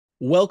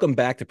Welcome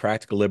back to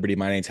Practical Liberty.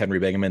 My name's Henry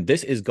Bingaman.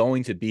 This is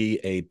going to be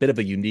a bit of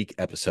a unique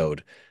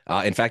episode.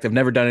 In fact, I've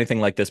never done anything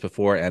like this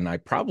before, and I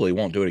probably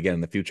won't do it again in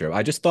the future.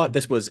 I just thought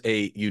this was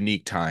a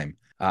unique time.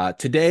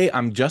 Today,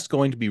 I'm just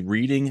going to be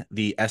reading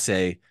the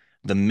essay,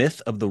 The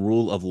Myth of the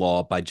Rule of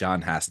Law by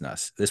John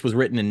Hasnas. This was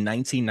written in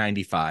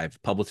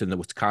 1995, published in the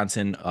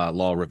Wisconsin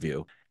Law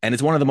Review, and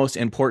it's one of the most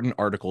important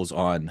articles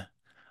on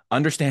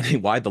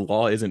understanding why the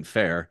law isn't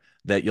fair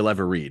that you'll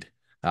ever read.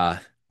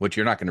 Which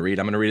you're not going to read.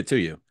 I'm going to read it to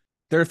you.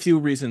 There are a few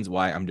reasons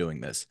why I'm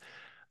doing this.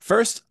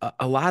 First,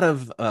 a lot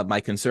of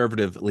my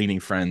conservative leaning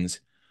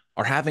friends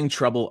are having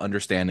trouble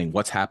understanding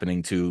what's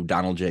happening to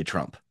Donald J.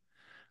 Trump.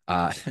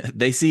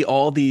 They see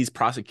all these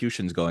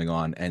prosecutions going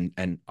on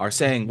and are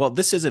saying, well,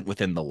 this isn't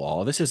within the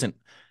law. This isn't,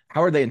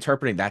 how are they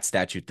interpreting that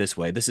statute this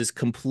way? This is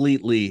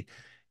completely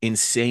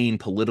insane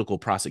political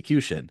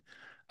prosecution.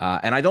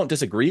 And I don't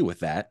disagree with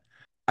that.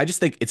 I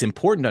just think it's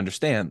important to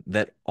understand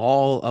that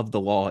all of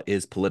the law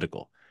is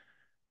political.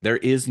 There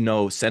is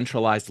no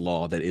centralized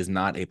law that is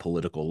not a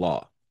political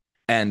law.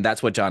 And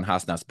that's what John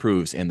Hasnas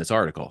proves in this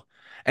article.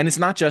 And it's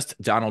not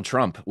just Donald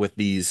Trump with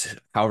these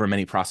however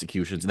many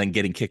prosecutions and then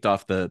getting kicked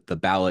off the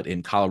ballot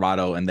in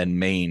Colorado and then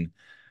Maine,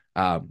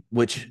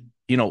 which,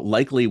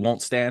 likely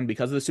won't stand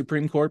because of the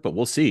Supreme Court, but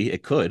we'll see.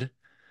 It could.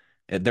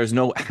 There's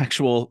no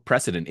actual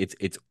precedent.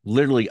 It's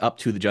literally up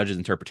to the judge's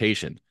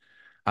interpretation.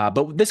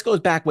 But this goes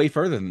back way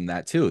further than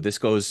that, too. This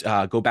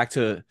go back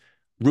to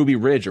Ruby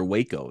Ridge or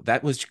Waco.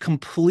 That was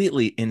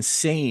completely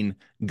insane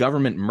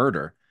government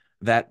murder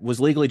that was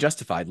legally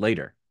justified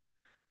later.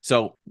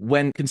 So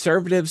when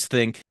conservatives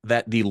think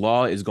that the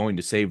law is going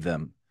to save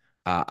them,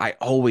 I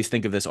always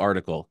think of this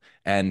article,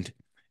 and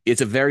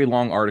it's a very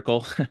long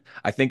article.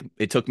 I think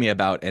it took me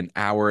about an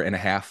hour and a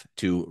half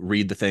to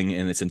read the thing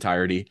in its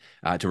entirety,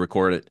 to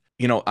record it.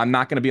 I'm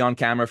not going to be on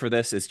camera for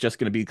this. It's just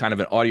going to be kind of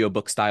an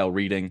audiobook style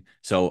reading.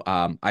 So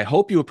I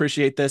hope you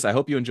appreciate this. I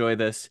hope you enjoy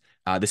this.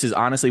 This is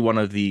honestly one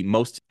of the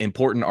most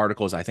important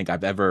articles I think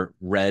I've ever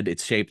read.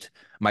 It's shaped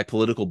my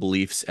political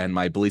beliefs and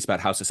my beliefs about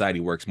how society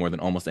works more than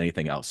almost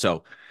anything else.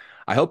 So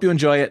I hope you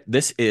enjoy it.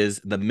 This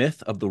is The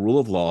Myth of the Rule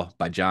of Law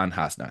by John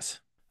Hasnas.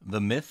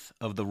 The Myth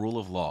of the Rule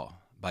of Law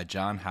by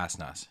John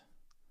Hasnas.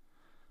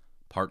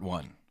 Part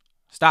 1.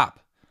 Stop!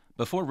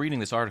 Before reading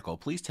this article,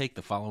 please take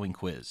the following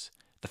quiz.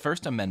 The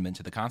First Amendment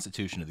to the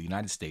Constitution of the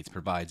United States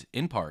provides,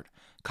 in part,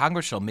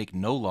 Congress shall make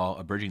no law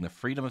abridging the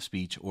freedom of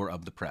speech or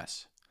of the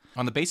press.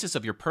 On the basis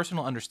of your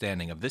personal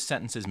understanding of this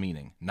sentence's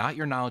meaning, not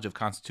your knowledge of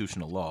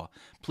constitutional law,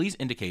 please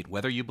indicate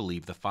whether you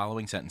believe the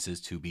following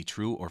sentences to be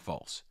true or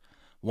false.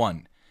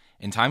 1.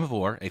 In time of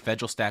war, a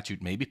federal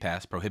statute may be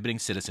passed prohibiting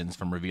citizens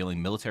from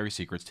revealing military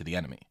secrets to the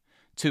enemy.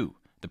 2.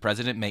 The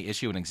President may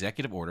issue an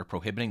executive order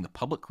prohibiting the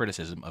public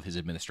criticism of his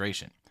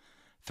administration.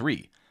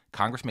 3.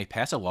 Congress may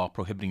pass a law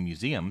prohibiting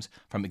museums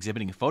from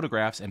exhibiting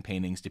photographs and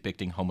paintings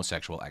depicting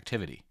homosexual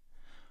activity.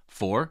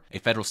 4. A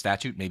federal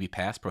statute may be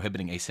passed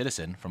prohibiting a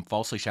citizen from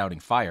falsely shouting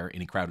fire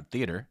in a crowded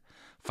theater.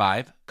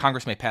 5.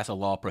 Congress may pass a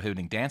law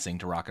prohibiting dancing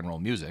to rock and roll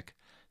music.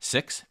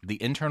 6.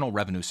 The Internal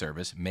Revenue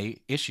Service may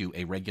issue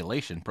a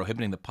regulation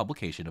prohibiting the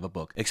publication of a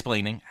book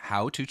explaining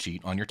how to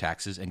cheat on your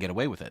taxes and get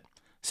away with it.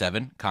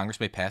 7. Congress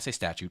may pass a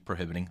statute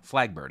prohibiting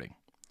flag burning.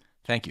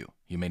 Thank you.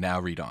 You may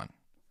now read on.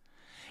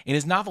 In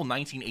his novel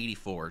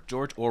 1984,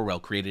 George Orwell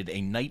created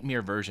a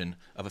nightmare version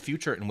of a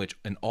future in which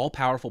an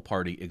all-powerful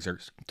party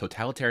exerts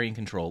totalitarian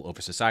control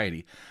over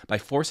society by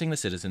forcing the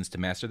citizens to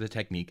master the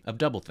technique of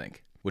doublethink,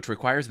 which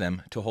requires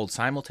them to hold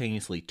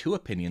simultaneously two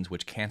opinions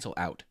which cancel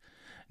out,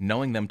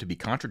 knowing them to be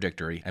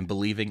contradictory and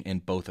believing in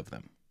both of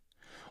them.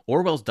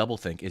 Orwell's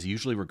doublethink is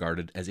usually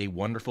regarded as a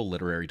wonderful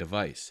literary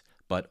device,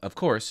 but, of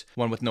course,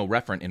 one with no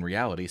referent in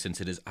reality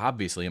since it is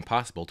obviously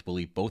impossible to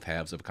believe both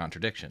halves of a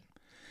contradiction.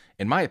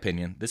 In my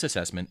opinion, this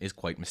assessment is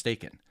quite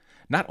mistaken.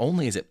 Not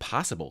only is it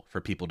possible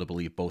for people to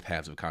believe both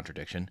halves of a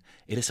contradiction,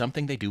 it is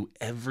something they do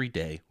every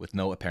day with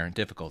no apparent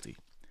difficulty.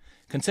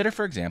 Consider,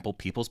 for example,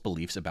 people's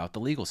beliefs about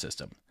the legal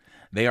system.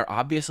 They are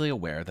obviously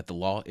aware that the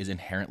law is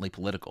inherently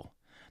political.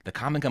 The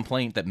common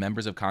complaint that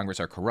members of Congress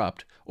are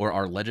corrupt or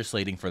are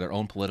legislating for their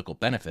own political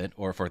benefit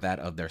or for that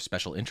of their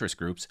special interest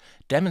groups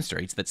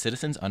demonstrates that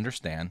citizens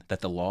understand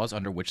that the laws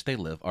under which they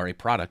live are a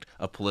product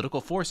of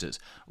political forces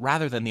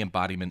rather than the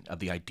embodiment of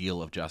the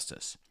ideal of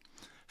justice.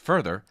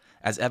 Further,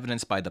 as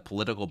evidenced by the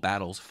political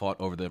battles fought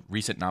over the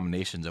recent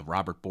nominations of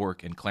Robert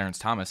Bork and Clarence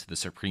Thomas to the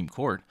Supreme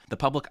Court, the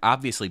public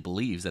obviously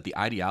believes that the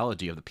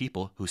ideology of the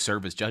people who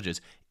serve as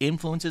judges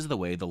influences the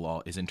way the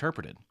law is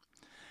interpreted.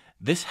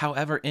 This,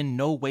 however, in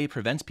no way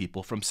prevents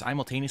people from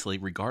simultaneously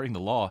regarding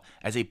the law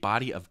as a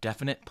body of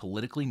definite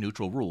politically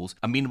neutral rules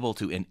amenable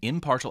to an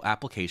impartial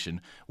application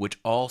which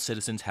all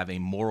citizens have a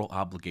moral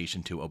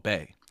obligation to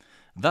obey.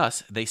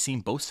 Thus, they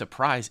seem both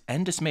surprised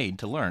and dismayed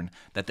to learn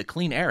that the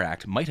Clean Air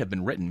Act might have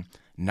been written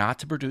not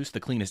to produce the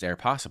cleanest air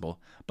possible,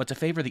 but to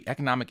favor the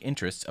economic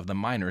interests of the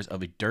miners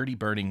of a dirty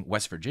burning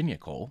West Virginia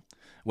coal,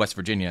 West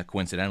Virginia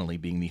coincidentally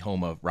being the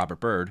home of Robert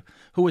Byrd,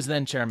 who was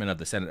then chairman of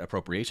the Senate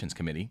Appropriations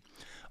Committee,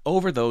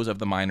 over those of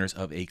the miners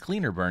of a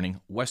cleaner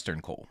burning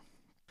Western coal.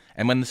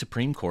 And when the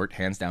Supreme Court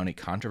hands down a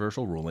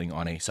controversial ruling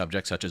on a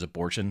subject such as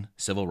abortion,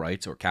 civil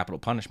rights, or capital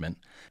punishment,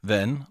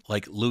 then,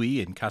 like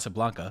Louis in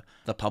Casablanca,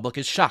 the public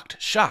is shocked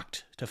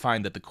to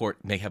find that the court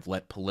may have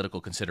let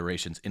political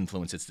considerations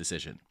influence its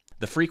decision.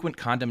 The frequent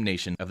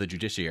condemnation of the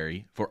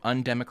judiciary for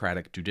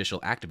undemocratic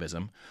judicial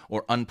activism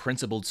or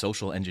unprincipled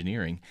social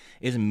engineering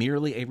is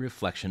merely a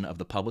reflection of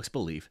the public's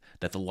belief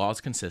that the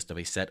laws consist of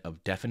a set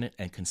of definite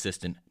and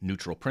consistent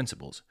neutral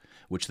principles,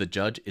 which the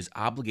judge is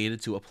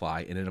obligated to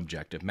apply in an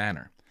objective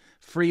manner,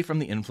 free from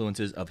the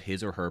influences of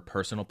his or her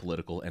personal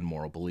political and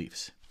moral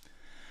beliefs.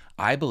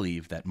 I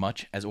believe that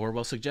much as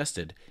Orwell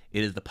suggested,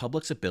 it is the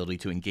public's ability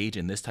to engage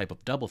in this type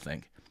of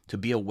doublethink, to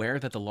be aware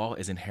that the law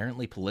is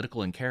inherently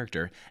political in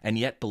character and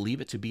yet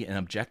believe it to be an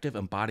objective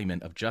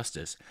embodiment of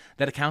justice,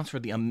 that accounts for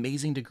the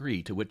amazing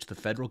degree to which the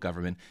federal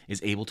government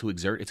is able to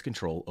exert its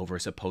control over a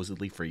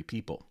supposedly free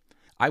people.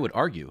 I would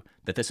argue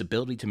that this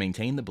ability to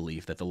maintain the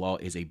belief that the law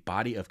is a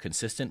body of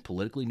consistent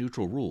politically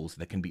neutral rules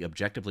that can be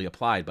objectively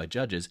applied by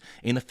judges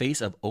in the face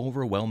of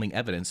overwhelming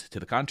evidence to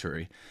the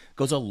contrary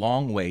goes a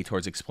long way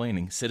towards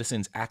explaining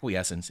citizens'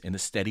 acquiescence in the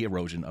steady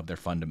erosion of their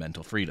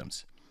fundamental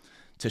freedoms.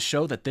 To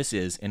show that this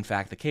is, in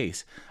fact, the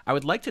case, I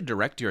would like to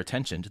direct your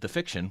attention to the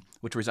fiction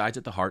which resides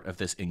at the heart of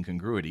this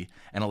incongruity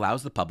and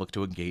allows the public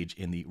to engage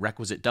in the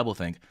requisite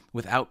doublethink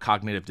without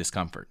cognitive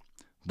discomfort: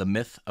 the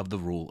myth of the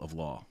rule of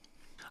law.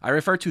 I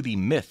refer to the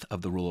myth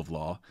of the rule of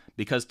law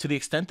because, to the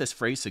extent this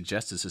phrase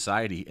suggests a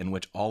society in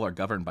which all are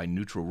governed by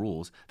neutral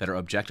rules that are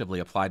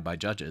objectively applied by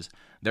judges,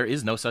 there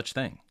is no such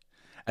thing.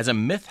 As a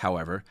myth,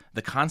 however,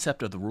 the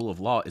concept of the rule of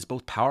law is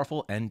both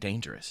powerful and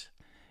dangerous.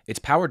 Its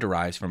power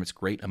derives from its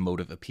great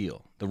emotive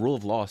appeal. The rule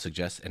of law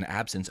suggests an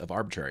absence of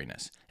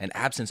arbitrariness, an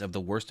absence of the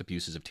worst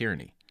abuses of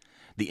tyranny.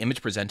 The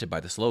image presented by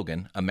the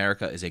slogan,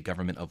 "America is a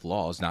government of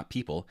laws, not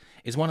people,"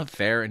 is one of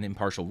fair and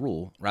impartial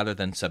rule rather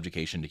than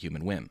subjugation to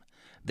human whim.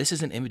 This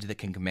is an image that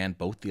can command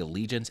both the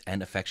allegiance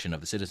and affection of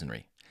the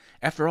citizenry.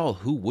 After all,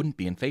 who wouldn't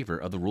be in favor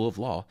of the rule of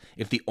law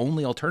if the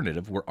only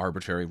alternative were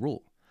arbitrary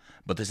rule?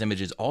 But this image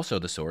is also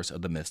the source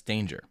of the myth's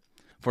danger.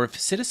 For if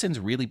citizens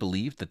really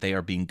believe that they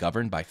are being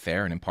governed by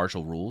fair and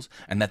impartial rules,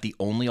 and that the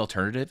only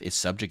alternative is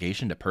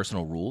subjugation to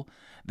personal rule,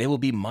 they will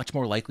be much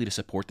more likely to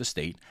support the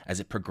state as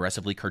it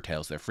progressively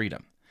curtails their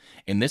freedom.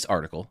 In this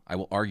article, I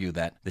will argue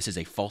that this is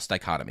a false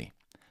dichotomy.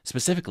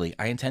 Specifically,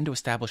 I intend to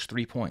establish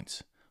 3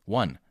 points.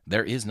 1.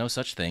 There is no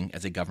such thing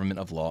as a government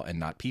of law and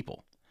not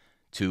people.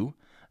 2.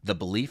 The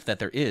belief that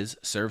there is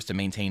serves to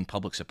maintain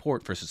public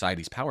support for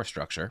society's power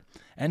structure.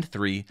 And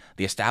 3.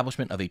 The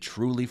establishment of a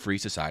truly free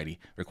society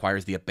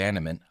requires the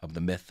abandonment of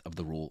the myth of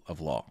the rule of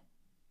law.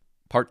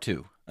 Part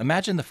 2.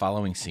 Imagine the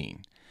following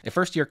scene. A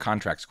first-year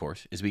contracts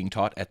course is being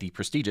taught at the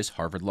prestigious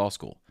Harvard Law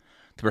School.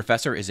 The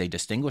professor is a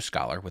distinguished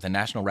scholar with a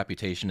national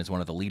reputation as one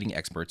of the leading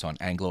experts on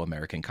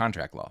Anglo-American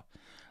contract law.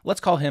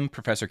 Let's call him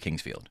Professor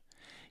Kingsfield.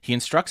 He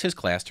instructs his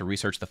class to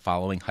research the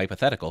following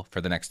hypothetical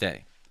for the next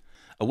day.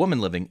 A woman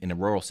living in a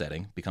rural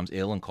setting becomes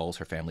ill and calls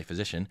her family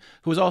physician,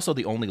 who is also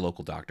the only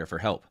local doctor, for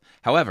help.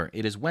 However,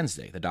 it is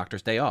Wednesday, the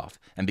doctor's day off,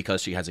 and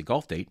because she has a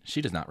golf date,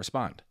 she does not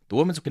respond. The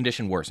woman's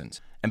condition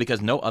worsens, and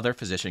because no other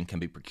physician can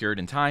be procured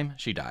in time,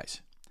 she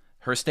dies.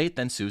 Her estate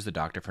then sues the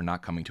doctor for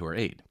not coming to her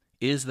aid.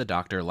 Is the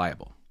doctor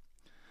liable?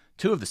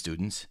 2 of the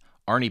students,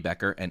 Arnie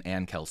Becker and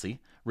Ann Kelsey,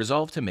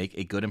 resolve to make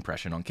a good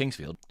impression on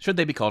Kingsfield, should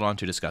they be called on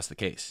to discuss the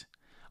case.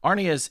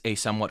 Arnie is a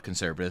somewhat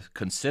conservative,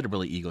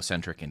 considerably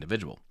egocentric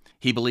individual.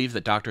 He believes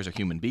that doctors are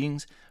human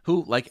beings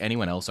who, like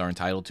anyone else, are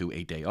entitled to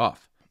a day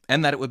off,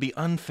 and that it would be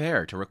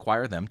unfair to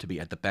require them to be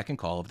at the beck and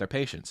call of their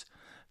patients.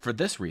 For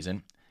this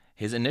reason,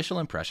 his initial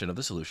impression of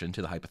the solution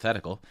to the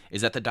hypothetical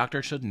is that the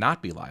doctor should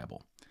not be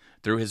liable.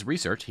 Through his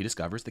research, he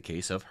discovers the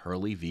case of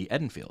Hurley v.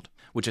 Edenfield,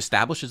 which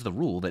establishes the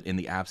rule that in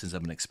the absence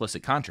of an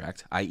explicit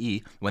contract,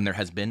 i.e., when there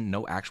has been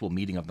no actual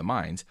meeting of the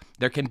minds,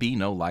 there can be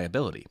no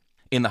liability.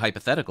 In the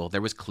hypothetical,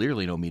 there was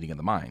clearly no meeting of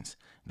the minds.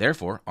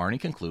 Therefore, Arnie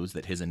concludes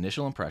that his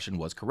initial impression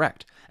was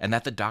correct, and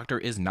that the doctor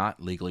is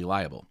not legally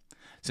liable.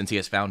 Since he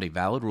has found a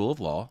valid rule of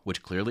law,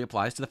 which clearly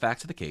applies to the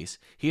facts of the case,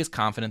 he is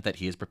confident that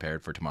he is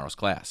prepared for tomorrow's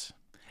class.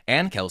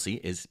 Ann Kelsey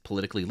is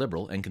politically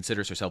liberal and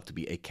considers herself to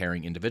be a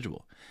caring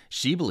individual.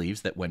 She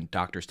believes that when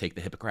doctors take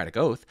the Hippocratic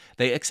Oath,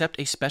 they accept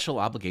a special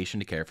obligation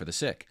to care for the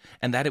sick,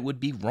 and that it would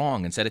be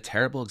wrong and set a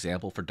terrible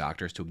example for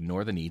doctors to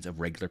ignore the needs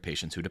of regular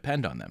patients who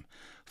depend on them.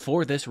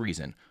 For this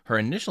reason, her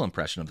initial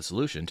impression of the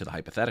solution to the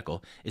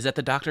hypothetical is that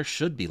the doctor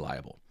should be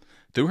liable.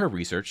 Through her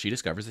research, she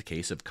discovers the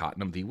case of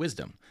Cottenham v.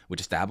 Wisdom, which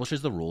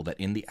establishes the rule that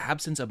in the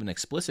absence of an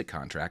explicit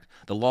contract,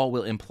 the law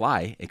will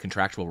imply a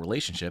contractual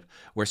relationship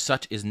where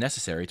such is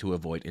necessary to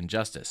avoid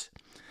injustice.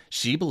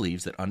 She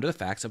believes that under the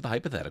facts of the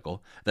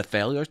hypothetical, the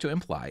failure to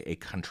imply a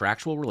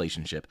contractual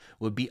relationship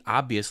would be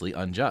obviously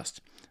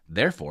unjust.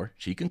 Therefore,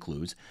 she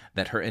concludes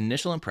that her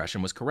initial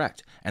impression was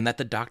correct and that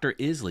the doctor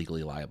is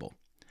legally liable.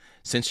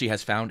 Since she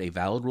has found a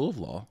valid rule of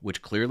law,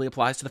 which clearly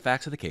applies to the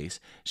facts of the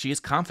case, she is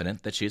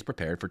confident that she is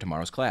prepared for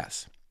tomorrow's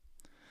class.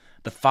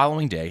 The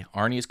following day,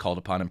 Arnie is called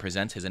upon and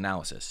presents his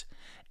analysis.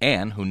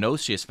 Anne, who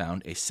knows she has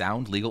found a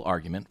sound legal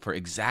argument for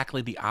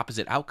exactly the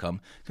opposite outcome,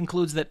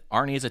 concludes that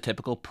Arnie is a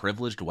typical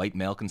privileged white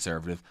male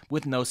conservative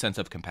with no sense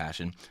of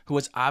compassion who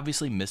has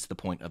obviously missed the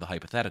point of the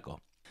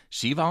hypothetical.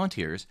 She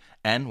volunteers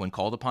and, when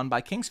called upon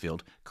by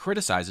Kingsfield,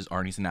 criticizes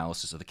Arnie's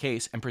analysis of the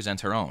case and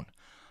presents her own.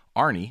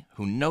 Arnie,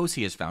 who knows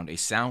he has found a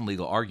sound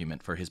legal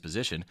argument for his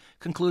position,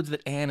 concludes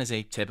that Anne is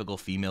a typical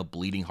female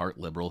bleeding heart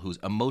liberal whose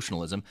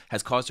emotionalism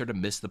has caused her to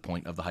miss the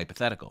point of the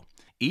hypothetical.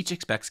 Each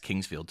expects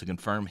Kingsfield to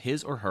confirm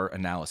his or her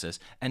analysis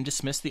and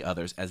dismiss the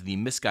others as the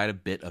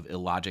misguided bit of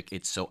illogic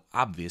it so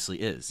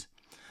obviously is.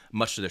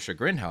 Much to their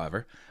chagrin,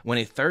 however, when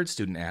a third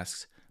student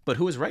asks, "But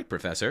who is right,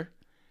 Professor?"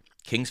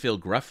 Kingsfield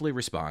gruffly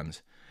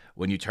responds,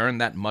 "When you turn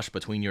that mush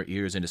between your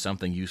ears into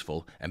something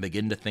useful and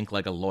begin to think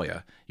like a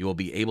lawyer, you will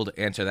be able to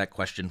answer that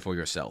question for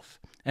yourself,"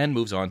 and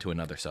moves on to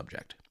another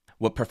subject.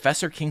 What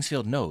Professor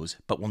Kingsfield knows,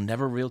 but will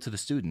never reveal to the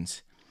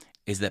students,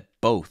 is that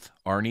both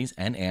Arnie's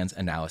and Anne's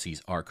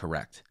analyses are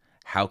correct.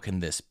 How can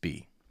this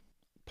be?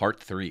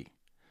 Part 3.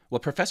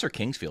 What Professor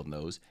Kingsfield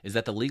knows is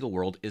that the legal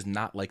world is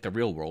not like the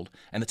real world,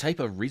 and the type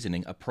of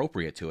reasoning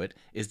appropriate to it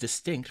is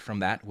distinct from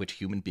that which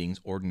human beings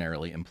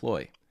ordinarily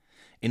employ.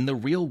 In the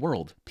real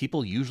world,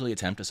 people usually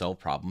attempt to solve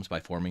problems by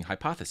forming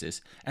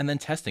hypotheses and then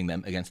testing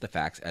them against the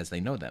facts as they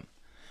know them.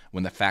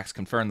 When the facts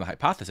confirm the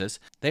hypothesis,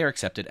 they are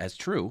accepted as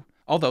true,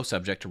 although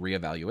subject to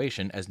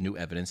reevaluation as new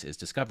evidence is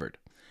discovered.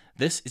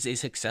 This is a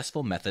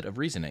successful method of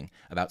reasoning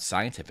about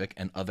scientific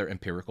and other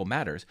empirical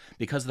matters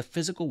because the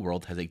physical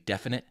world has a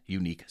definite,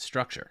 unique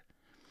structure.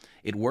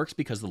 It works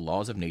because the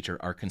laws of nature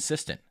are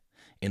consistent.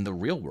 In the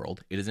real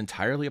world, it is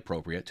entirely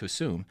appropriate to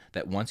assume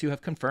that once you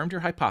have confirmed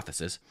your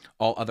hypothesis,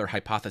 all other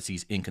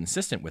hypotheses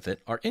inconsistent with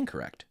it are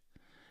incorrect.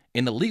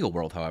 In the legal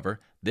world, however,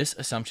 this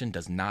assumption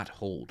does not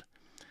hold.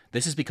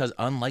 This is because,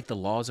 unlike the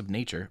laws of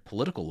nature,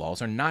 political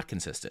laws are not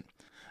consistent.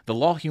 The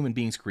law human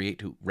beings create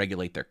to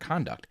regulate their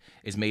conduct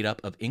is made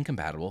up of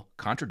incompatible,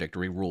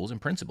 contradictory rules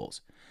and principles.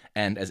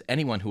 And as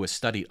anyone who has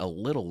studied a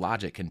little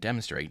logic can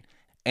demonstrate,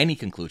 any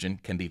conclusion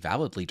can be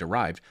validly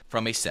derived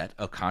from a set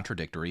of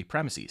contradictory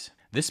premises.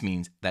 This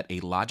means that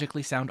a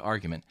logically sound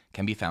argument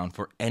can be found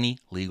for any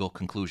legal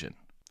conclusion.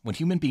 When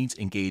human beings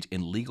engage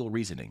in legal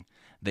reasoning,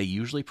 they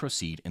usually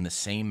proceed in the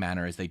same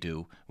manner as they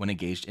do when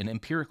engaged in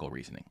empirical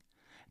reasoning.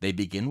 They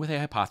begin with a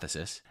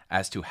hypothesis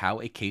as to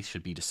how a case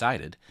should be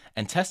decided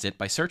and test it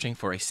by searching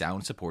for a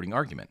sound supporting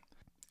argument.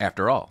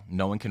 After all,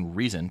 no one can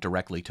reason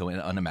directly to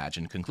an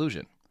unimagined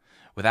conclusion.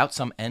 Without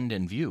some end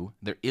in view,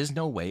 there is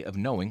no way of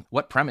knowing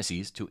what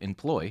premises to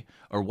employ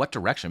or what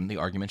direction the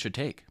argument should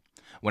take.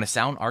 When a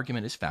sound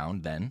argument is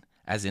found, then,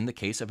 as in the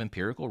case of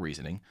empirical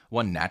reasoning,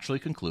 one naturally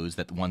concludes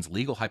that one's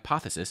legal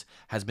hypothesis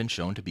has been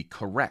shown to be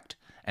correct,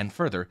 and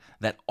further,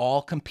 that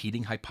all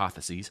competing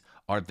hypotheses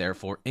are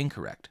therefore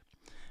incorrect.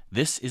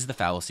 This is the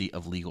fallacy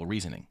of legal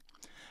reasoning.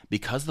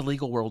 Because the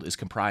legal world is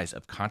comprised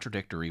of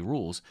contradictory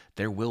rules,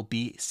 there will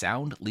be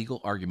sound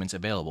legal arguments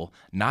available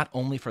not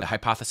only for the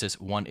hypothesis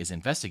one is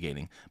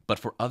investigating, but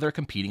for other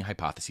competing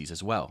hypotheses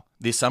as well.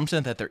 The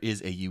assumption that there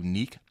is a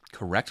unique,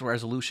 correct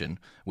resolution,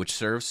 which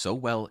serves so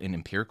well in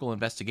empirical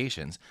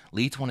investigations,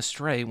 leads one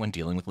astray when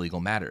dealing with legal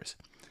matters.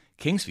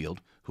 Kingsfield,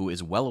 who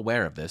is well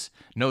aware of this,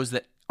 knows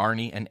that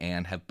Arnie and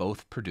Anne have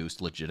both produced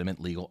legitimate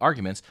legal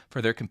arguments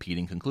for their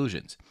competing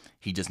conclusions.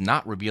 He does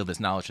not reveal this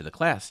knowledge to the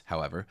class,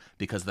 however,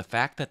 because the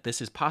fact that this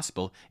is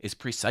possible is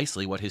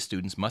precisely what his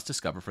students must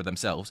discover for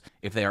themselves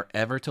if they are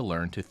ever to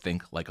learn to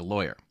think like a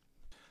lawyer.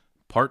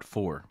 Part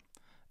 4.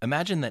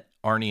 Imagine that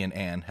Arnie and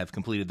Anne have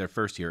completed their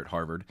first year at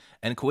Harvard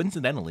and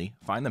coincidentally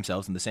find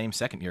themselves in the same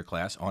second-year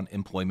class on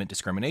employment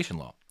discrimination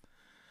law.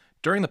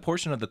 During the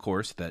portion of the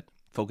course that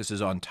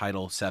focuses on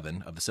Title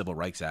VII of the Civil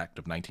Rights Act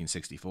of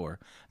 1964,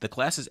 the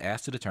class is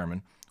asked to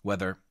determine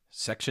whether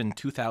Section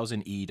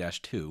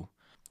 2000E-2,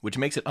 which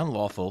makes it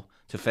unlawful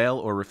to fail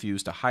or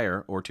refuse to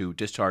hire or to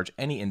discharge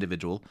any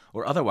individual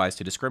or otherwise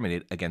to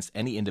discriminate against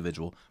any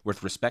individual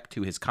with respect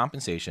to his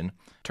compensation,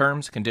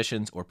 terms,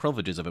 conditions, or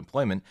privileges of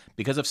employment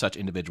because of such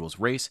individual's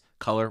race,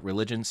 color,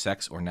 religion,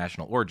 sex, or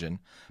national origin,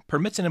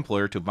 permits an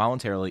employer to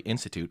voluntarily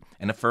institute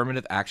an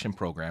affirmative action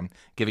program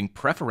giving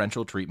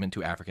preferential treatment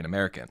to African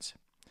Americans.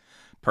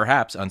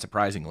 Perhaps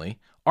unsurprisingly,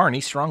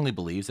 Arnie strongly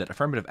believes that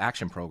affirmative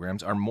action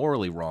programs are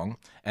morally wrong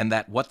and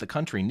that what the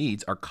country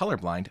needs are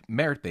colorblind,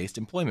 merit-based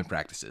employment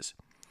practices.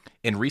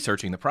 In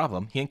researching the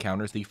problem, he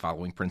encounters the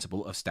following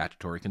principle of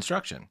statutory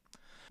construction.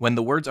 When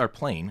the words are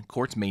plain,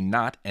 courts may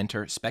not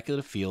enter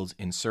speculative fields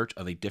in search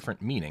of a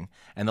different meaning,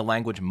 and the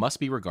language must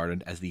be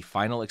regarded as the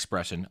final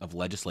expression of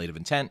legislative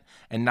intent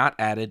and not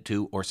added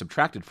to or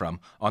subtracted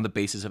from on the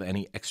basis of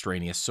any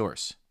extraneous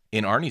source.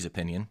 In Arnie's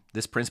opinion,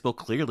 this principle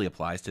clearly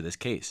applies to this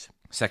case.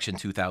 Section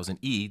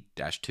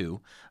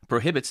 2000E-2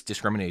 prohibits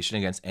discrimination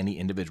against any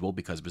individual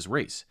because of his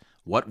race.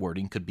 What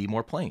wording could be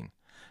more plain?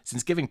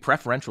 Since giving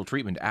preferential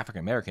treatment to African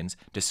Americans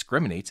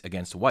discriminates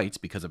against whites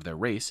because of their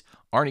race,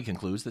 Arnie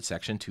concludes that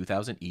Section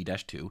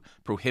 2000E-2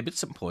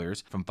 prohibits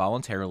employers from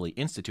voluntarily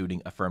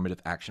instituting affirmative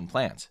action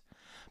plans.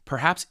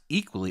 Perhaps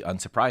equally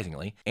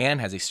unsurprisingly, Anne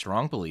has a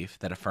strong belief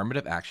that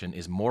affirmative action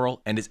is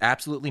moral and is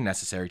absolutely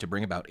necessary to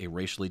bring about a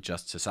racially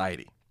just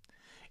society.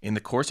 In the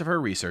course of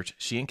her research,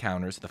 she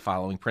encounters the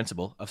following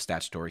principle of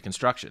statutory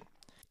construction.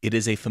 It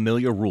is a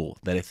familiar rule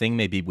that a thing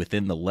may be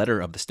within the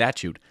letter of the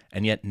statute,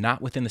 and yet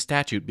not within the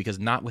statute because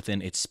not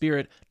within its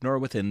spirit nor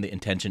within the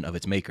intention of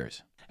its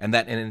makers, and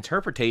that an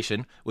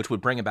interpretation which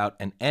would bring about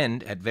an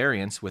end at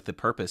variance with the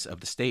purpose of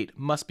the state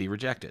must be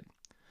rejected.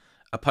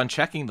 Upon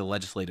checking the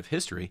legislative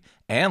history,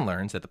 Anne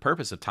learns that the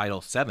purpose of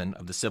Title VII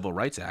of the Civil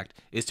Rights Act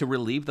is to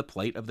relieve the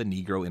plight of the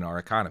Negro in our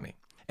economy,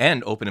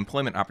 and open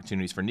employment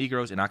opportunities for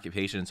Negroes in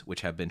occupations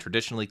which have been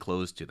traditionally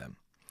closed to them.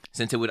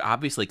 Since it would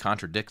obviously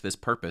contradict this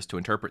purpose to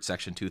interpret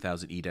Section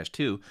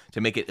 2000E-2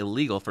 to make it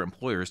illegal for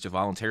employers to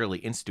voluntarily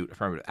institute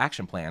affirmative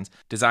action plans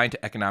designed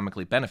to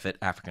economically benefit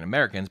African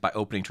Americans by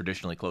opening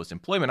traditionally closed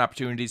employment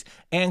opportunities,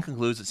 Anne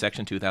concludes that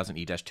Section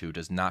 2000E-2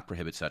 does not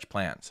prohibit such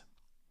plans.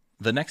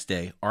 The next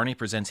day, Arnie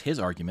presents his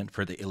argument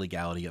for the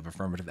illegality of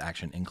affirmative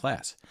action in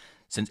class.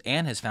 Since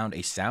Anne has found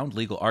a sound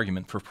legal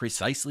argument for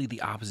precisely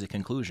the opposite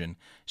conclusion,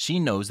 she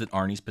knows that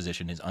Arnie's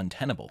position is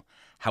untenable.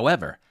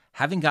 However,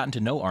 having gotten to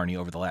know Arnie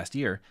over the last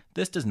year,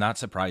 this does not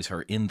surprise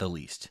her in the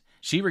least.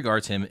 She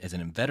regards him as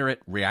an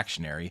inveterate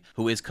reactionary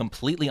who is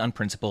completely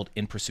unprincipled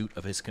in pursuit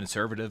of his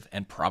conservative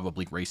and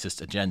probably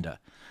racist agenda.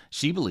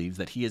 She believes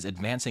that he is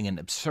advancing an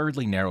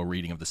absurdly narrow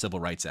reading of the Civil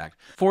Rights Act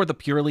for the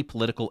purely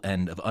political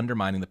end of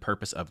undermining the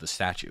purpose of the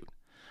statute.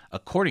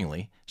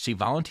 Accordingly, she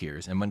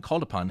volunteers and when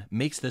called upon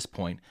makes this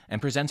point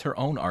and presents her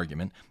own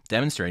argument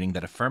demonstrating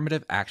that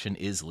affirmative action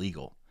is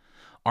legal.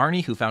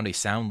 Arnie, who found a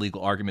sound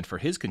legal argument for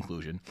his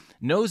conclusion,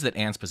 knows that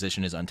Anne's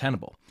position is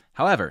untenable.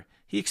 However,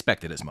 he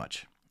expected as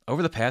much.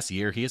 Over the past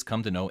year, he has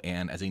come to know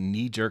Anne as a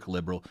knee-jerk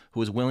liberal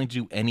who is willing to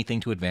do anything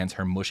to advance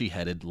her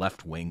mushy-headed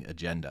left-wing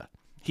agenda.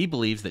 He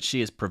believes that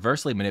she is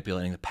perversely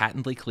manipulating the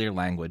patently clear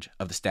language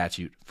of the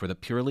statute for the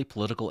purely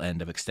political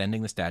end of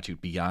extending the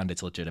statute beyond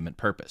its legitimate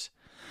purpose.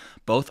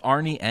 Both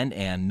Arnie and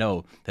Anne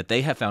know that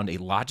they have found a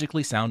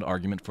logically sound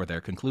argument for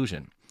their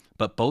conclusion,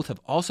 but both have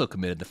also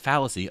committed the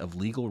fallacy of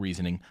legal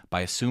reasoning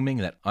by assuming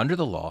that under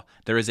the law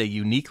there is a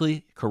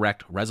uniquely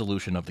correct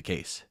resolution of the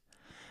case.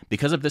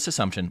 Because of this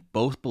assumption,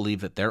 both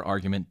believe that their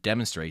argument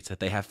demonstrates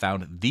that they have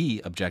found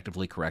the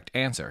objectively correct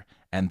answer,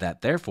 and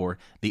that, therefore,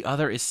 the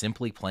other is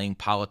simply playing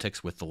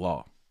politics with the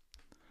law.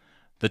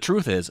 The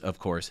truth is, of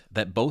course,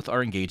 that both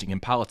are engaging in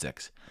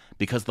politics,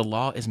 because the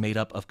law is made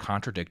up of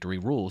contradictory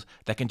rules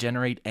that can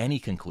generate any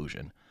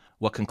conclusion.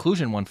 What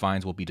conclusion one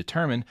finds will be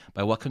determined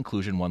by what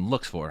conclusion one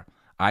looks for,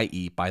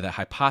 i.e., by the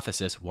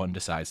hypothesis one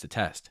decides to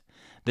test.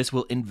 This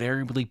will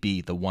invariably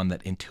be the one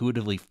that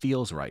intuitively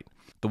feels right,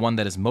 the one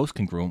that is most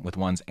congruent with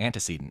one's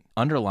antecedent,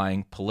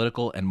 underlying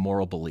political and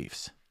moral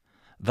beliefs.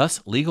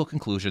 Thus, legal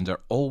conclusions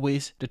are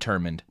always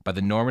determined by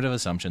the normative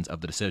assumptions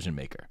of the decision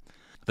maker.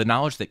 The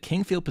knowledge that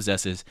Kingfield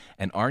possesses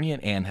and Arnie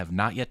and Anne have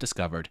not yet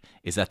discovered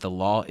is that the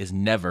law is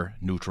never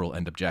neutral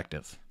and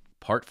objective.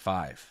 Part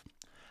 5.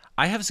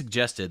 I have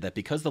suggested that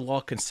because the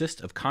law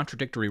consists of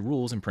contradictory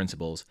rules and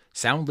principles,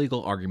 sound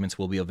legal arguments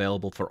will be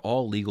available for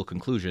all legal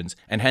conclusions,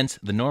 and hence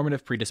the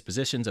normative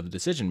predispositions of the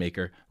decision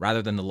maker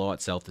rather than the law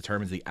itself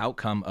determines the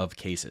outcome of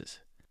cases.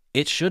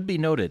 It should be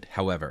noted,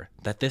 however,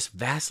 that this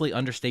vastly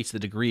understates the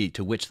degree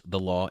to which the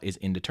law is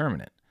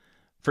indeterminate.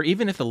 For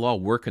even if the law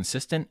were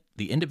consistent,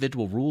 the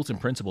individual rules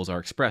and principles are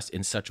expressed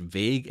in such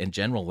vague and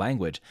general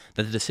language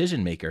that the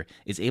decision maker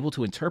is able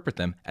to interpret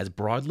them as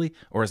broadly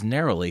or as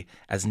narrowly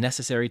as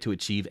necessary to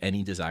achieve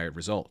any desired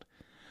result.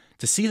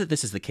 To see that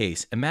this is the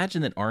case,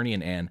 imagine that Arnie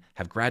and Anne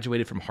have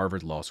graduated from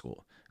Harvard Law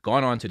School,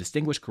 gone on to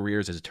distinguished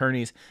careers as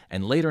attorneys,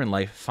 and later in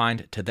life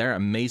find, to their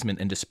amazement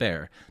and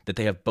despair, that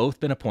they have both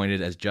been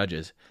appointed as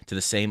judges to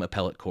the same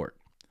appellate court.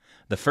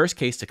 The first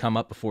case to come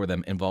up before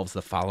them involves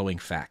the following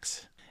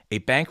facts. A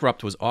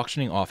bankrupt was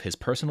auctioning off his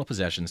personal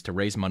possessions to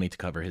raise money to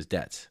cover his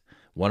debts.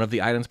 One of the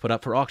items put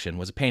up for auction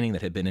was a painting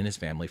that had been in his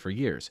family for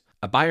years.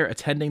 A buyer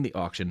attending the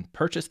auction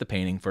purchased the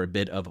painting for a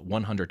bid of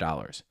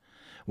 $100.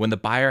 When the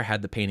buyer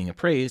had the painting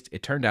appraised,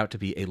 it turned out to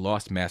be a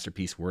lost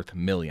masterpiece worth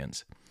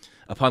millions.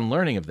 Upon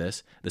learning of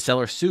this, the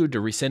seller sued to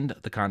rescind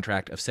the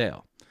contract of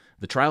sale.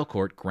 The trial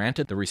court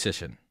granted the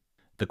rescission.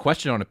 The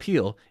question on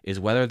appeal is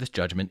whether this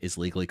judgment is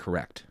legally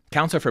correct.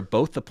 Counsel for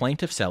both the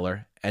plaintiff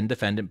seller and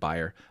defendant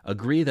buyer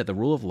agree that the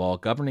rule of law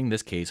governing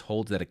this case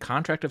holds that a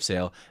contract of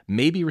sale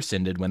may be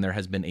rescinded when there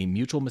has been a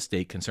mutual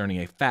mistake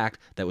concerning a fact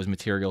that was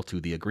material to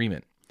the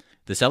agreement.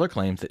 The seller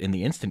claims that in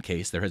the instant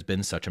case there has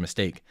been such a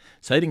mistake,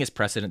 citing as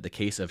precedent the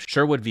case of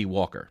Sherwood v.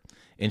 Walker.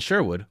 In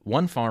Sherwood,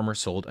 one farmer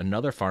sold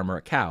another farmer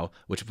a cow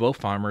which both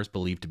farmers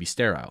believed to be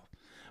sterile.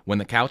 When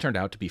the cow turned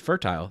out to be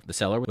fertile, the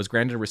seller was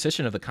granted a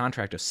rescission of the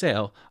contract of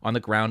sale on the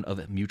ground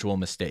of mutual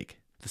mistake.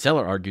 The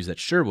seller argues that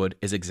Sherwood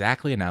is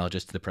exactly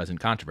analogous to the present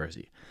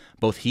controversy.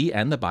 Both he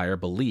and the buyer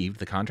believed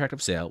the contract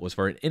of sale was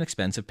for an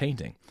inexpensive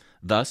painting.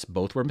 Thus,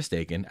 both were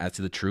mistaken as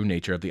to the true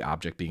nature of the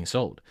object being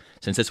sold.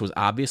 Since this was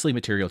obviously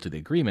material to the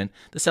agreement,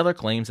 the seller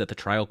claims that the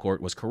trial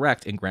court was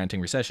correct in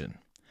granting rescission.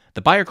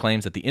 The buyer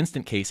claims that the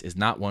instant case is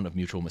not one of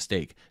mutual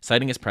mistake,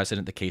 citing as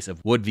precedent the case of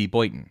Wood v.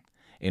 Boynton.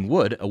 In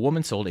Wood, a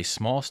woman sold a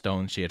small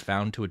stone she had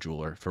found to a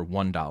jeweler for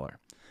 $1.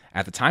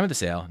 At the time of the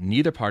sale,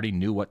 neither party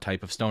knew what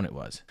type of stone it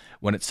was.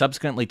 When it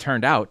subsequently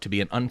turned out to be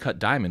an uncut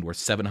diamond worth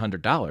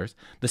 $700,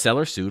 the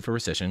seller sued for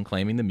rescission,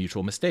 claiming the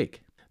mutual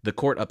mistake. The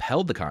court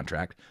upheld the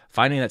contract,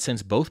 finding that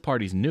since both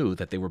parties knew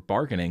that they were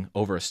bargaining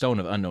over a stone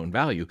of unknown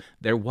value,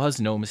 there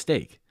was no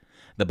mistake.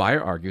 The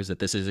buyer argues that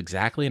this is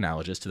exactly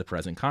analogous to the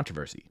present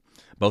controversy.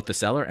 Both the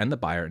seller and the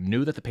buyer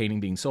knew that the painting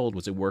being sold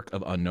was a work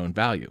of unknown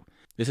value.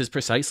 This is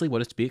precisely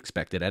what is to be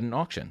expected at an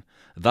auction.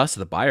 Thus,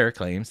 the buyer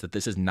claims that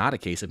this is not a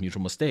case of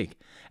mutual mistake,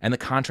 and the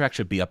contract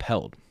should be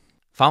upheld.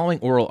 Following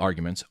oral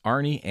arguments,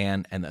 Arnie,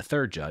 Ann, and the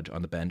third judge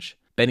on the bench,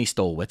 Benny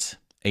Stolwitz,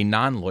 a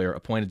non-lawyer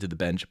appointed to the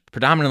bench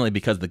predominantly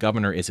because the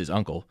governor is his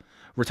uncle,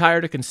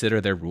 retire to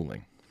consider their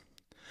ruling.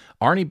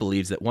 Arnie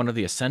believes that one of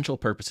the essential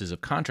purposes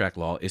of contract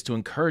law is to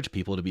encourage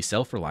people to be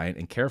self-reliant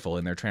and careful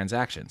in their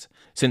transactions,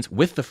 since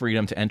with the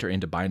freedom to enter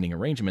into binding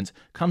arrangements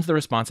comes the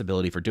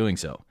responsibility for doing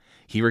so.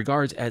 He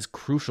regards as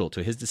crucial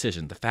to his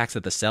decision the fact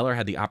that the seller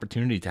had the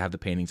opportunity to have the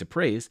paintings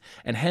appraised,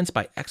 and hence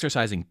by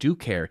exercising due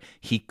care,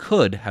 he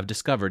could have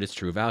discovered its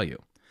true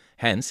value.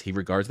 Hence, he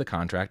regards the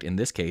contract in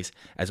this case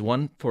as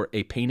one for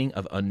a painting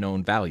of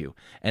unknown value,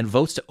 and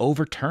votes to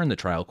overturn the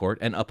trial court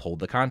and uphold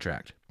the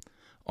contract.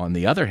 On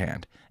the other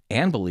hand,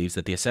 Anne believes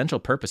that the essential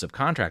purpose of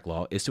contract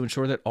law is to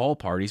ensure that all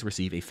parties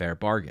receive a fair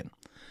bargain.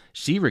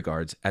 She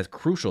regards as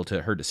crucial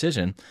to her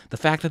decision the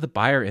fact that the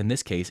buyer in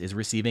this case is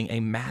receiving a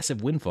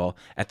massive windfall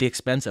at the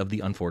expense of the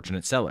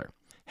unfortunate seller.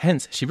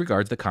 Hence, she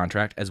regards the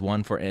contract as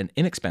one for an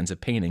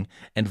inexpensive painting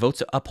and votes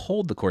to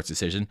uphold the court's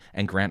decision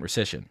and grant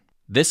rescission.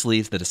 This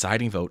leaves the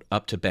deciding vote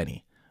up to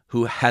Benny,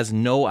 who has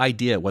no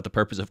idea what the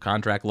purpose of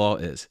contract law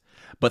is,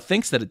 but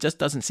thinks that it just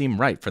doesn't seem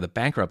right for the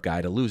bankrupt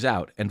guy to lose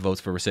out and votes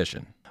for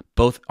rescission.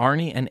 Both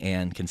Arnie and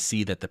Anne can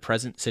see that the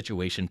present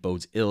situation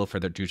bodes ill for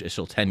their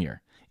judicial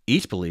tenure.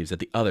 Each believes that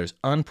the other's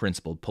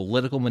unprincipled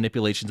political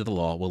manipulations of the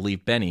law will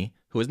leave Benny,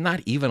 who is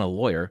not even a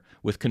lawyer,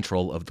 with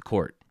control of the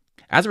court.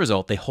 As a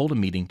result, they hold a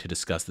meeting to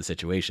discuss the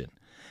situation.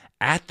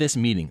 At this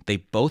meeting, they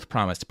both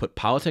promise to put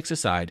politics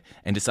aside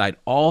and decide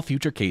all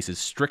future cases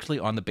strictly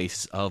on the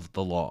basis of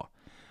the law.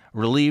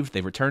 Relieved,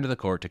 they return to the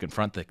court to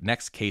confront the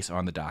next case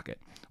on the docket,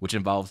 which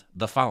involves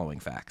the following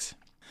facts.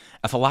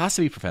 A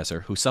philosophy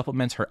professor who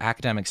supplements her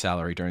academic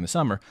salary during the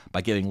summer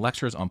by giving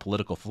lectures on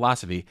political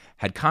philosophy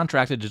had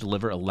contracted to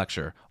deliver a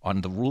lecture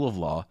on the rule of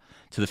law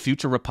to the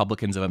future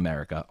Republicans of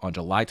America on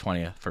July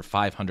 20th for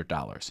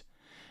 $500.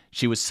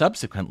 She was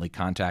subsequently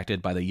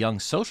contacted by the Young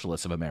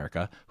Socialists of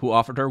America, who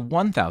offered her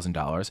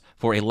 $1,000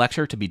 for a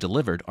lecture to be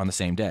delivered on the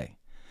same day.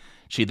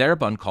 She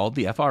thereupon called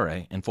the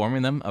FRA,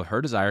 informing them of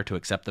her desire to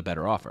accept the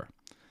better offer.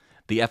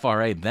 The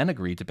FRA then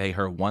agreed to pay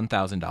her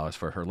 $1,000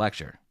 for her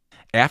lecture.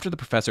 After the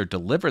professor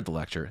delivered the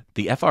lecture,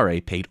 the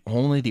FRA paid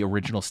only the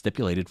original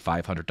stipulated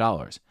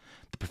 $500.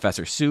 The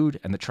professor sued,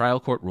 and the trial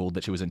court ruled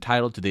that she was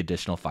entitled to the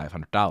additional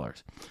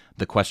 $500.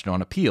 The question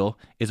on appeal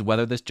is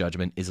whether this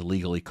judgment is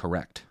legally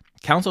correct.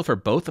 Counsel for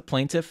both the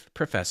plaintiff,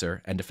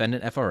 professor, and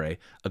defendant FRA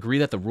agree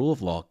that the rule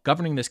of law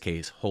governing this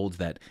case holds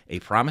that a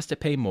promise to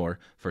pay more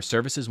for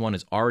services one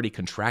is already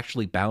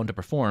contractually bound to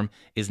perform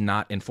is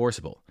not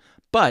enforceable.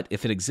 But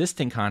if an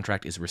existing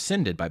contract is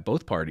rescinded by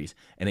both parties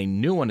and a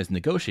new one is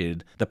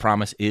negotiated, the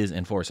promise is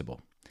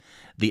enforceable.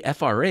 The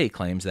FRA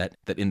claims that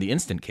in the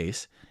instant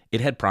case,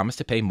 it had promised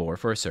to pay more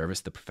for a service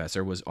the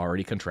professor was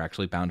already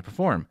contractually bound to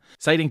perform,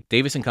 citing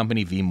Davis &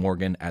 Company v.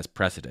 Morgan as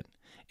precedent.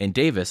 In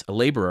Davis, a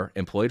laborer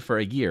employed for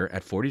a year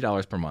at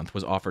 $40 per month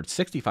was offered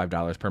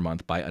 $65 per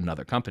month by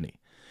another company.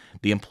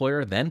 The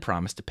employer then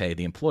promised to pay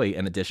the employee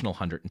an additional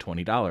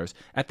 $120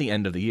 at the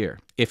end of the year,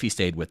 if he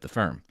stayed with the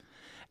firm.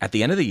 At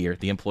the end of the year,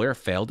 the employer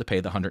failed to pay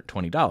the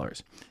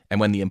 $120, and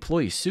when the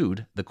employee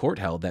sued, the court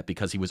held that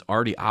because he was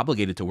already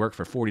obligated to work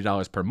for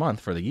 $40 per month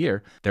for the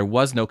year, there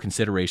was no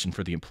consideration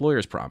for the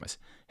employer's promise,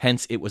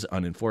 hence it was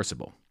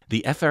unenforceable.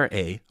 The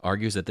FRA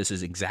argues that this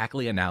is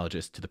exactly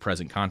analogous to the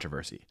present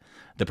controversy.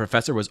 The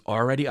professor was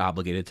already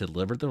obligated to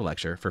deliver the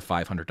lecture for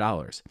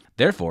 $500.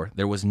 Therefore,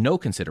 there was no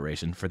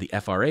consideration for the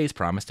FRA's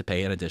promise to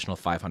pay an additional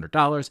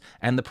 $500,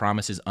 and the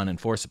promise is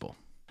unenforceable.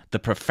 The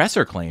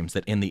professor claims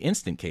that in the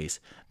instant case,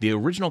 the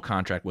original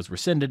contract was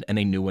rescinded and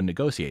a new one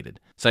negotiated,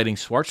 citing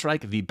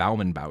Schwarzreich v.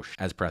 Baumenbausch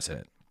as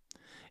precedent.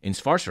 In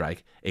Schwarzreich,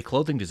 a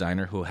clothing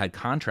designer who had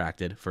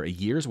contracted for a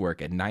year's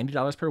work at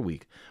 $90 per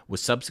week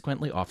was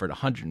subsequently offered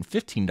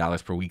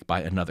 $115 per week by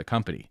another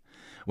company.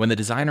 When the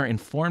designer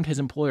informed his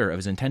employer of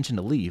his intention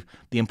to leave,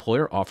 the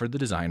employer offered the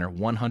designer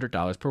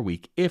 $100 per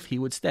week if he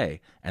would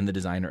stay, and the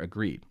designer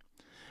agreed.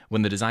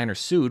 When the designer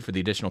sued for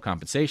the additional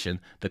compensation,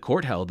 the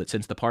court held that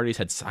since the parties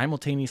had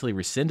simultaneously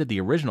rescinded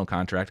the original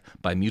contract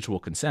by mutual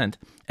consent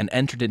and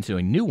entered into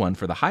a new one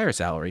for the higher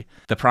salary,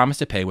 the promise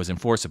to pay was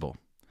enforceable.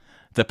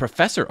 The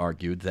professor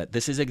argued that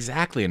this is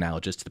exactly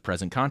analogous to the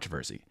present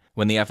controversy.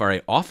 When the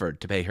FRA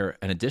offered to pay her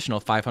an additional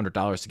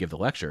 $500 to give the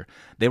lecture,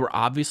 they were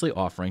obviously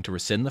offering to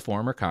rescind the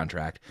former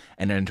contract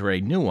and enter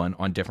a new one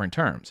on different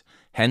terms.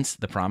 Hence,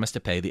 the promise to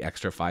pay the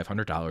extra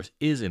 $500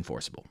 is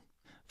enforceable.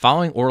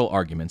 Following oral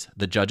arguments,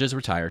 the judges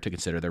retire to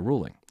consider their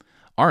ruling.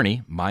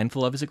 Arnie,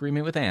 mindful of his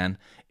agreement with Anne,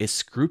 is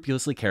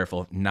scrupulously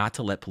careful not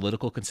to let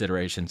political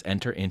considerations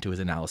enter into his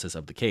analysis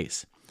of the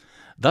case.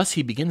 Thus,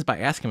 he begins by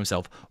asking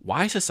himself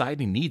why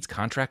society needs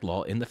contract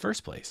law in the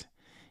first place.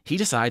 He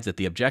decides that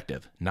the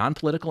objective,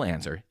 non-political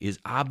answer is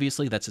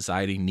obviously that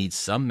society needs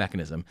some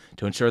mechanism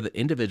to ensure that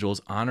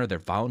individuals honor their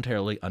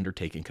voluntarily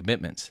undertaken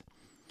commitments.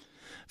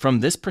 From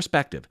this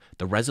perspective,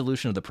 the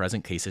resolution of the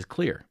present case is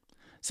clear.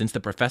 Since the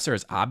professor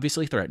is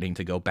obviously threatening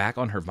to go back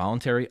on her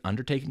voluntary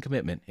undertaken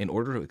commitment in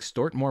order to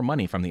extort more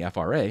money from the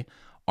FRA,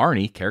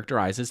 Arnie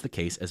characterizes the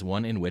case as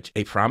one in which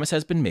a promise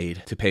has been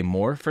made to pay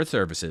more for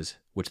services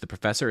which the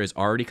professor is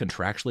already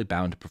contractually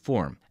bound to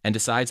perform, and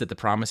decides that the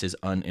promise is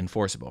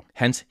unenforceable.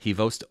 Hence, he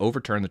votes to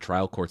overturn the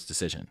trial court's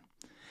decision.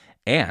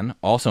 Anne,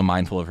 also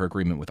mindful of her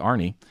agreement with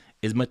Arnie,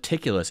 is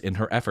meticulous in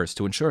her efforts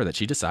to ensure that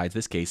she decides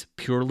this case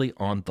purely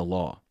on the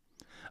law.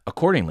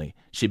 Accordingly,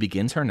 she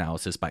begins her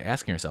analysis by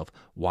asking herself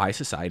why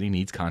society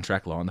needs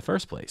contract law in the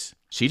first place.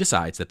 She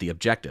decides that the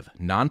objective,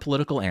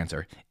 non-political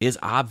answer is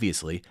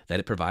obviously that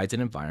it provides an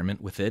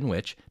environment within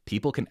which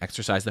people can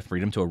exercise the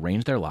freedom to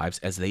arrange their lives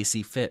as they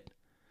see fit.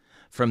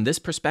 From this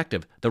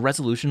perspective, the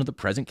resolution of the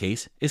present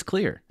case is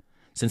clear.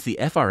 Since the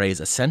FRA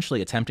is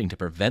essentially attempting to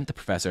prevent the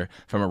professor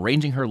from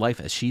arranging her life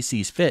as she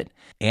sees fit,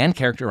 Anne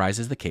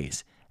characterizes the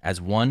case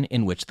as one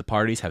in which the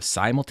parties have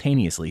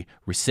simultaneously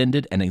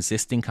rescinded an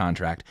existing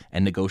contract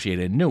and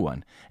negotiated a new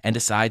one, and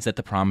decides that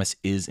the promise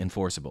is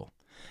enforceable.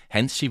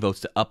 Hence, she votes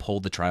to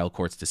uphold the trial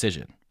court's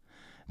decision.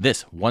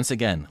 This, once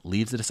again,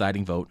 leaves the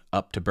deciding vote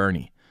up to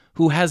Bernie,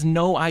 who has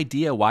no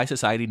idea why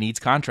society needs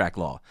contract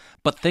law,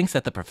 but thinks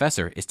that the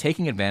professor is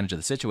taking advantage of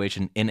the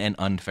situation in an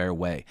unfair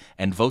way,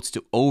 and votes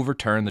to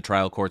overturn the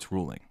trial court's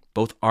ruling.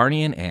 Both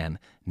Arnie and Anne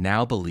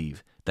now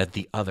believe that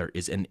the other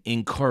is an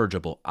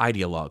incorrigible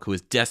ideologue who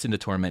is destined to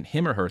torment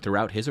him or her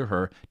throughout his or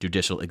her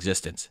judicial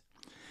existence.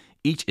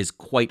 Each is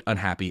quite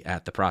unhappy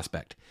at the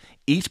prospect.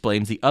 Each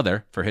blames the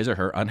other for his or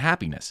her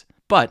unhappiness.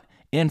 But,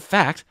 in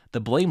fact, the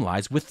blame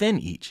lies within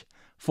each,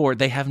 for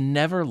they have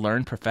never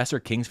learned Professor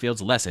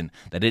Kingsfield's lesson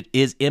that it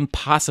is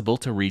impossible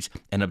to reach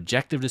an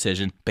objective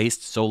decision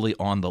based solely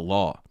on the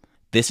law.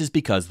 This is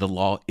because the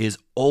law is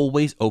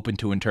always open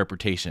to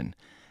interpretation,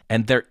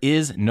 and there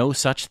is no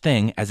such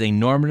thing as a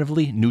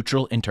normatively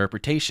neutral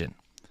interpretation.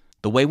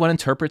 The way one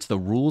interprets the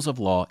rules of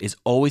law is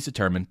always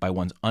determined by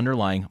one's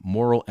underlying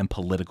moral and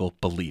political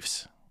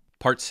beliefs.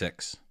 Part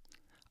 6.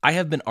 I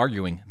have been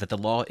arguing that the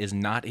law is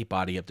not a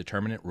body of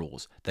determinate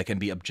rules that can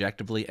be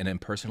objectively and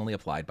impersonally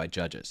applied by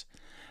judges,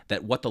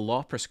 that what the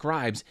law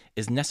prescribes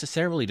is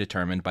necessarily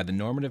determined by the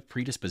normative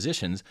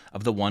predispositions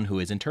of the one who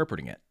is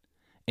interpreting it.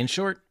 In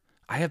short,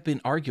 I have been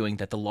arguing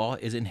that the law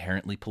is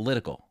inherently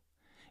political.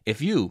 If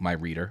you, my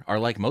reader, are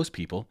like most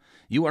people,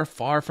 you are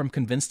far from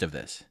convinced of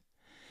this.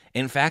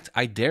 In fact,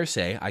 I dare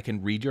say I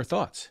can read your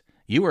thoughts.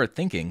 You are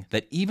thinking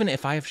that even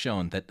if I have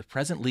shown that the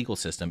present legal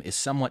system is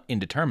somewhat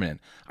indeterminate,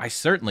 I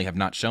certainly have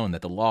not shown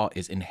that the law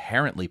is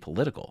inherently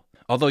political.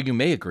 Although you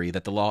may agree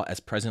that the law as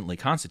presently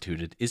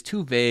constituted is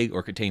too vague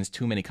or contains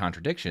too many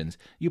contradictions,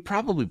 you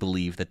probably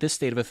believe that this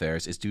state of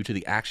affairs is due to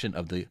the action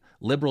of the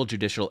liberal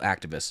judicial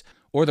activists,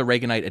 or the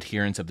Reaganite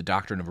adherents of the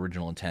doctrine of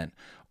original intent,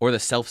 or the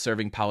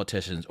self-serving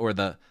politicians, or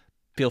the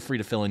feel free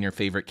to fill in your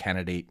favorite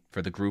candidate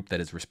for the group that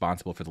is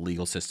responsible for the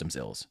legal system's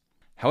ills.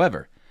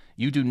 However,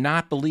 you do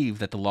not believe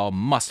that the law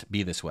must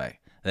be this way,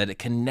 that it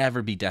can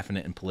never be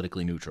definite and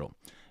politically neutral.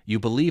 You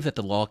believe that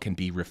the law can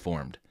be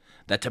reformed,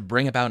 that to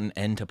bring about an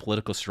end to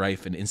political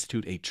strife and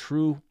institute a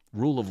true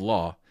rule of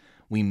law,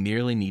 we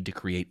merely need to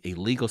create a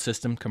legal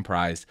system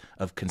comprised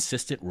of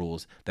consistent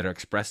rules that are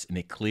expressed in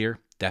a clear,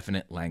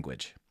 definite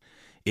language.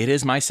 It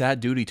is my sad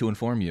duty to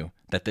inform you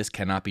that this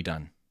cannot be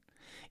done.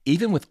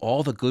 Even with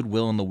all the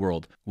goodwill in the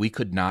world, we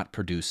could not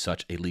produce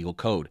such a legal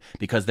code,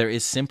 because there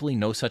is simply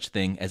no such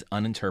thing as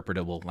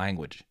uninterpretable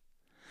language.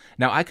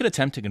 Now, I could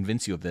attempt to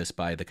convince you of this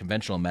by the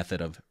conventional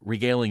method of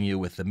regaling you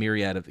with the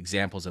myriad of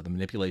examples of the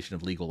manipulation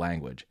of legal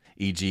language,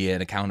 e.g.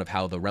 an account of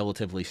how the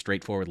relatively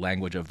straightforward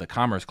language of the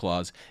Commerce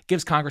Clause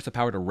gives Congress the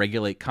power to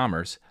regulate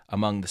commerce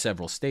among the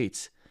several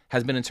states,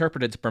 has been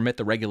interpreted to permit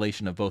the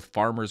regulation of both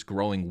farmers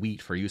growing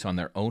wheat for use on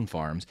their own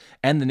farms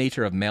and the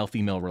nature of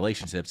male-female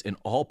relationships in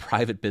all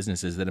private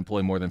businesses that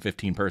employ more than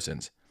 15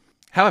 persons.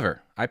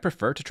 However, I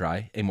prefer to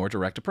try a more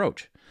direct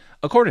approach.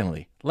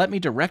 Accordingly, let me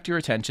direct your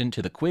attention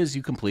to the quiz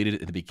you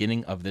completed at the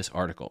beginning of this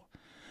article.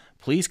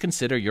 Please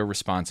consider your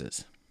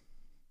responses.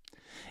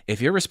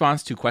 If your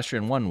response to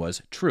question 1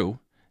 was true,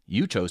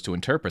 you chose to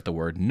interpret the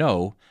word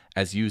no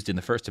as used in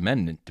the First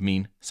Amendment to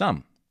mean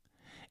some.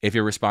 If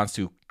your response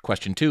to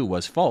question 2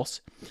 was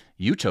false,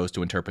 you chose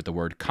to interpret the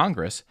word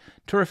Congress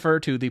to refer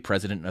to the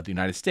President of the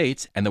United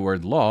States and the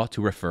word law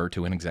to refer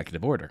to an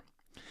executive order.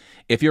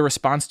 If your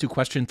response to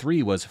question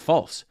 3 was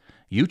false,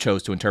 you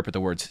chose to interpret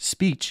the words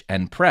speech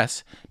and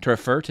press to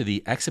refer to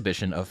the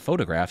exhibition of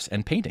photographs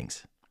and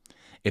paintings.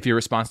 If your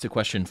response to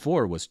question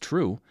 4 was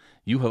true,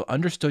 you have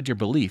understood your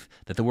belief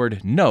that the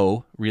word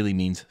no really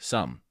means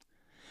some.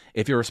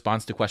 If your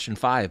response to question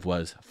 5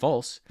 was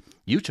false,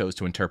 you chose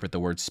to interpret the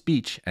words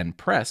speech and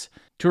press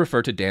to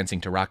refer to dancing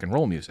to rock and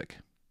roll music.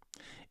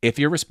 If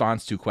your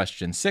response to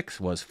question 6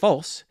 was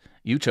false,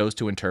 you chose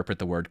to interpret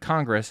the word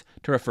Congress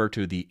to refer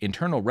to the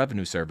Internal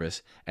Revenue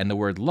Service and the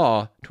word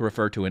law to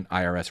refer to an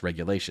IRS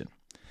regulation.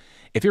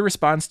 If your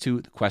response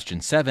to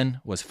question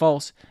 7 was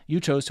false, you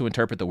chose to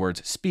interpret the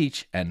words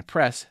speech and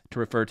press to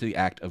refer to the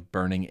act of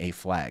burning a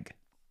flag.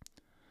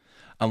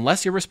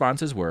 Unless your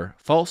responses were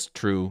false,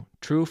 true,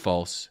 true,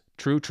 false,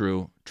 true,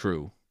 true,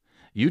 true,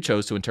 you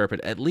chose to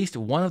interpret at least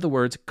one of the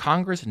words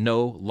Congress,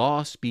 no,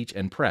 law, speech,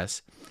 and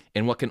press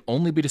in what can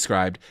only be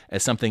described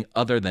as something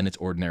other than its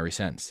ordinary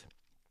sense.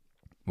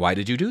 Why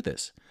did you do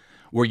this?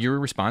 Were your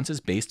responses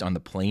based on the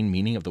plain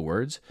meaning of the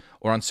words,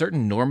 or on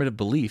certain normative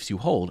beliefs you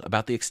hold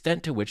about the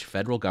extent to which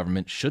federal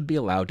government should be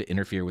allowed to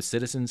interfere with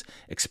citizens'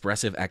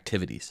 expressive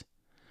activities?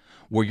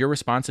 Were your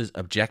responses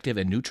objective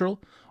and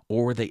neutral,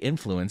 or were they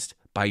influenced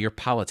by your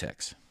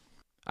politics?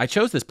 I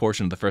chose this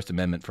portion of the First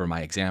Amendment for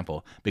my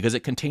example because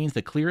it contains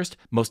the clearest,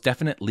 most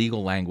definite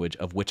legal language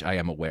of which I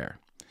am aware.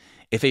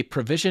 If a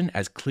provision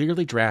as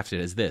clearly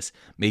drafted as this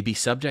may be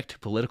subject to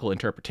political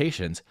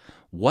interpretations,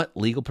 what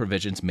legal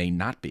provisions may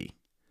not be?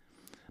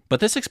 But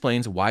this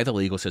explains why the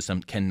legal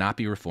system cannot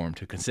be reformed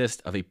to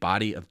consist of a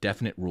body of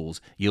definite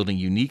rules yielding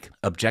unique,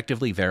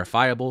 objectively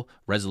verifiable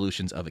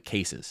resolutions of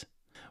cases.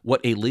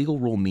 What a legal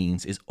rule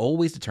means is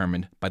always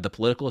determined by the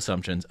political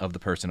assumptions of the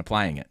person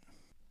applying it.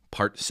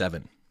 Part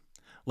 7.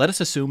 Let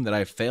us assume that I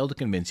have failed to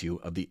convince you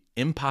of the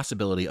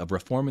impossibility of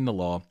reforming the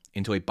law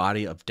into a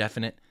body of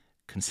definite,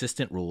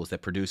 consistent rules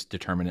that produce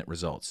determinate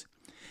results.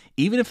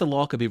 Even if the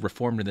law could be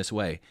reformed in this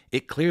way,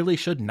 it clearly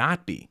should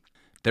not be.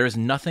 There is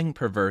nothing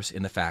perverse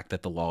in the fact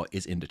that the law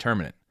is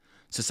indeterminate.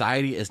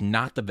 Society is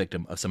not the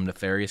victim of some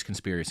nefarious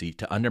conspiracy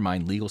to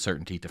undermine legal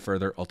certainty to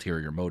further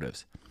ulterior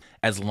motives.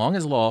 As long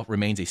as law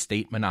remains a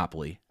state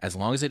monopoly, as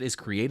long as it is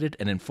created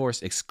and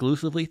enforced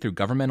exclusively through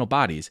governmental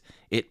bodies,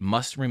 it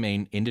must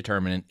remain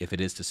indeterminate if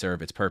it is to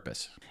serve its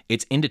purpose.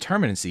 Its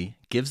indeterminacy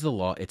gives the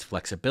law its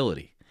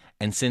flexibility.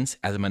 And since,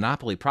 as a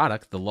monopoly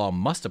product, the law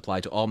must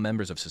apply to all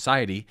members of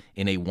society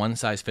in a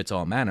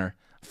one-size-fits-all manner,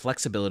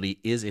 flexibility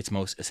is its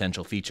most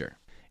essential feature.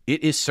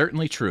 It is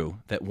certainly true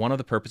that one of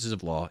the purposes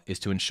of law is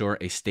to ensure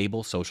a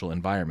stable social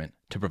environment,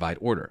 to provide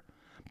order.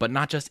 But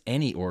not just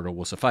any order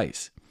will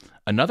suffice.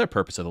 Another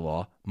purpose of the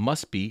law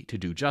must be to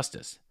do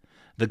justice.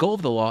 The goal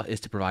of the law is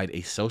to provide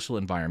a social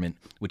environment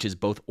which is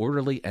both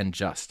orderly and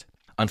just.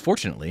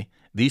 Unfortunately,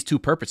 these two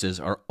purposes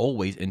are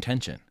always in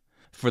tension.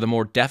 For the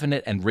more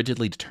definite and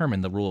rigidly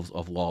determined the rules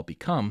of law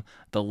become,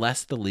 the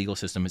less the legal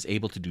system is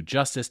able to do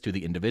justice to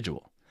the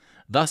individual.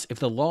 Thus, if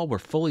the law were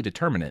fully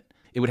determinate,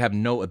 it would have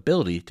no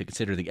ability to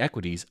consider the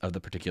equities of the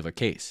particular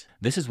case.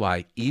 This is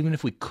why, even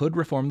if we could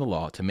reform the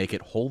law to make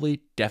it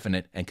wholly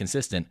definite and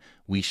consistent,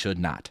 we should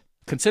not.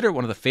 Consider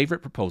one of the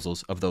favorite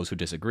proposals of those who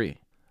disagree.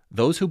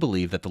 Those who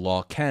believe that the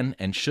law can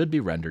and should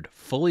be rendered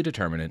fully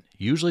determinate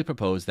usually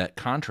propose that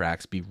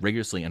contracts be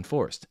rigorously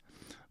enforced.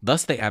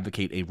 Thus, they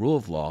advocate a rule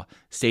of law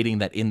stating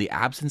that in the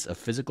absence of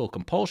physical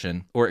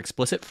compulsion or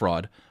explicit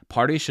fraud,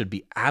 parties should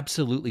be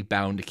absolutely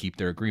bound to keep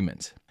their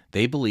agreements.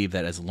 They believe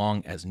that as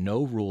long as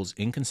no rules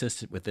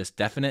inconsistent with this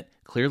definite,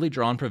 clearly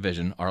drawn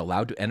provision are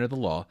allowed to enter the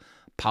law,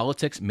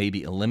 politics may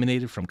be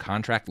eliminated from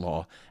contract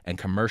law and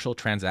commercial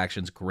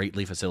transactions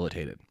greatly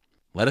facilitated.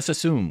 Let us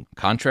assume,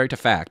 contrary to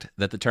fact,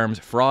 that the terms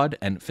fraud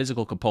and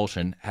physical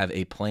compulsion have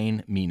a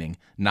plain meaning,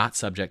 not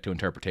subject to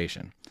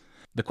interpretation.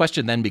 The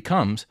question then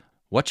becomes,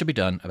 what should be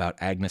done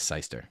about Agnes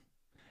Seister?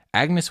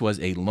 Agnes was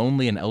a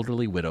lonely and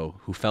elderly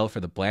widow who fell for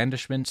the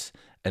blandishments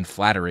and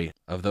flattery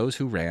of those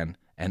who ran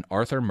an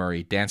Arthur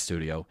Murray dance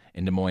studio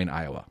in Des Moines,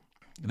 Iowa.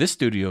 This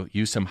studio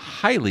used some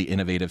highly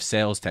innovative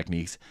sales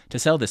techniques to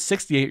sell the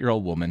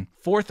 68-year-old woman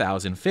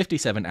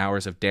 4,057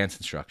 hours of dance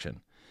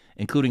instruction,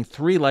 including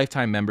 3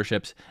 lifetime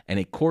memberships and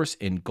a course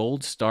in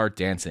Gold Star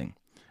dancing,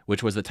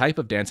 which was the type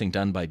of dancing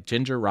done by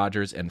Ginger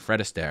Rogers and Fred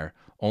Astaire,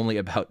 only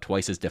about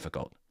twice as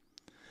difficult,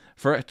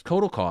 for a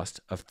total cost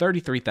of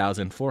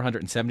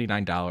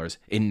 $33,479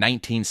 in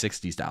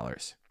 1960s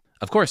dollars.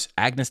 Of course,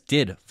 Agnes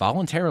did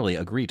voluntarily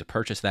agree to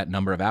purchase that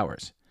number of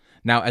hours.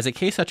 Now, as a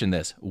case such in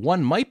this,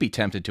 one might be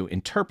tempted to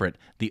interpret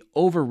the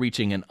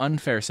overreaching and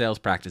unfair sales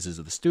practices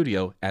of the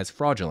studio as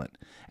fraudulent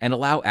and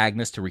allow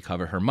Agnes to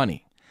recover her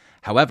money.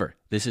 However,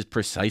 this is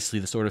precisely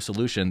the sort of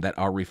solution that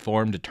our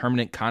reformed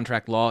determinate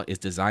contract law is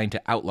designed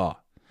to outlaw.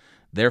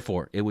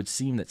 Therefore, it would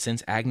seem that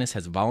since Agnes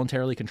has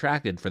voluntarily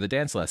contracted for the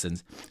dance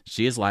lessons,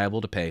 she is liable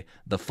to pay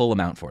the full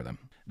amount for them.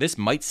 This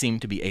might seem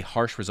to be a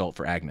harsh result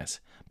for Agnes,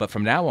 but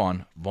from now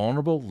on,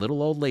 vulnerable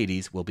little old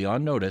ladies will be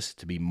on notice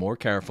to be more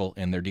careful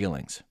in their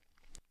dealings.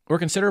 Or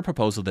consider a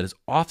proposal that is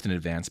often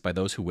advanced by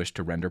those who wish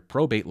to render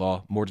probate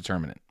law more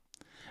determinate.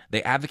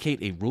 They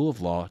advocate a rule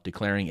of law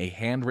declaring a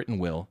handwritten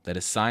will that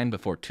is signed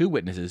before 2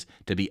 witnesses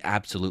to be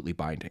absolutely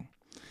binding.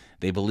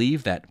 They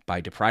believe that by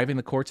depriving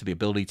the courts of the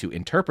ability to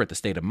interpret the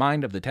state of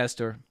mind of the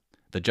tester,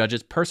 the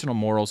judge's personal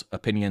morals,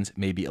 opinions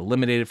may be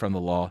eliminated from the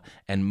law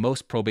and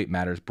most probate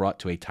matters brought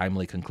to a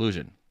timely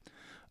conclusion.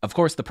 Of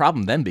course, the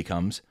problem then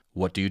becomes,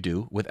 what do you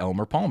do with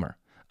Elmer Palmer,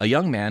 a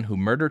young man who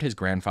murdered his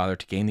grandfather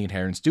to gain the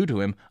inheritance due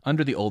to him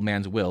under the old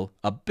man's will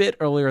a bit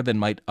earlier than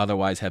might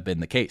otherwise have been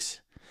the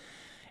case?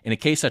 In a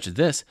case such as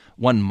this,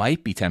 one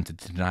might be tempted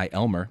to deny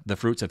Elmer the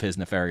fruits of his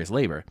nefarious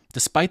labor,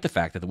 despite the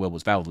fact that the will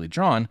was validly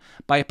drawn,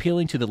 by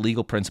appealing to the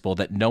legal principle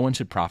that no one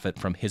should profit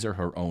from his or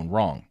her own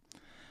wrong.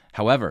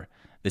 However,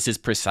 this is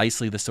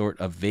precisely the sort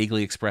of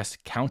vaguely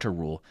expressed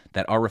counter-rule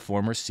that our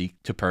reformers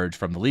seek to purge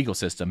from the legal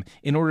system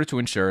in order to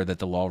ensure that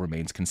the law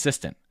remains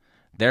consistent.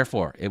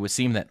 Therefore, it would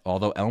seem that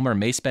although Elmer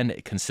may spend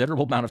a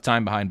considerable amount of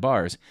time behind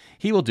bars,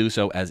 he will do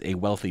so as a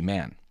wealthy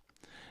man.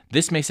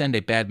 This may send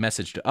a bad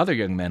message to other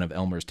young men of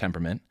Elmer's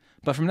temperament,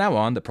 but from now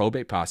on, the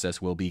probate process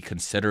will be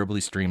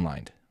considerably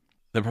streamlined.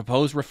 The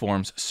proposed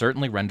reforms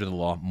certainly render the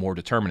law more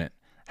determinate.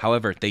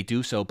 However, they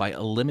do so by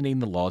eliminating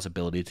the law's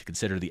ability to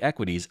consider the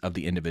equities of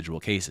the individual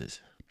cases.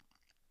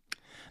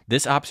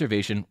 This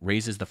observation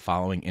raises the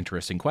following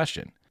interesting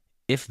question.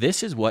 If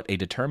this is what a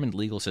determined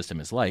legal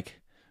system is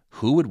like,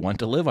 who would want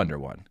to live under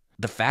one?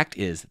 The fact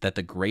is that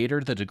the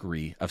greater the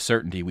degree of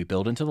certainty we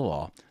build into the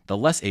law, the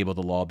less able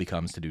the law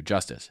becomes to do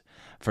justice.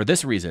 For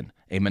this reason,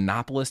 a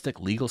monopolistic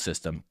legal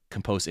system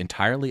composed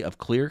entirely of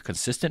clear,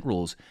 consistent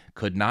rules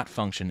could not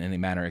function in a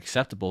manner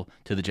acceptable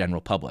to the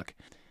general public.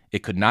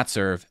 It could not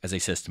serve as a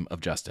system of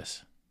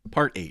justice.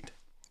 Part 8.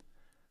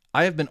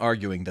 I have been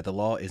arguing that the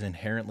law is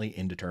inherently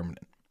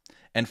indeterminate,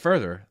 and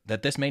further,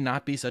 that this may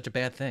not be such a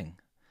bad thing.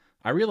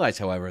 I realize,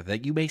 however,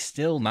 that you may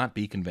still not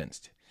be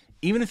convinced.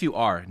 Even if you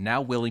are now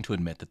willing to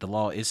admit that the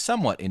law is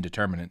somewhat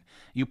indeterminate,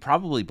 you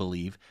probably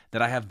believe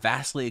that I have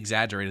vastly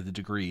exaggerated the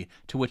degree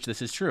to which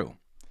this is true.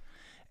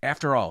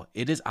 After all,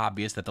 it is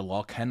obvious that the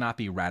law cannot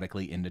be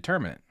radically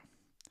indeterminate.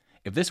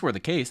 If this were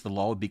the case, the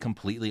law would be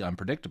completely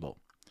unpredictable.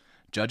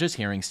 Judges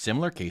hearing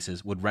similar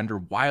cases would render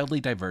wildly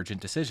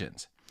divergent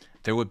decisions.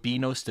 There would be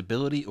no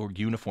stability or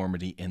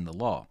uniformity in the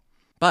law.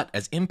 But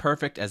as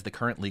imperfect as the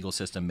current legal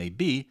system may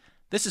be,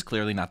 this is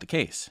clearly not the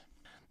case.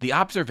 The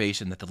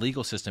observation that the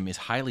legal system is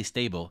highly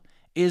stable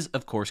is,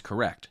 of course,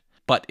 correct,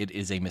 but it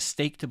is a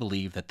mistake to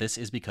believe that this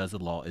is because the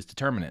law is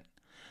determinate.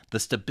 The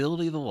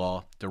stability of the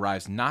law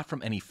derives not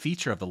from any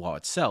feature of the law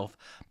itself,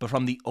 but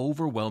from the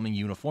overwhelming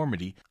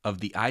uniformity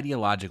of the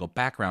ideological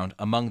background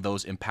among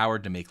those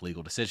empowered to make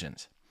legal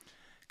decisions.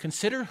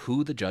 Consider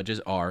who the judges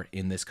are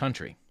in this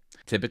country.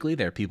 Typically,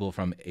 they're people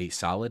from a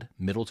solid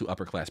middle to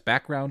upper class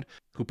background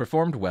who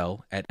performed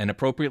well at an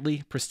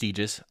appropriately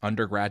prestigious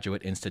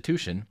undergraduate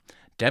institution,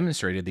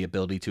 demonstrated the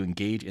ability to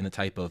engage in the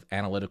type of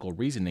analytical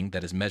reasoning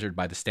that is measured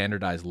by the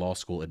standardized law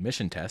school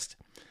admission test,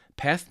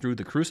 passed through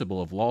the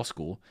crucible of law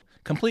school,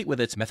 complete with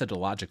its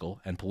methodological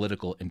and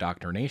political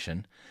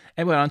indoctrination,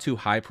 and went on to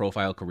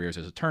high-profile careers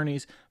as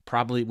attorneys,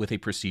 probably with a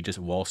prestigious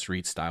Wall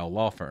Street-style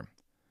law firm.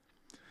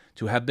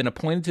 To have been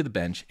appointed to the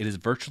bench, it is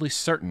virtually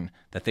certain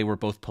that they were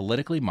both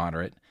politically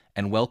moderate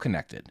and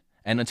well-connected,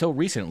 and until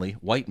recently,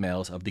 white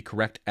males of the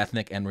correct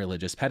ethnic and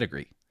religious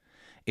pedigree.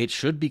 It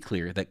should be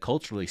clear that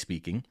culturally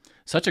speaking,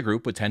 such a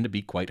group would tend to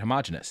be quite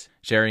homogeneous,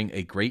 sharing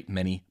a great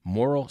many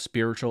moral,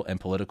 spiritual, and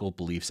political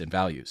beliefs and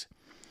values.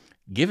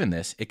 Given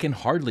this, it can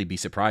hardly be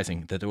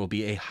surprising that there will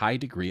be a high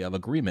degree of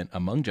agreement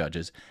among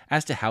judges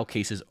as to how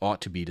cases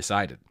ought to be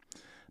decided.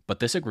 But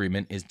this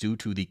agreement is due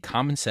to the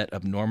common set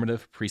of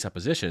normative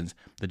presuppositions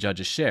the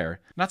judges share,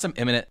 not some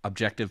immanent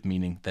objective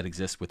meaning that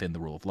exists within the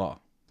rule of law.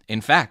 In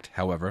fact,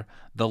 however,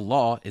 the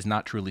law is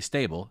not truly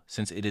stable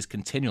since it is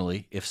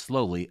continually, if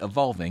slowly,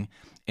 evolving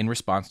in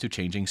response to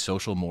changing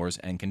social mores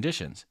and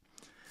conditions.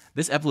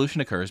 This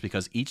evolution occurs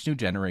because each new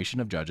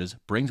generation of judges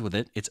brings with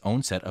it its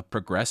own set of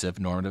progressive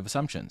normative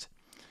assumptions.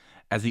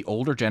 As the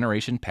older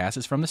generation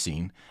passes from the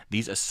scene,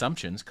 these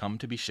assumptions come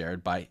to be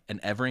shared by an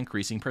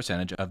ever-increasing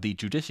percentage of the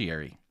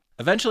judiciary.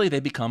 Eventually, they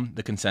become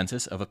the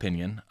consensus of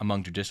opinion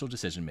among judicial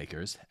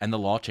decision-makers, and the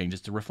law changes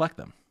to reflect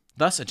them.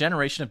 Thus, a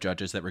generation of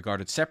judges that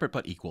regarded separate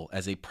but equal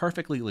as a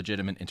perfectly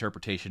legitimate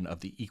interpretation of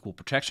the Equal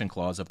Protection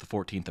Clause of the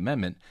 14th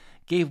Amendment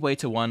gave way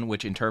to one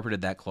which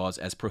interpreted that clause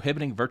as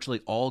prohibiting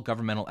virtually all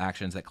governmental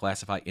actions that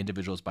classify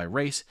individuals by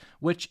race,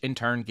 which in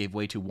turn gave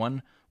way to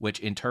one which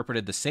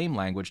interpreted the same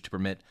language to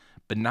permit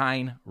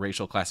benign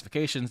racial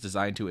classifications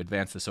designed to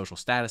advance the social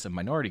status of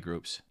minority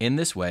groups. In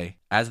this way,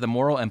 as the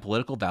moral and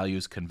political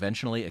values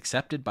conventionally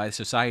accepted by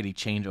society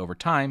change over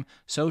time,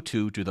 so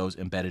too do those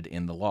embedded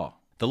in the law.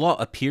 The law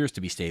appears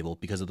to be stable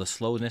because of the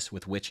slowness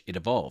with which it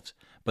evolves,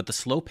 but the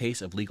slow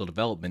pace of legal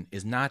development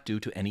is not due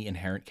to any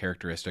inherent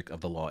characteristic of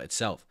the law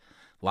itself.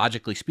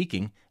 Logically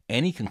speaking,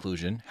 any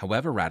conclusion,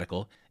 however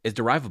radical, is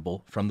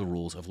derivable from the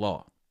rules of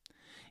law.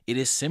 It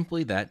is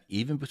simply that,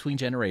 even between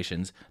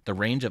generations, the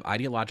range of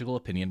ideological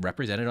opinion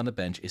represented on the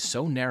bench is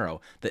so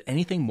narrow that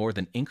anything more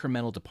than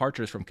incremental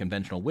departures from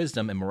conventional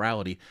wisdom and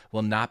morality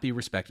will not be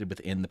respected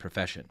within the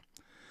profession.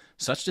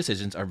 Such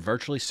decisions are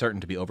virtually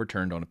certain to be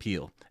overturned on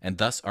appeal, and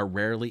thus are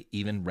rarely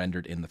even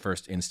rendered in the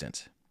first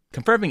instance.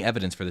 Confirming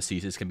evidence for this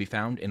thesis can be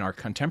found in our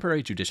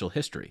contemporary judicial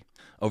history.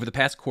 Over the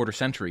past quarter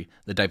century,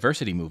 the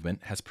diversity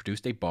movement has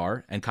produced a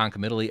bar and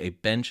concomitantly a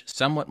bench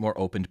somewhat more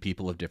open to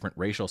people of different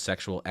racial,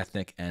 sexual,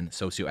 ethnic, and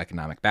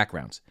socioeconomic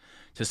backgrounds.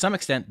 To some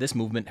extent, this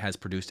movement has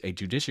produced a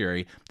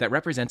judiciary that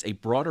represents a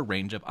broader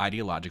range of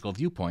ideological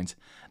viewpoints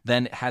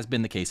than has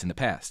been the case in the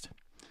past.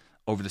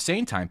 Over the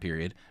same time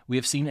period, we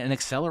have seen an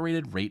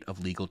accelerated rate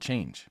of legal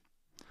change.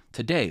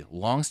 Today,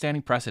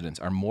 long-standing precedents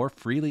are more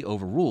freely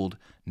overruled,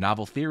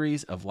 novel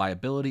theories of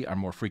liability are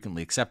more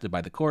frequently accepted by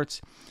the courts,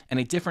 and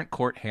a different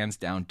court hands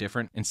down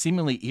different and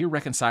seemingly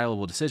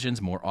irreconcilable decisions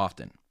more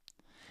often.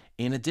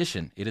 In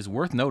addition, it is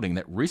worth noting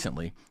that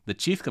recently, the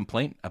chief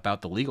complaint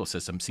about the legal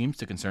system seems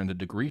to concern the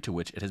degree to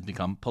which it has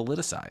become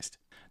politicized.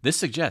 This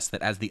suggests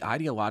that as the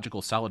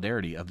ideological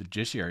solidarity of the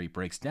judiciary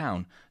breaks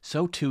down,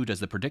 so too does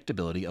the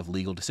predictability of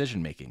legal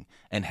decision-making,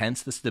 and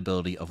hence the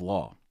stability of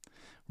law.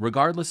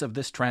 Regardless of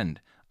this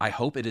trend, I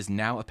hope it is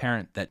now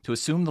apparent that to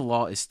assume the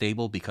law is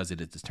stable because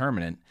it is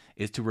determinate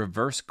is to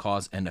reverse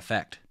cause and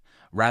effect.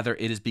 Rather,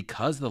 it is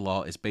because the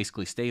law is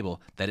basically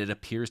stable that it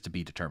appears to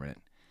be determinate.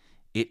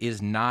 It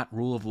is not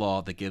rule of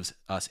law that gives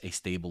us a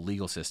stable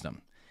legal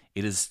system.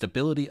 It is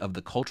stability of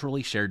the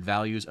culturally shared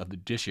values of the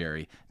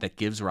judiciary that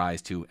gives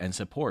rise to and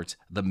supports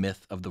the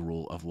myth of the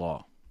rule of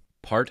law.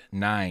 Part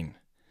 9.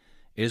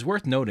 It is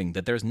worth noting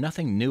that there is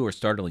nothing new or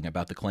startling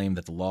about the claim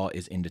that the law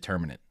is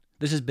indeterminate.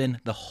 This has been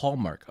the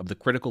hallmark of the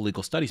critical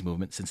legal studies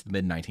movement since the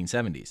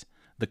mid-1970s.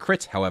 The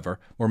crits, however,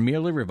 were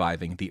merely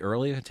reviving the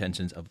earlier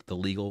intentions of the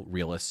legal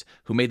realists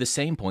who made the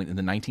same point in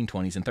the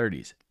 1920s and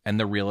 30s, and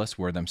the realists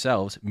were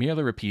themselves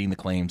merely repeating the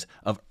claims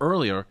of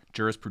earlier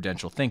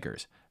jurisprudential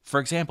thinkers. For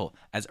example,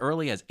 as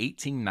early as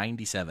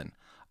 1897,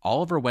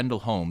 Oliver Wendell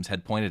Holmes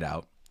had pointed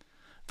out,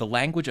 "The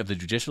language of the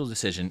judicial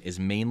decision is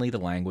mainly the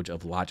language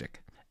of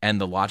logic, and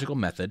the logical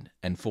method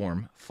and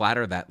form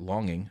flatter that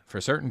longing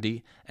for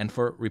certainty and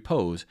for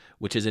repose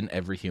which is in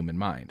every human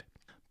mind.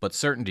 But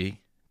certainty,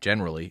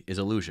 generally, is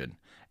illusion,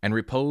 and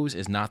repose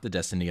is not the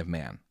destiny of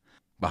man.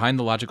 Behind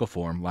the logical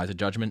form lies a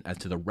judgment as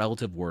to the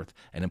relative worth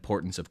and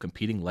importance of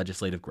competing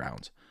legislative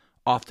grounds,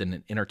 often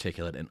an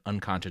inarticulate and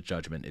unconscious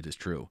judgment, it is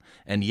true,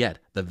 and yet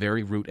the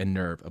very root and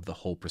nerve of the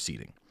whole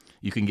proceeding.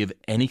 You can give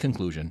any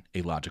conclusion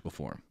a logical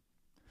form."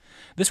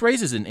 This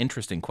raises an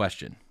interesting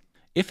question.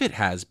 If it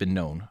has been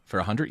known for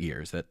 100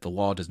 years that the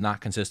law does not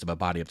consist of a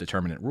body of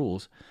determinate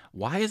rules,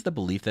 why is the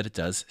belief that it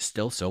does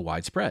still so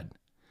widespread?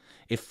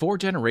 If 4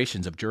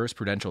 generations of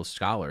jurisprudential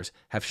scholars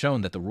have shown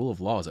that the rule of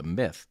law is a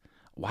myth,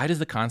 why does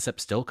the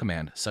concept still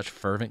command such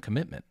fervent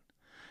commitment?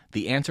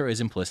 The answer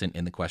is implicit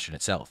in the question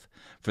itself,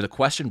 for the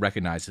question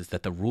recognizes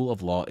that the rule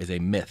of law is a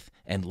myth,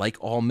 and like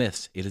all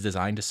myths, it is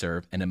designed to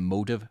serve an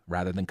emotive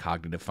rather than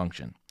cognitive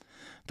function.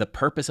 The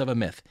purpose of a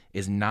myth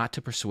is not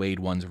to persuade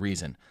one's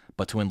reason,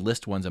 but to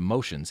enlist one's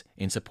emotions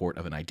in support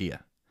of an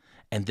idea.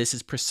 And this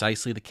is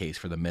precisely the case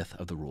for the myth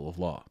of the rule of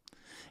law.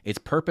 Its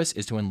purpose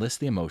is to enlist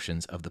the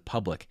emotions of the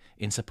public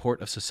in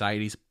support of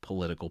society's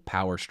political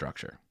power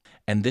structure.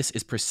 And this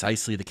is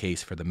precisely the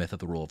case for the myth of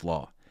the rule of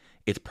law.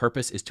 Its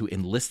purpose is to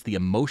enlist the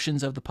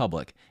emotions of the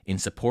public in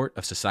support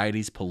of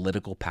society's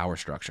political power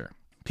structure.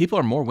 People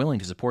are more willing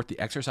to support the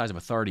exercise of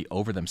authority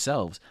over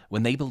themselves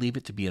when they believe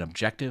it to be an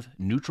objective,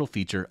 neutral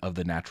feature of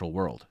the natural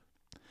world.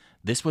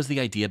 This was the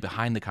idea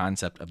behind the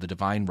concept of the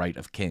divine right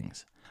of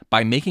kings.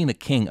 By making the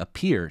king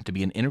appear to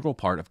be an integral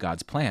part of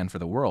God's plan for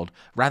the world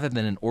rather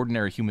than an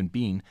ordinary human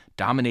being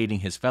dominating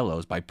his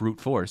fellows by brute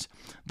force,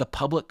 the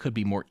public could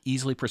be more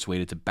easily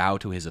persuaded to bow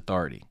to his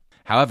authority.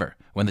 However,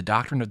 when the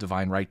doctrine of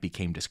divine right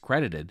became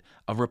discredited,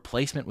 a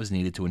replacement was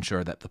needed to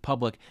ensure that the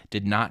public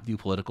did not view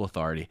political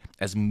authority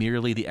as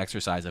merely the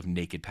exercise of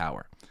naked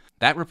power.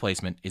 That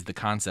replacement is the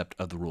concept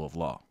of the rule of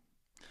law.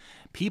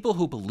 People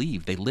who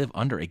believe they live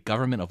under a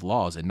government of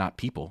laws and not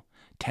people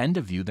tend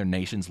to view their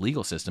nation's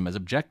legal system as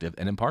objective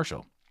and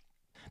impartial.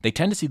 They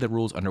tend to see the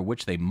rules under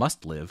which they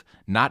must live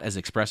not as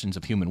expressions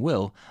of human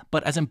will,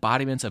 but as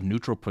embodiments of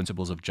neutral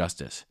principles of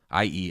justice,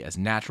 i.e., as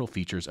natural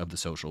features of the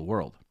social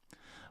world.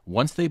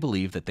 Once they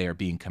believe that they are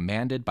being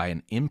commanded by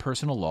an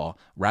impersonal law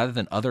rather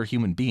than other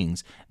human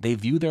beings, they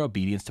view their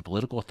obedience to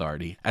political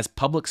authority as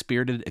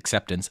public-spirited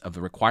acceptance of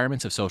the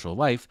requirements of social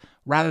life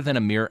rather than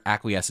a mere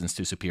acquiescence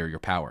to superior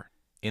power.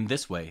 In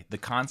this way, the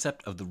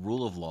concept of the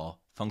rule of law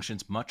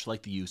functions much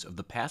like the use of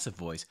the passive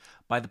voice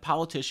by the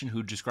politician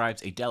who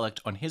describes a delict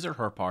on his or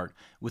her part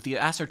with the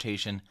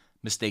assertion,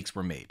 "mistakes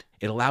were made."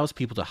 It allows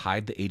people to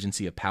hide the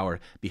agency of power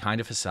behind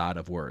a facade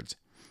of words,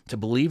 to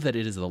believe that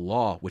it is the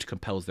law which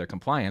compels their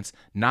compliance,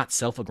 not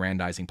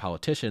self-aggrandizing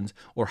politicians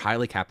or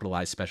highly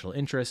capitalized special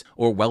interests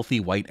or wealthy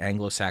white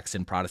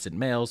Anglo-Saxon Protestant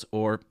males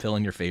or fill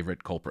in your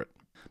favorite culprit.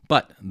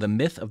 But the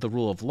myth of the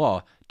rule of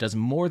law does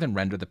more than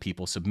render the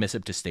people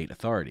submissive to state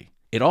authority.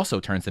 It also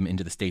turns them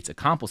into the state's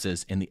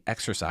accomplices in the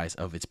exercise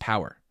of its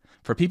power.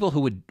 For people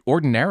who would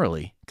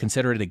ordinarily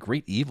consider it a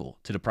great evil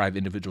to deprive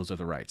individuals of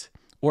their rights,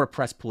 or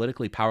oppress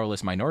politically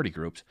powerless minority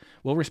groups,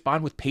 will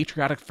respond with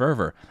patriotic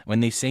fervor when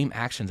these same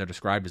actions are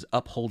described as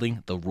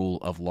upholding the rule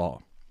of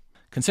law.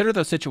 Consider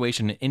the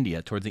situation in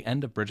India towards the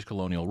end of British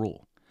colonial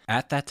rule.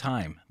 At that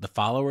time, the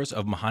followers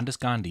of Mohandas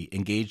Gandhi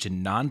engaged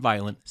in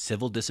nonviolent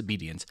civil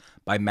disobedience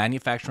by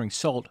manufacturing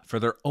salt for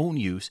their own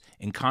use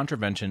in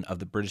contravention of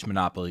the British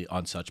monopoly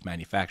on such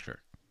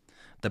manufacture.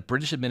 The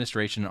British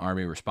administration and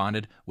army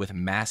responded with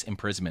mass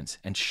imprisonments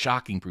and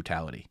shocking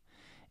brutality.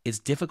 It's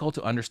difficult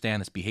to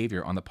understand this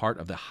behavior on the part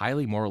of the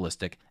highly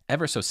moralistic,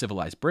 ever so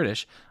civilized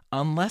British,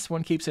 unless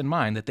one keeps in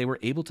mind that they were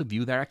able to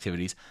view their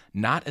activities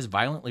not as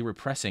violently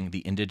repressing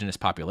the indigenous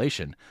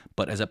population,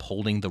 but as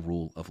upholding the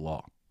rule of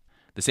law.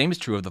 The same is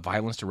true of the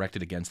violence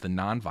directed against the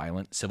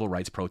nonviolent civil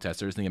rights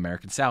protesters in the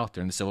American South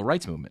during the Civil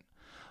Rights Movement.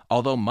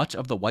 Although much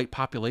of the white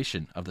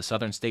population of the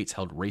southern states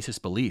held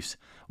racist beliefs,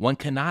 one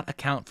cannot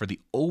account for the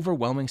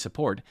overwhelming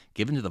support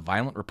given to the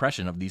violent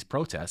repression of these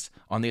protests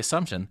on the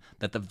assumption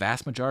that the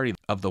vast majority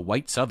of the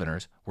white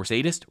southerners were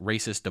sadist,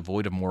 racist,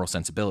 devoid of moral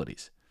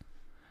sensibilities.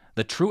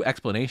 The true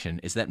explanation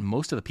is that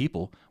most of the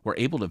people were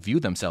able to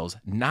view themselves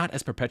not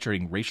as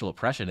perpetuating racial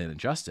oppression and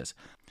injustice,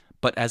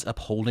 but as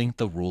upholding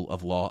the rule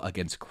of law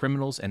against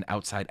criminals and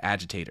outside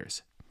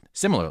agitators.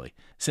 Similarly,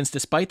 since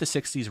despite the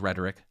 60s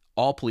rhetoric,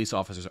 all police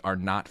officers are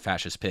not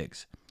fascist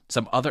pigs,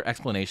 some other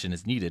explanation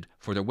is needed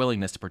for their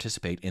willingness to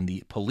participate in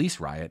the police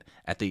riot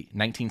at the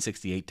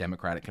 1968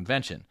 Democratic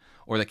Convention,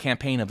 or the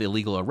campaign of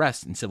illegal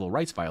arrests and civil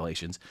rights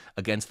violations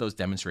against those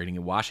demonstrating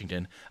in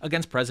Washington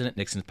against President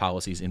Nixon's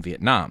policies in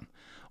Vietnam,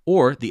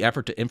 or the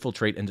effort to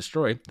infiltrate and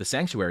destroy the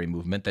sanctuary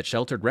movement that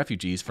sheltered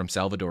refugees from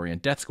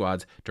Salvadorian death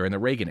squads during the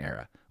Reagan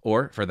era,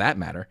 or, for that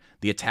matter,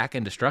 the attack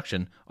and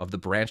destruction of the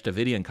Branch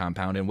Davidian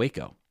compound in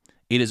Waco.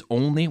 It is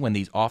only when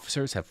these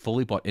officers have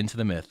fully bought into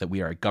the myth that we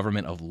are a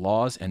government of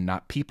laws and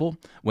not people,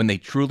 when they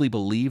truly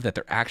believe that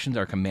their actions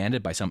are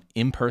commanded by some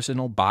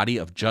impersonal body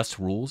of just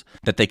rules,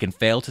 that they can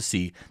fail to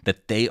see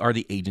that they are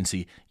the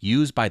agency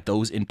used by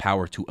those in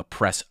power to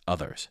oppress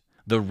others.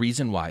 The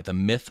reason why the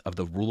myth of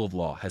the rule of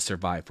law has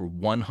survived for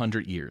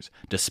 100 years,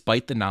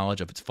 despite the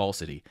knowledge of its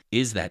falsity,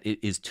 is that it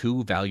is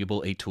too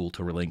valuable a tool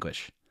to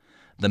relinquish.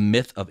 The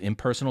myth of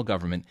impersonal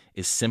government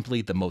is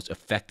simply the most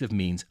effective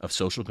means of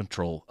social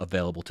control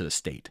available to the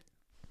state.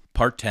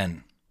 Part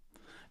 10.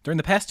 During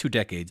the past 2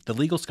 decades, the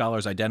legal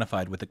scholars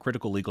identified with the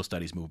critical legal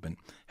studies movement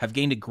have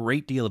gained a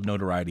great deal of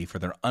notoriety for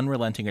their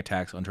unrelenting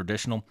attacks on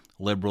traditional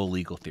liberal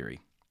legal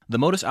theory. The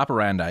modus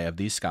operandi of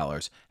these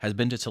scholars has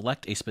been to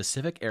select a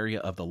specific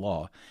area of the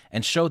law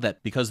and show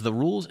that because the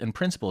rules and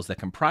principles that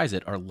comprise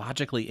it are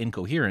logically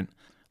incoherent,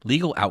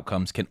 legal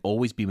outcomes can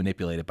always be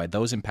manipulated by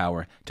those in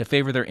power to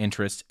favor their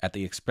interests at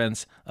the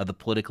expense of the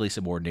politically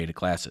subordinated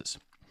classes.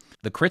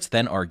 The crits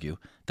then argue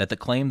that the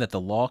claim that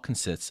the law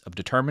consists of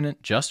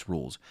determinate, just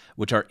rules,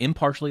 which are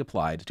impartially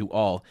applied to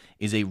all,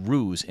 is a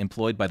ruse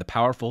employed by the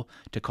powerful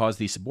to cause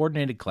the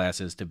subordinated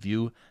classes to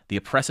view the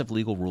oppressive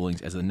legal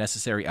rulings as the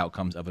necessary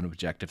outcomes of an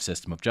objective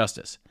system of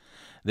justice.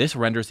 This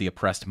renders the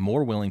oppressed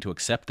more willing to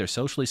accept their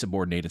socially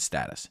subordinated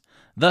status.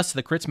 Thus,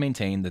 the crits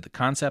maintain that the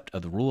concept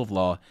of the rule of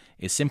law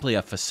is simply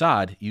a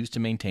facade used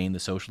to maintain the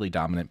socially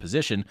dominant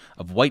position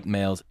of white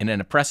males in an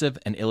oppressive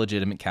and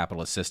illegitimate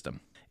capitalist system.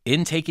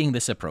 In taking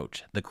this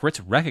approach, the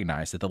crits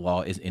recognize that the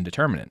law is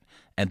indeterminate,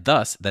 and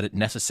thus that it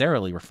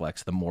necessarily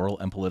reflects the moral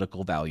and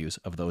political values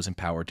of those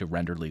empowered to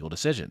render legal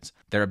decisions.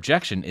 Their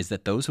objection is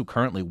that those who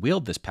currently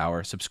wield this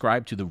power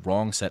subscribe to the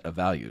wrong set of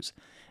values.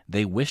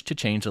 They wish to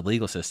change the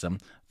legal system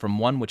from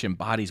one which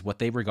embodies what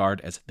they regard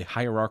as the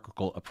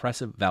hierarchical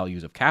oppressive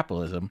values of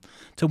capitalism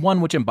to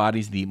one which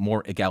embodies the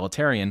more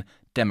egalitarian,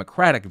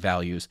 democratic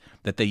values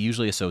that they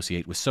usually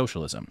associate with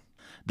socialism.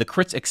 The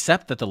crits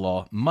accept that the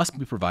law must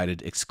be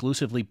provided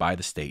exclusively by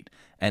the state,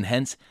 and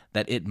hence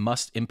that it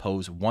must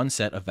impose one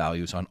set of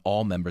values on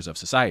all members of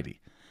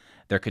society.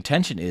 Their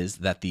contention is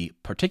that the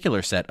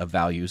particular set of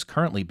values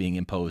currently being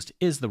imposed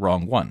is the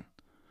wrong one.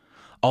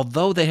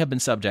 Although they have been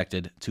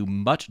subjected to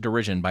much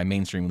derision by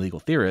mainstream legal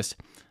theorists,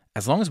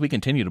 as long as we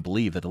continue to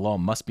believe that the law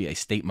must be a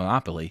state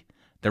monopoly,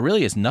 there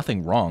really is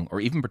nothing wrong or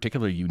even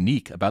particularly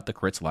unique about the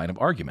crits' line of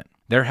argument.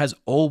 There has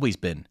always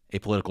been a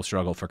political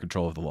struggle for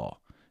control of the law.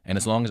 And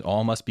as long as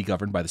all must be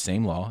governed by the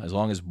same law, as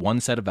long as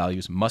one set of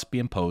values must be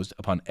imposed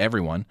upon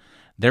everyone,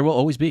 there will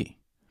always be.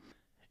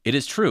 It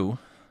is true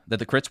that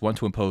the crits want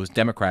to impose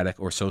democratic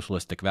or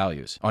socialistic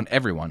values on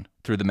everyone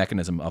through the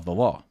mechanism of the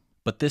law,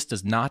 but this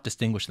does not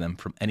distinguish them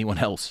from anyone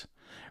else.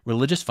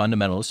 Religious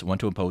fundamentalists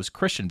want to impose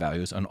Christian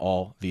values on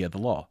all via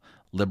the law.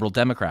 Liberal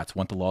Democrats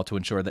want the law to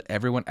ensure that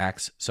everyone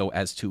acts so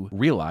as to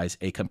realize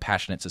a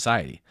compassionate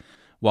society,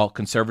 while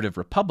conservative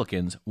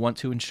Republicans want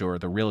to ensure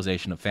the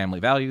realization of family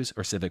values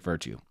or civic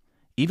virtue.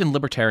 Even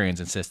libertarians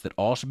insist that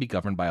all should be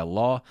governed by a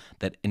law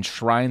that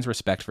enshrines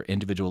respect for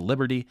individual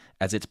liberty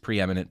as its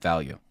preeminent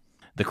value.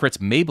 The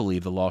crits may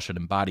believe the law should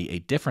embody a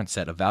different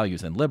set of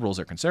values than liberals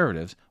or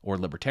conservatives or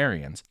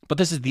libertarians, but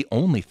this is the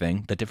only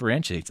thing that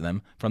differentiates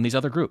them from these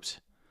other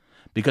groups.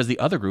 Because the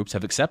other groups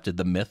have accepted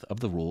the myth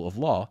of the rule of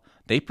law,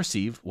 they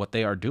perceive what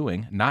they are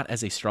doing not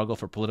as a struggle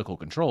for political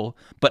control,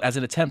 but as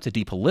an attempt to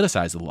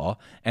depoliticize the law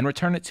and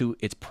return it to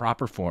its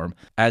proper form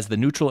as the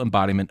neutral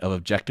embodiment of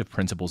objective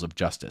principles of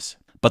justice.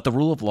 But the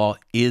rule of law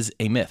is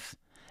a myth,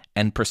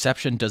 and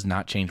perception does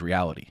not change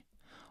reality.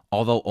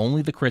 Although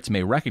only the crits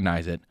may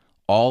recognize it,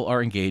 all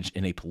are engaged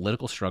in a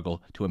political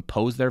struggle to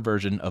impose their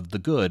version of the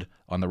good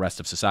on the rest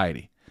of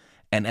society.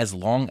 And as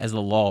long as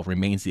the law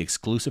remains the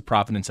exclusive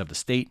providence of the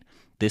state,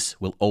 this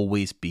will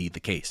always be the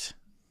case.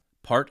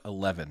 Part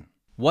 11.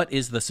 What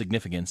is the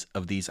significance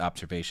of these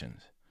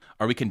observations?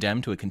 Are we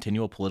condemned to a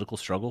continual political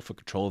struggle for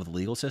control of the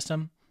legal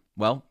system?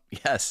 Well,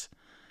 yes.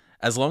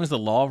 As long as the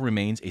law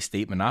remains a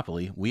state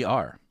monopoly, we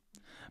are.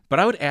 But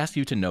I would ask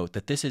you to note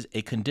that this is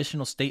a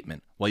conditional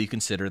statement while you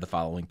consider the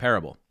following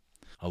parable.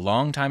 A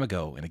long time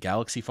ago, in a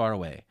galaxy far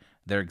away,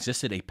 there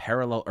existed a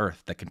parallel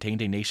Earth that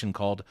contained a nation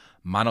called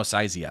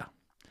Monocysia.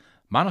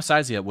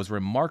 Monocysia was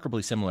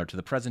remarkably similar to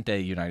the present-day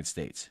United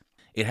States.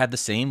 It had the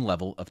same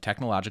level of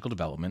technological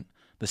development,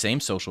 the same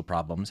social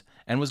problems,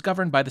 and was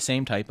governed by the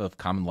same type of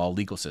common law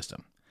legal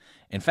system.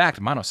 In fact,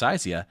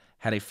 Monocysia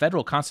had a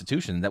federal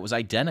constitution that was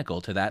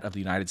identical to that of the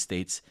United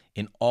States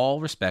in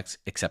all respects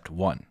except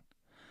one.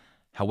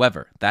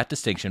 However, that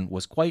distinction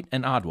was quite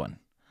an odd one.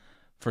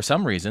 For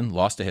some reason,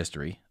 lost to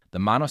history, the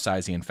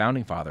Monocysian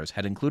founding fathers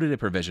had included a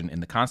provision in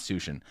the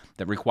Constitution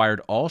that required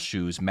all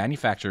shoes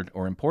manufactured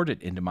or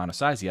imported into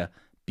Monocysia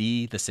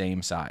be the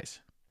same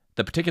size.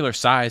 The particular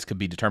size could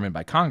be determined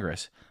by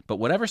Congress, but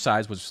whatever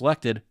size was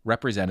selected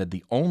represented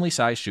the only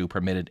size shoe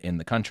permitted in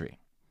the country.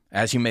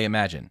 As you may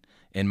imagine,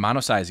 in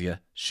Monocysia,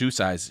 shoe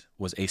size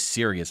was a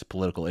serious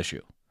political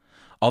issue.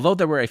 Although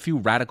there were a few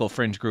radical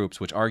fringe groups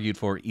which argued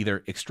for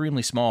either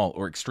extremely small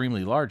or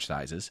extremely large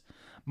sizes,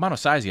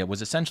 Monocysia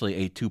was essentially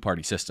a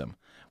two-party system,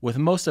 with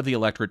most of the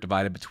electorate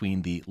divided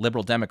between the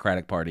Liberal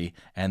Democratic Party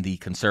and the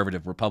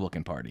Conservative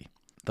Republican Party.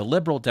 The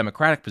Liberal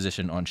Democratic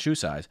position on shoe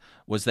size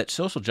was that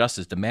social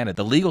justice demanded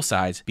the legal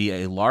size be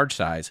a large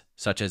size,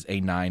 such as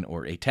a 9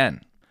 or a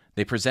 10.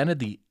 They presented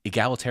the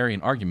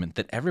egalitarian argument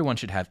that everyone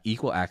should have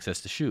equal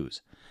access to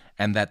shoes,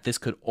 and that this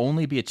could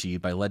only be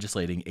achieved by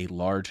legislating a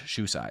large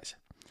shoe size.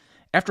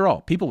 After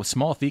all, people with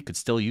small feet could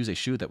still use a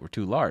shoe that were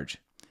too large,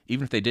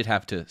 even if they did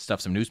have to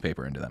stuff some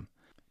newspaper into them.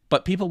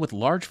 But people with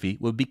large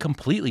feet would be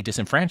completely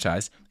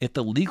disenfranchised if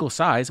the legal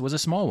size was a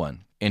small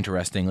one.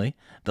 Interestingly,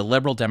 the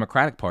Liberal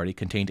Democratic Party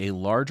contained a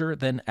larger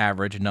than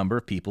average number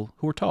of people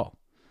who were tall.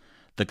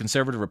 The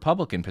Conservative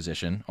Republican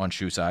position on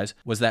shoe size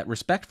was that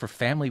respect for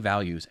family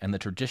values and the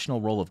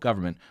traditional role of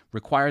government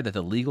required that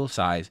the legal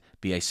size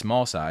be a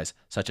small size,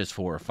 such as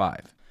 4 or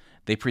 5.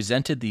 They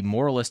presented the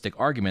moralistic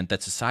argument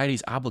that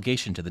society's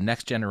obligation to the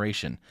next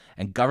generation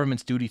and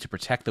government's duty to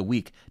protect the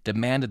weak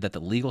demanded that the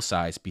legal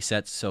size be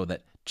set so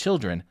that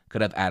children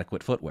could have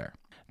adequate footwear.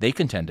 They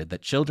contended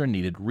that children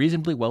needed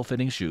reasonably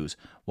well-fitting shoes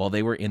while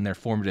they were in their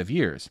formative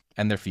years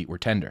and their feet were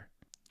tender.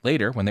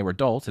 Later, when they were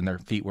adults and their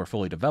feet were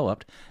fully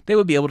developed, they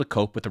would be able to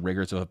cope with the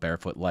rigors of a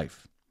barefoot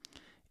life.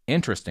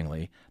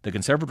 Interestingly, the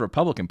Conservative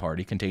Republican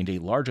Party contained a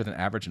larger than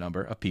average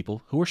number of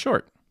people who were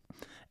short.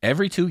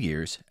 Every 2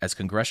 years, as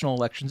congressional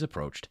elections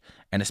approached,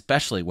 and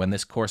especially when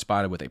this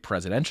corresponded with a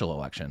presidential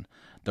election,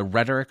 the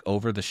rhetoric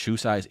over the shoe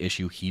size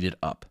issue heated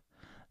up.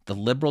 The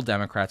liberal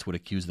Democrats would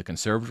accuse the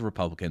conservative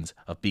Republicans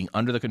of being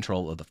under the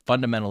control of the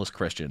fundamentalist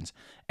Christians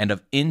and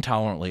of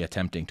intolerantly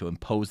attempting to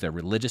impose their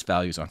religious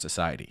values on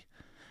society.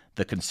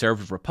 The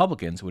conservative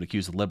Republicans would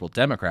accuse the liberal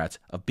Democrats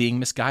of being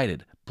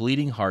misguided,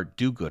 bleeding heart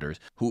do-gooders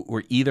who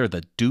were either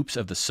the dupes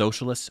of the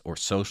socialists or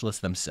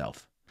socialists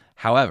themselves.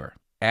 However,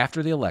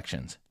 after the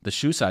elections, the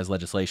shoe size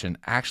legislation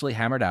actually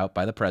hammered out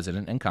by the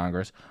president and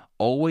Congress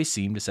always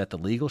seemed to set the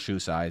legal shoe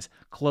size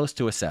close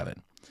to a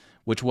 7,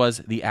 which was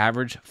the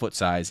average foot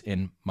size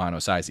in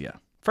Monocysia.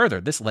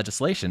 Further, this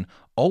legislation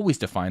always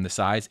defined the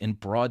size in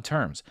broad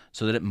terms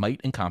so that it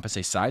might encompass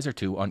a size or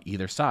 2 on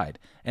either side,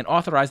 and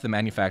authorized the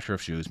manufacture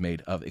of shoes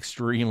made of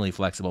extremely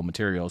flexible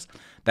materials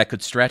that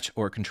could stretch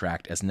or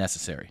contract as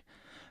necessary.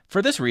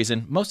 For this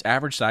reason, most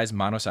average-sized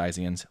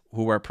Monocysians,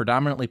 who were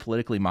predominantly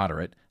politically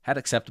moderate, had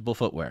acceptable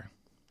footwear.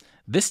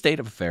 This state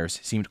of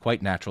affairs seemed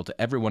quite natural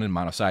to everyone in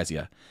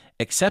Monocysia,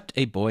 except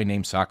a boy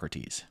named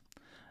Socrates.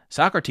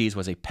 Socrates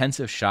was a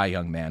pensive, shy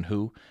young man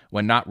who,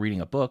 when not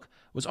reading a book,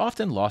 was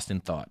often lost in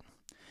thought.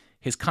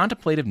 His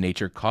contemplative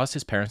nature caused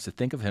his parents to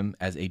think of him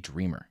as a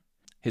dreamer,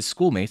 his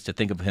schoolmates to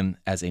think of him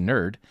as a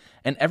nerd,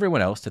 and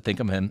everyone else to think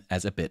of him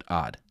as a bit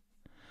odd.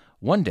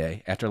 One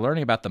day, after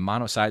learning about the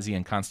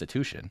Monocysian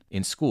Constitution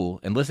in school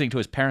and listening to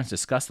his parents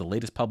discuss the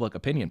latest public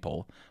opinion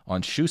poll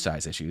on shoe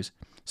size issues,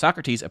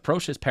 Socrates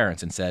approached his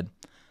parents and said,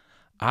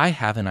 "I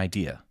have an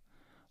idea.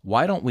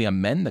 Why don't we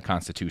amend the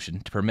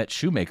Constitution to permit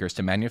shoemakers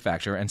to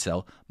manufacture and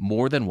sell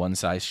more than one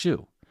size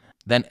shoe?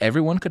 Then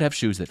everyone could have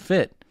shoes that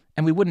fit,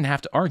 and we wouldn't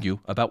have to argue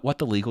about what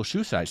the legal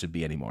shoe size should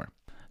be anymore."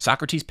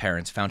 Socrates'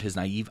 parents found his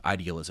naive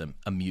idealism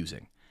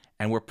amusing,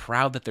 and were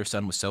proud that their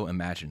son was so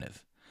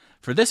imaginative.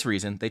 For this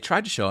reason, they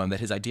tried to show him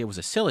that his idea was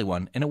a silly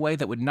one in a way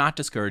that would not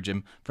discourage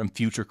him from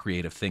future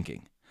creative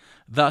thinking.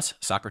 Thus,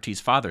 Socrates'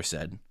 father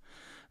said,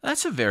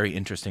 "That's a very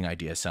interesting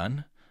idea,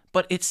 son,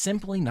 but it's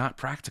simply not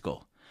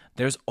practical.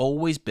 There's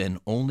always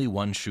been only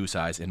one shoe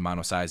size in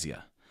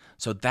Monocysia,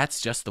 so that's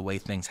just the way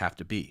things have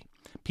to be.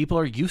 People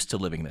are used to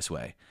living this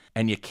way,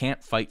 and you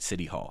can't fight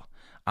City Hall.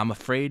 I'm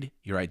afraid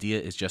your idea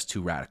is just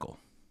too radical."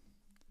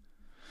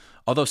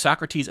 Although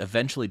Socrates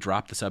eventually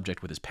dropped the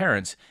subject with his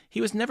parents,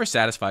 he was never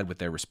satisfied with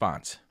their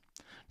response.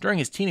 During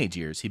his teenage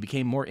years, he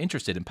became more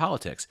interested in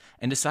politics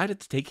and decided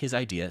to take his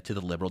idea to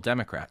the liberal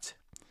Democrats.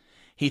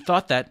 He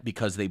thought that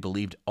because they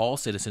believed all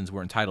citizens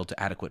were entitled to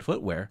adequate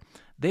footwear,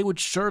 they would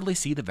surely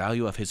see the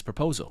value of his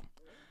proposal.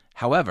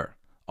 However,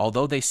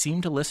 although they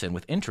seemed to listen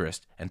with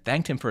interest and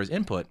thanked him for his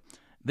input,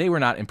 they were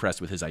not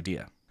impressed with his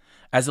idea.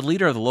 As the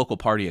leader of the local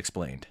party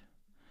explained,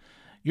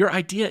 "Your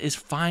idea is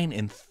fine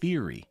in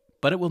theory,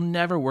 but it will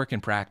never work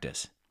in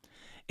practice.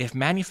 If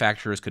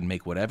manufacturers could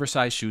make whatever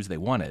size shoes they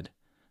wanted,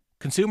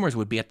 consumers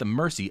would be at the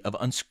mercy of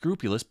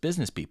unscrupulous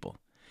business people.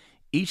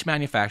 Each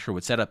manufacturer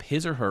would set up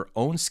his or her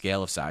own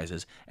scale of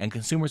sizes, and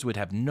consumers would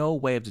have no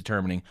way of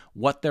determining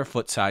what their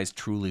foot size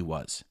truly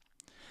was.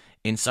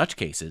 In such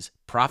cases,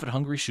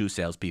 profit-hungry shoe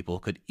salespeople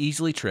could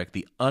easily trick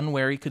the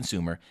unwary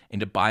consumer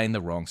into buying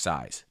the wrong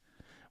size.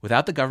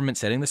 Without the government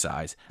setting the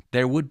size,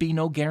 there would be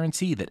no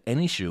guarantee that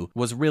any shoe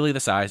was really the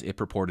size it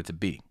purported to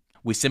be.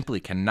 We simply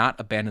cannot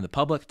abandon the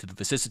public to the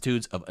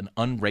vicissitudes of an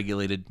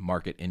unregulated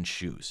market in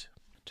shoes."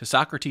 To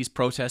Socrates'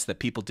 protest that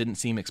people didn't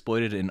seem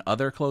exploited in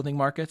other clothing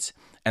markets,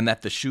 and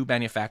that the shoe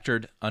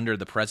manufactured under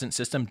the present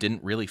system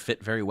didn't really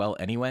fit very well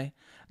anyway,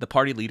 the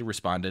party leader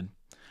responded,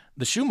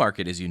 "The shoe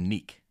market is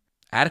unique.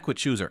 Adequate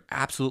shoes are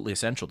absolutely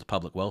essential to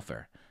public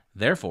welfare.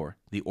 Therefore,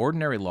 the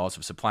ordinary laws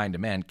of supply and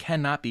demand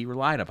cannot be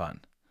relied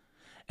upon.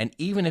 And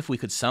even if we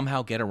could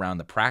somehow get around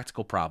the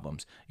practical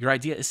problems, your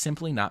idea is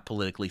simply not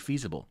politically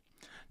feasible.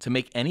 To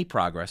make any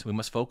progress, we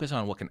must focus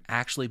on what can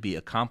actually be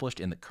accomplished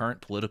in the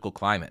current political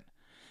climate.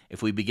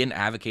 If we begin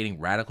advocating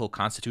radical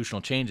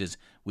constitutional changes,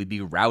 we'd be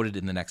routed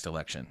in the next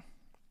election."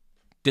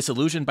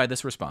 Disillusioned by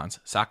this response,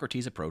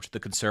 Socrates approached the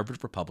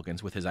conservative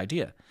Republicans with his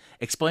idea,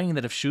 explaining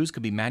that if shoes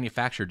could be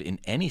manufactured in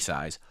any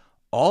size,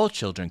 all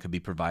children could be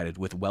provided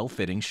with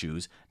well-fitting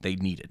shoes they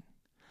needed.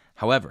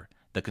 However,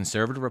 the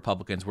conservative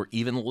Republicans were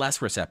even less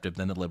receptive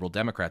than the liberal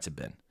Democrats had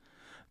been.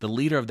 The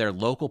leader of their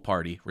local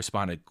party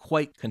responded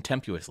quite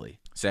contemptuously,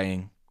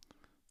 saying,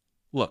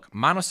 "Look,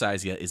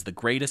 Monocysia is the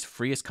greatest,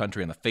 freest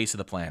country on the face of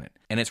the planet,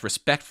 and it's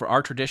respect for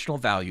our traditional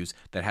values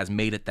that has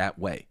made it that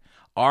way.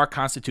 Our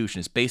Constitution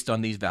is based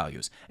on these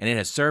values, and it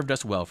has served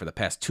us well for the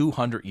past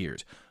 200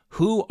 years.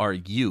 Who are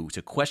you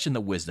to question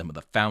the wisdom of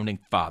the Founding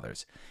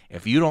Fathers?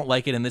 If you don't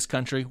like it in this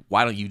country,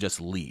 why don't you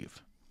just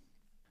leave?"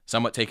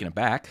 Somewhat taken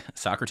aback,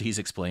 Socrates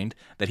explained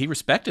that he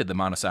respected the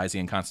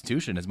Monocysian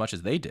Constitution as much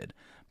as they did,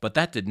 but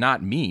that did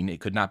not mean it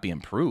could not be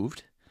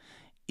improved.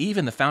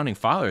 Even the Founding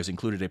Fathers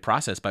included a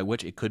process by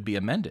which it could be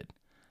amended.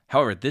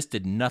 However, this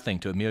did nothing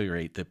to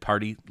ameliorate the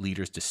party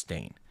leader's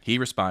disdain. He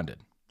responded,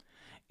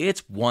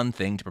 "It's one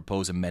thing to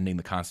propose amending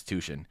the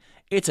Constitution.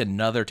 It's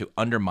another to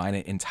undermine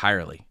it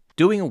entirely.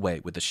 Doing away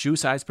with the shoe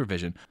size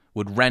provision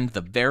would rend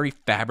the very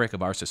fabric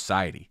of our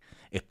society.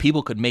 If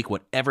people could make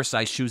whatever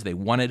size shoes they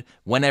wanted,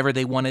 whenever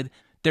they wanted,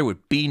 there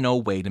would be no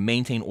way to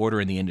maintain order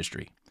in the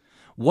industry.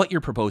 What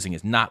you're proposing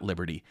is not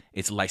liberty,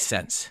 it's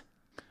license.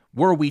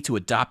 Were we to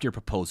adopt your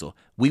proposal,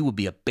 we would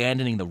be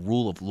abandoning the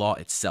rule of law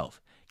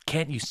itself.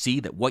 Can't you see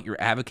that what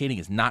you're advocating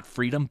is not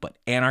freedom, but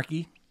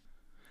anarchy?"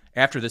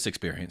 After this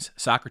experience,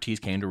 Socrates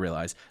came to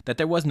realize that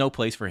there was no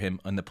place for him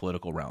in the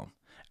political realm.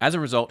 As a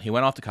result, he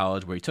went off to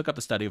college where he took up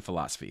the study of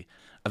philosophy.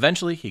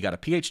 Eventually, he got a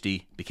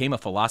PhD, became a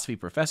philosophy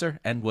professor,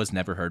 and was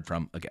never heard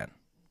from again.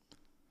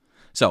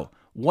 So,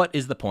 what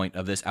is the point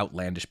of this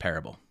outlandish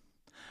parable?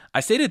 I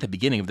stated at the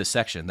beginning of this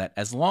section that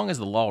as long as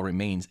the law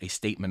remains a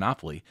state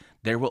monopoly,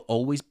 there will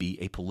always be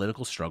a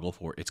political struggle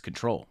for its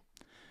control.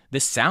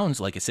 This sounds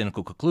like a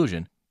cynical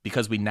conclusion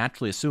because we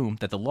naturally assume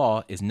that the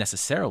law is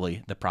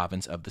necessarily the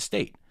province of the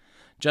state.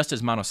 Just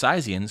as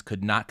Monocysians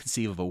could not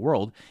conceive of a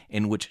world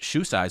in which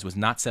shoe size was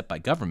not set by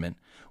government,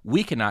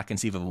 we cannot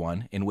conceive of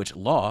one in which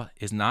law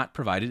is not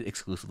provided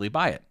exclusively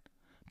by it.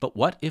 But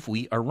what if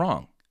we are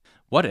wrong?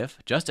 What if,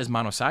 just as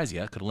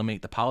Monocysia could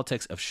eliminate the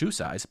politics of shoe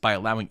size by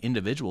allowing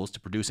individuals to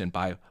produce and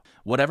buy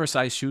whatever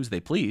size shoes they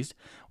pleased,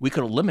 we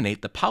could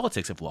eliminate the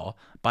politics of law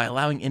by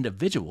allowing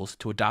individuals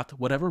to adopt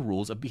whatever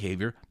rules of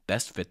behavior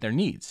best fit their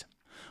needs?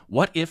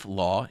 What if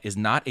law is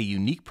not a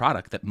unique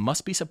product that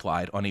must be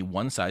supplied on a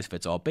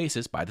one-size-fits-all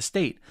basis by the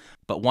state,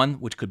 but one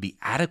which could be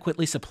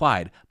adequately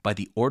supplied by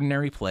the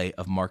ordinary play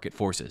of market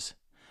forces?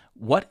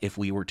 What if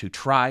we were to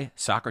try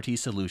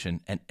Socrates'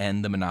 solution and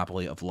end the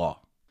monopoly of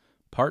law?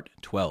 Part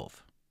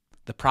 12.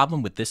 The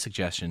problem with this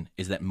suggestion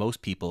is that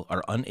most people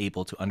are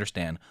unable to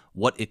understand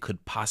what it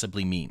could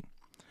possibly mean.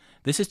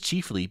 This is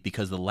chiefly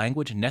because the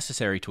language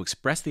necessary to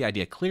express the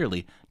idea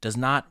clearly does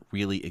not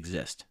really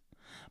exist.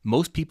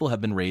 Most people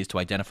have been raised to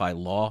identify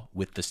law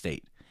with the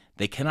state.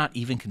 They cannot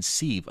even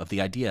conceive of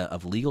the idea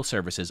of legal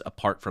services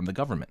apart from the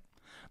government.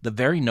 The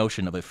very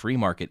notion of a free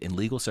market in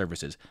legal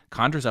services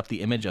conjures up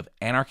the image of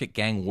anarchic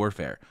gang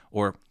warfare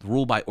or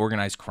rule by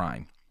organized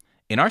crime.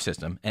 In our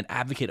system, an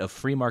advocate of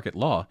free market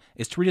law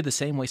is treated the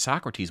same way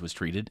Socrates was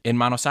treated in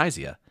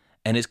Monocysia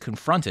and is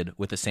confronted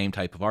with the same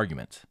type of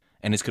arguments.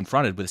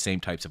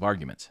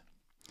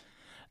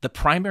 The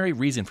primary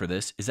reason for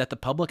this is that the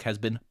public has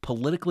been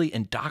politically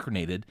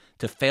indoctrinated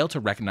to fail to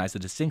recognize the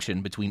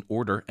distinction between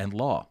order and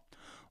law.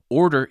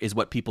 Order is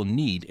what people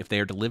need if they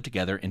are to live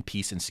together in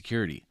peace and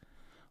security.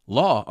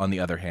 Law, on the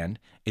other hand,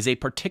 is a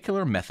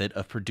particular method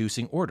of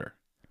producing order.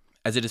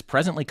 As it is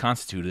presently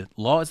constituted,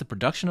 law is the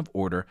production of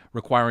order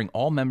requiring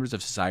all members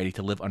of society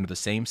to live under the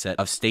same set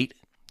of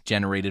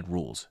state-generated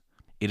rules.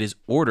 It is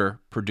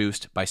order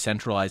produced by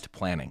centralized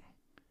planning.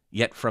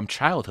 Yet from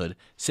childhood,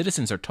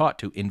 citizens are taught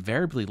to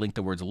invariably link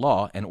the words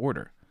law and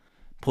order.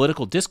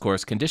 Political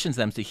discourse conditions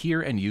them to hear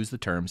and use the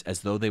terms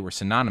as though they were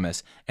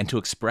synonymous and to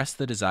express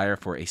the desire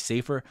for a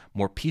safer,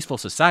 more peaceful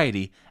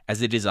society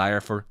as a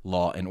desire for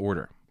law and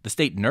order. The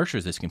state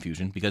nurtures this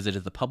confusion because it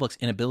is the public's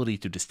inability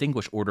to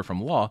distinguish order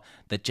from law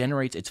that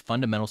generates its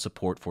fundamental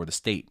support for the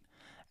state.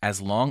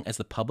 As long as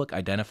the public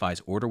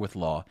identifies order with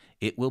law,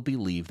 it will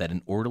believe that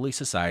an orderly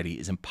society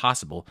is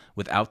impossible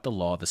without the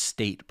law the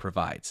state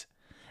provides.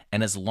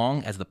 And as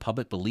long as the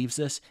public believes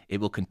this, it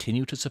will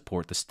continue to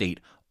support the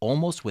state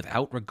almost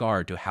without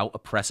regard to how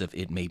oppressive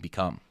it may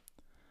become.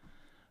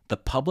 The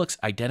public's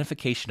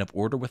identification of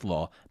order with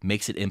law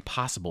makes it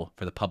impossible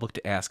for the public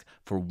to ask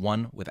for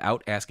one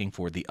without asking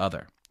for the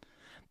other.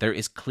 There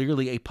is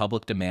clearly a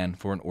public demand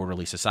for an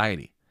orderly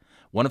society.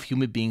 One of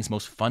human beings'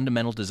 most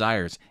fundamental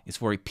desires is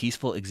for a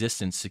peaceful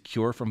existence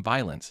secure from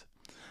violence.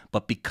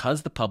 But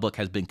because the public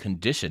has been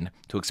conditioned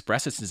to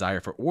express its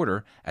desire for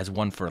order as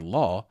one for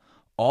law,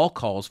 all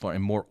calls for a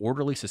more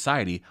orderly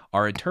society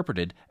are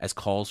interpreted as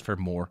calls for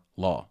more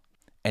law.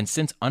 And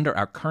since under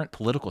our current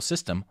political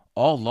system,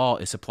 all law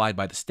is supplied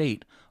by the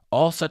state,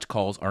 all such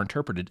calls are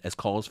interpreted as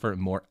calls for a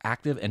more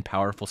active and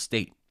powerful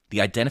state. The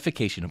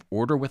identification of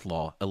order with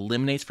law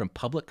eliminates from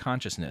public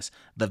consciousness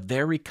the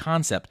very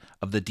concept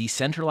of the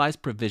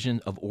decentralized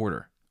provision of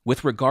order.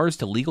 With regards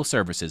to legal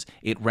services,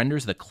 it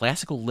renders the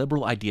classical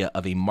liberal idea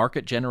of a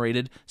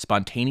market-generated,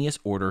 spontaneous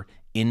order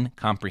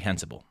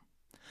incomprehensible.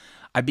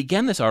 I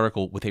began this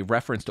article with a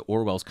reference to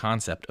Orwell's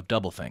concept of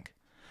doublethink,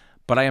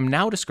 but I am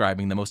now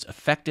describing the most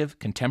effective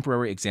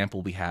contemporary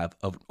example we have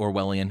of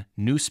Orwellian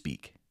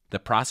newspeak, the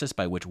process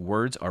by which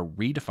words are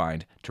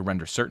redefined to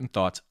render certain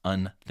thoughts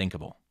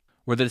unthinkable.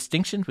 Were the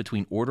distinction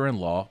between order and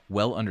law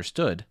well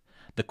understood,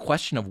 the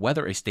question of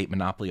whether a state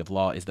monopoly of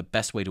law is the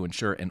best way to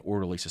ensure an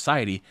orderly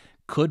society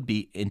could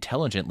be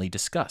intelligently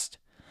discussed.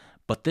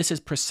 But this is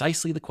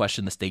precisely the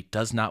question the state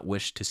does not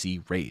wish to see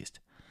raised.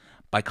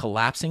 By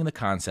collapsing the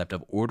concept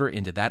of order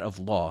into that of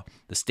law,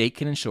 the state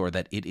can ensure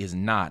that it is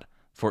not,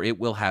 for it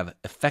will have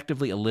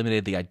effectively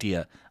eliminated the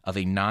idea of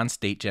a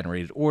non-state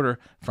generated order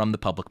from the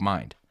public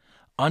mind.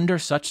 Under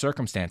such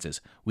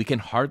circumstances, we can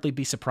hardly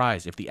be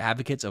surprised if the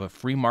advocates of a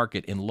free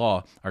market in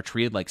law are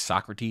treated like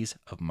Socrates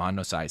of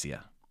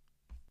Monocysia.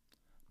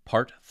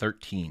 Part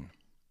 13.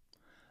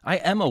 I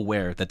am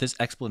aware that this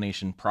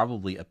explanation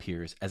probably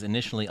appears as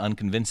initially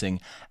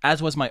unconvincing,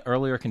 as was my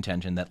earlier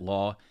contention that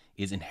law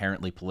is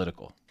inherently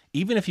political.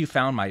 Even if you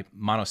found my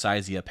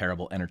Monocysia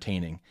parable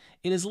entertaining,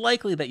 it is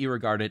likely that you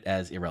regard it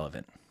as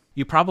irrelevant.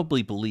 You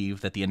probably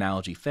believe that the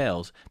analogy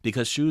fails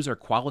because shoes are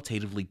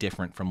qualitatively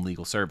different from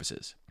legal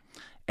services.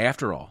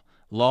 After all,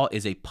 law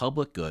is a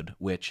public good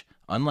which,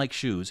 unlike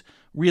shoes,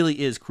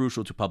 really is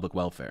crucial to public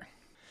welfare.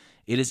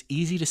 It is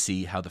easy to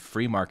see how the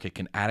free market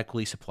can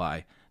adequately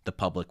supply the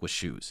public with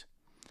shoes.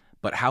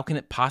 But how can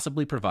it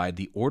possibly provide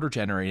the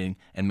order-generating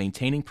and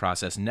maintaining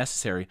process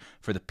necessary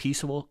for the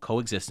peaceful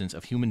coexistence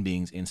of human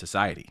beings in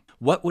society?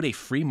 What would a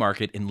free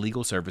market in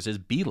legal services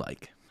be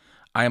like?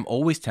 I am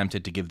always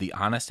tempted to give the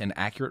honest and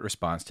accurate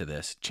response to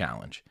this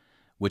challenge,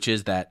 which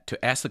is that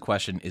to ask the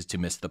question is to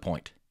miss the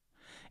point.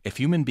 If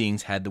human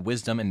beings had the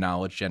wisdom and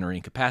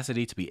knowledge-generating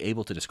capacity to be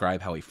able to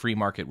describe how a free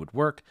market would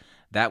work,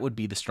 that would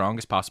be the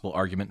strongest possible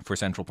argument for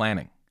central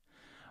planning.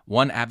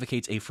 One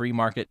advocates a free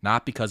market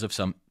not because of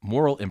some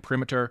moral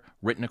imprimatur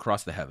written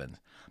across the heavens,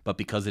 but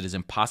because it is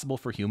impossible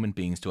for human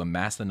beings to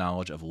amass the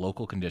knowledge of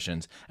local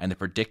conditions and the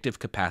predictive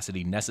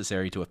capacity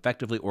necessary to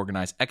effectively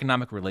organize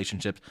economic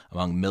relationships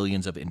among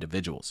millions of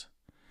individuals.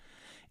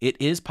 It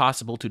is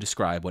possible to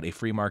describe what a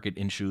free market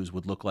in shoes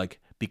would look like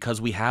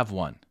because we have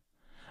one.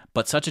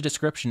 But such a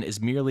description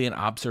is merely an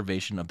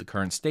observation of the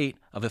current state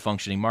of a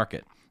functioning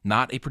market,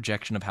 not a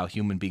projection of how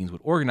human beings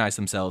would organize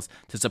themselves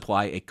to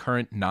supply a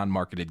current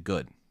non-marketed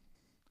good.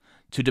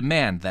 To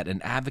demand that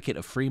an advocate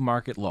of free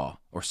market law,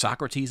 or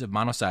Socrates of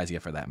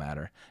Monocysia for that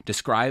matter,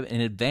 describe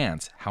in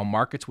advance how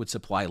markets would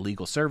supply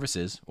legal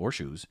services, or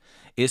shoes,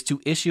 is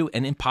to issue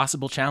an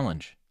impossible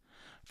challenge.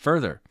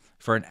 Further,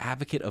 for an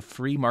advocate of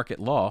free market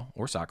law,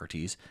 or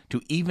Socrates, to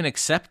even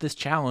accept this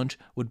challenge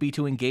would be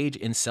to engage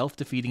in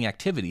self-defeating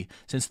activity,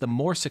 since the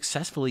more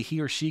successfully he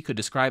or she could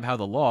describe how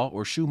the law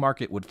or shoe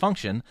market would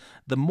function,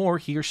 the more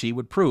he or she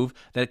would prove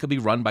that it could be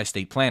run by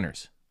state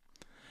planners.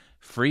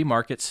 Free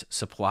markets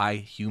supply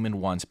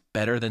human wants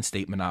better than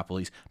state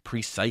monopolies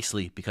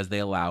precisely because they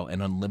allow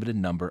an unlimited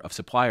number of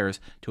suppliers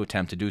to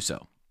attempt to do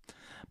so.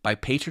 By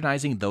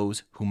patronizing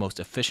those who most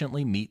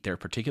efficiently meet their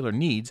particular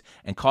needs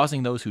and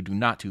causing those who do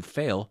not to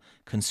fail,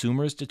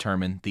 consumers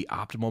determine the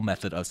optimal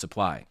method of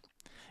supply.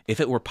 If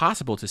it were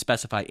possible to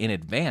specify in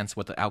advance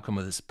what the outcome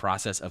of this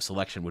process of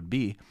selection would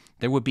be,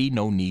 there would be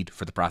no need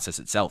for the process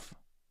itself.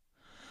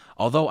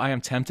 Although I am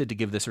tempted to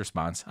give this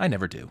response, I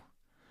never do.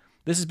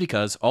 This is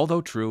because,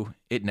 although true,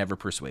 it never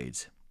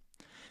persuades.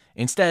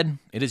 Instead,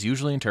 it is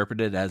usually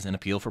interpreted as an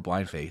appeal for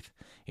blind faith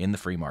in the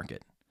free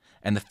market,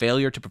 and the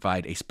failure to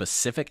provide a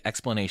specific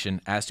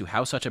explanation as to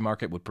how such a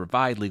market would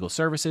provide legal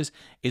services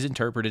is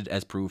interpreted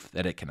as proof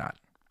that it cannot.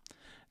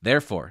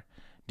 Therefore,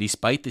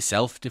 despite the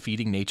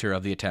self-defeating nature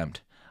of the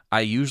attempt, I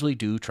usually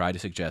do try to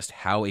suggest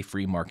how a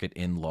free market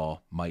in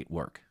law might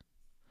work.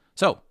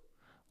 So,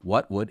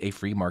 what would a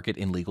free market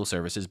in legal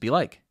services be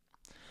like?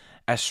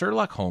 As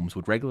Sherlock Holmes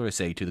would regularly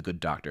say to the good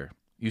doctor,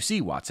 "You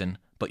see, Watson,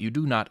 but you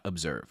do not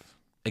observe."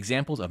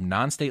 Examples of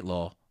non-state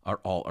law are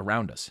all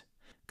around us.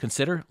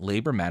 Consider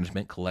labor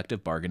management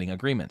collective bargaining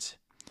agreements.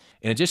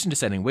 In addition to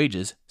setting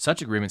wages,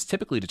 such agreements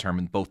typically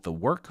determine both the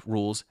work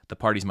rules the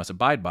parties must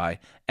abide by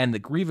and the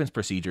grievance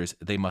procedures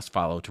they must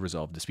follow to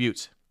resolve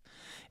disputes.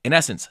 In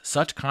essence,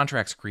 such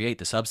contracts create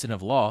the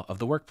substantive law of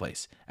the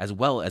workplace, as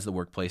well as the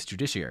workplace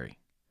judiciary.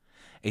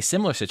 A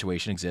similar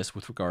situation exists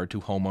with regard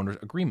to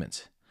homeowners'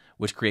 agreements,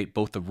 which create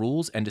both the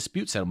rules and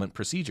dispute settlement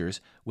procedures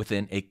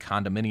within a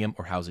condominium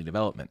or housing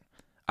development,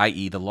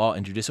 i.e. the law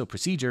and judicial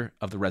procedure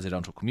of the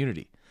residential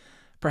community.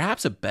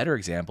 Perhaps a better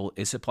example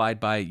is supplied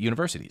by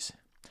universities.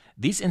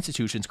 These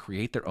institutions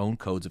create their own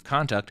codes of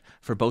conduct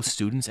for both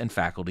students and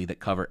faculty that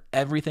cover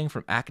everything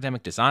from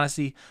academic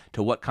dishonesty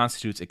to what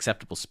constitutes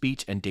acceptable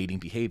speech and dating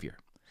behavior.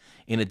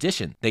 In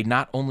addition, they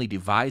not only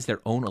devise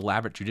their own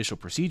elaborate judicial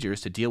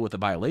procedures to deal with the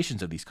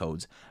violations of these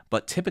codes,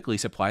 but typically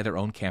supply their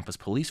own campus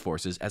police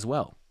forces as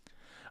well.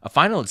 A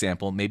final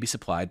example may be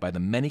supplied by the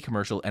many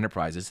commercial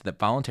enterprises that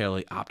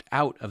voluntarily opt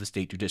out of the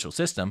state judicial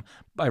system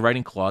by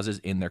writing clauses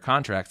in their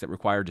contracts that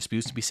require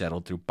disputes to be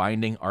settled through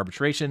binding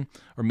arbitration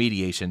or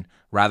mediation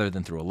rather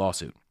than through a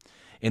lawsuit.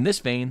 In this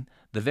vein,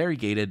 the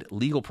variegated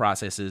legal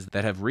processes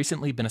that have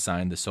recently been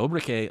assigned the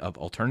sobriquet of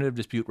alternative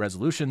dispute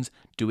resolutions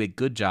do a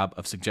good job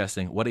of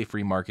suggesting what a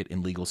free market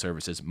in legal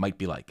services might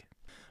be like.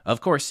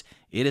 Of course,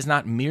 it is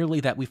not merely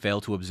that we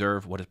fail to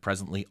observe what is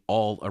presently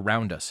all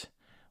around us.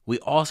 We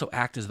also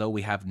act as though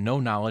we have no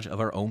knowledge of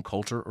our own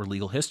culture or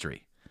legal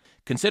history.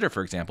 Consider,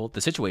 for example,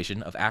 the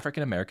situation of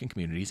African American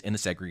communities in the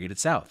segregated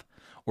South,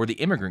 or the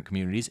immigrant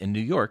communities in New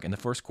York in the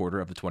first quarter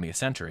of the 20th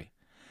century.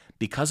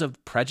 Because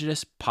of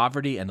prejudice,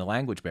 poverty, and the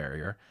language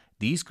barrier,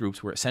 these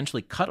groups were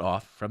essentially cut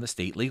off from the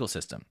state legal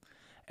system.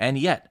 And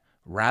yet,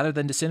 rather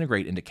than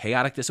disintegrate into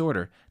chaotic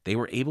disorder, they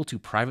were able to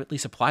privately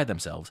supply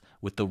themselves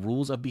with the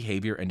rules of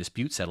behavior and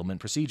dispute settlement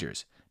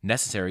procedures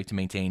necessary to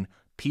maintain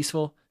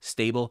peaceful,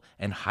 stable,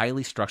 and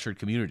highly structured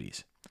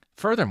communities.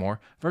 Furthermore,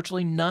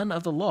 virtually none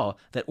of the law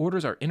that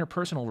orders our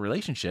interpersonal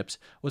relationships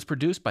was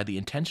produced by the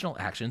intentional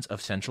actions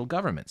of central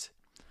governments.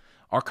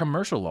 Our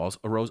commercial laws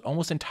arose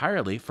almost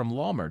entirely from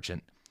law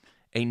merchant,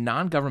 a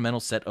non-governmental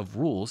set of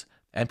rules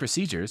and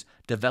procedures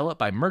developed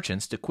by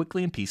merchants to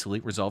quickly and peacefully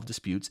resolve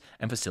disputes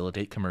and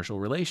facilitate commercial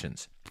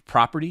relations.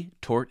 Property,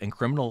 tort, and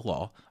criminal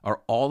law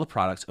are all the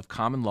products of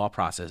common law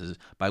processes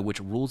by which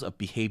rules of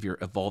behavior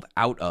evolve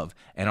out of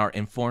and are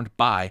informed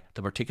by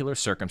the particular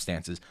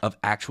circumstances of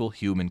actual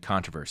human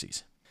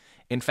controversies.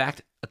 In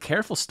fact, a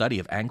careful study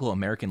of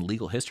Anglo-American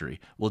legal history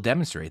will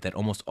demonstrate that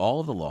almost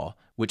all of the law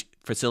which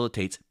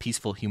facilitates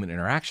peaceful human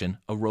interaction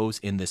arose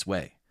in this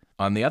way.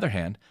 On the other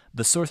hand,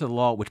 the source of the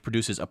law which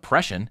produces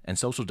oppression and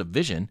social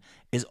division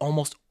is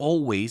almost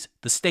always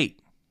the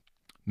state.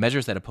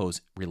 Measures that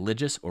oppose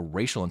religious or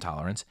racial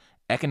intolerance,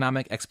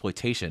 economic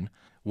exploitation,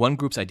 one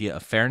group's idea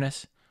of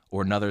fairness,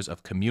 or another's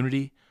of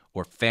community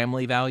or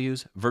family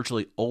values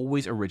virtually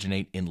always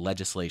originate in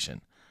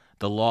legislation,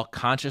 the law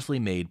consciously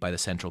made by the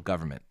central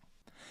government.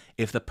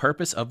 If the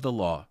purpose of the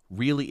law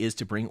really is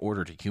to bring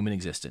order to human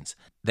existence,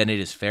 then it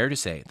is fair to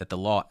say that the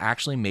law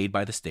actually made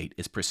by the state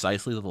is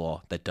precisely the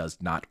law that does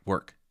not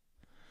work.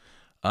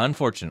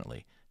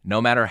 Unfortunately,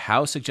 no matter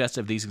how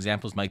suggestive these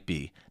examples might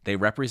be, they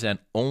represent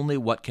only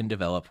what can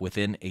develop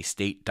within a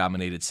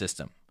state-dominated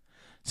system.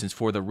 Since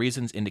for the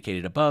reasons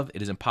indicated above,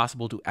 it is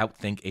impossible to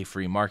outthink a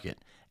free market,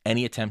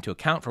 any attempt to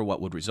account for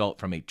what would result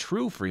from a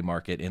true free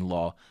market in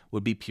law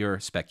would be pure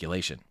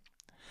speculation.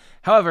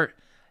 However,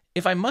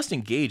 if I must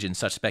engage in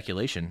such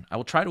speculation, I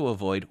will try to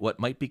avoid what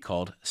might be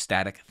called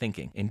static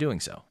thinking in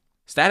doing so.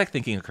 Static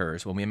thinking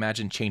occurs when we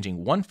imagine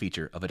changing one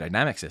feature of a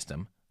dynamic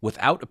system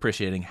without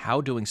appreciating how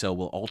doing so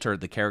will alter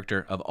the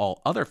character of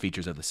all other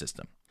features of the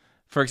system.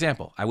 For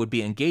example, I would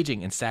be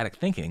engaging in static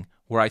thinking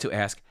were I to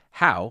ask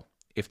how,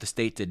 if the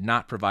state did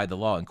not provide the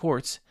law and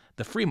courts,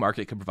 the free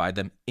market could provide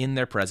them in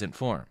their present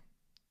form.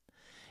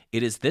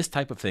 It is this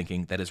type of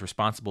thinking that is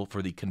responsible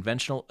for the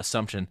conventional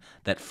assumption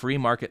that free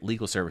market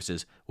legal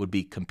services would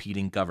be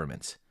competing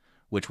governments,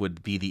 which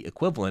would be the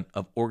equivalent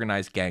of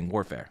organized gang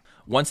warfare.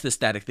 Once this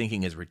static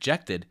thinking is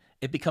rejected,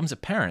 it becomes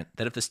apparent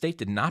that if the state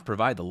did not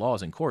provide the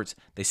laws and courts,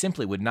 they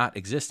simply would not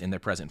exist in their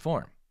present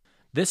form.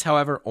 This,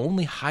 however,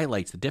 only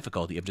highlights the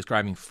difficulty of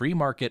describing free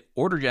market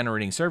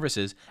order-generating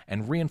services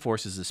and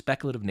reinforces the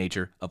speculative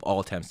nature of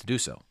all attempts to do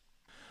so.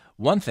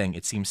 One thing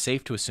it seems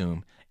safe to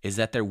assume is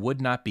that there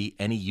would not be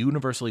any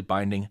universally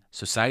binding,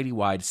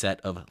 society-wide set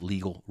of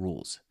legal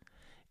rules.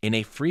 In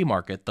a free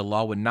market, the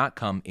law would not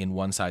come in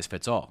one size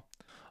fits all.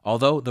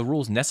 Although the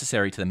rules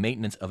necessary to the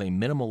maintenance of a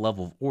minimal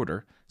level of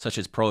order, such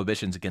as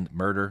prohibitions against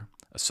murder,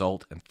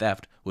 assault, and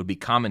theft, would be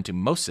common to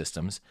most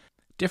systems,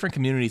 different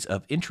communities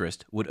of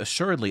interest would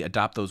assuredly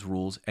adopt those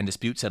rules and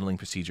dispute settling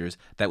procedures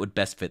that would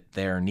best fit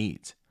their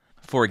needs.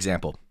 For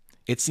example,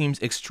 it seems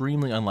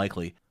extremely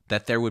unlikely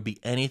that there would be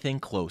anything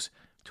close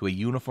to a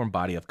uniform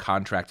body of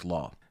contract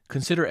law.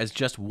 Consider as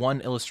just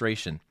one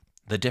illustration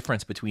the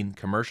difference between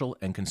commercial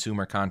and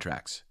consumer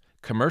contracts.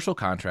 Commercial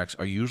contracts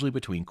are usually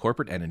between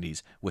corporate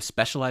entities with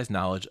specialized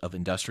knowledge of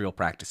industrial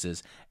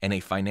practices and a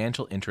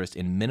financial interest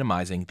in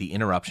minimizing the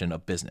interruption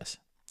of business.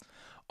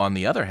 On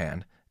the other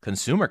hand,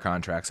 consumer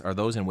contracts are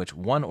those in which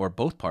one or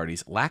both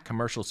parties lack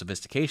commercial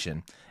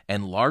sophistication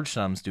and large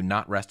sums do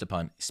not rest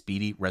upon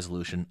speedy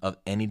resolution of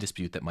any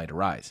dispute that might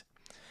arise.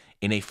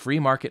 In a free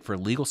market for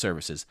legal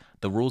services,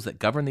 the rules that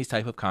govern these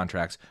type of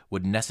contracts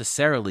would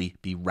necessarily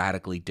be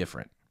radically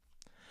different.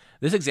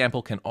 This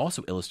example can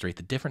also illustrate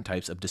the different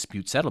types of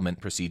dispute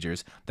settlement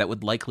procedures that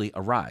would likely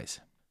arise.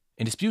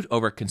 In dispute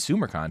over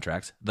consumer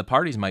contracts, the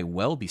parties might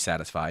well be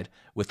satisfied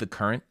with the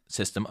current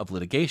system of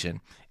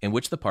litigation in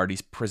which the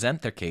parties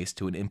present their case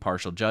to an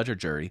impartial judge or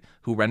jury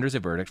who renders a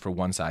verdict for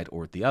one side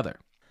or the other.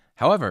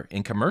 However,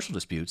 in commercial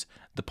disputes,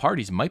 the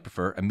parties might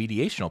prefer a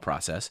mediational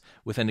process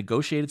with a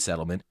negotiated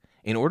settlement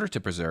in order to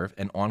preserve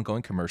an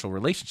ongoing commercial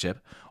relationship,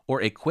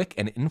 or a quick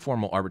and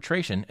informal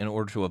arbitration in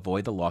order to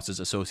avoid the losses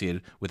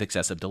associated with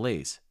excessive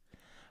delays.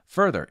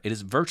 Further, it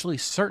is virtually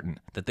certain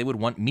that they would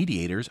want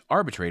mediators,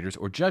 arbitrators,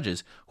 or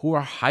judges who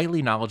are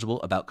highly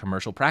knowledgeable about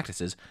commercial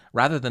practices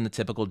rather than the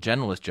typical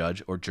generalist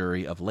judge or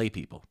jury of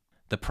laypeople.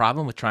 The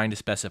problem with trying to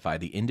specify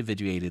the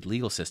individuated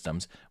legal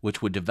systems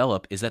which would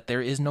develop is that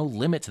there is no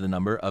limit to the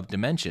number of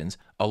dimensions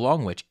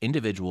along which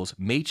individuals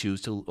may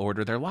choose to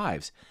order their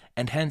lives,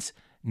 and hence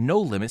no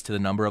limits to the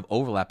number of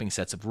overlapping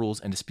sets of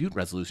rules and dispute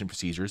resolution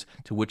procedures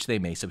to which they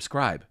may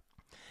subscribe.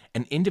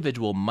 An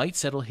individual might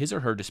settle his or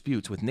her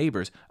disputes with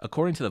neighbors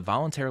according to the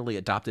voluntarily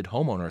adopted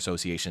homeowner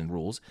association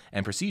rules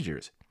and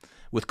procedures,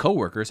 with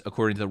coworkers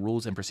according to the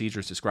rules and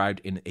procedures described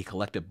in a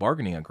collective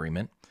bargaining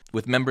agreement,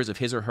 with members of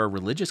his or her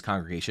religious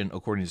congregation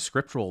according to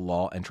scriptural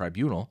law and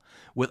tribunal,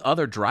 with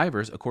other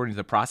drivers according to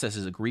the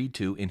processes agreed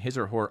to in his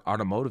or her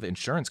automotive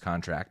insurance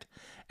contract,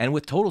 and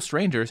with total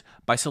strangers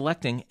by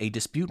selecting a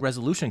dispute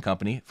resolution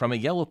company from a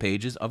yellow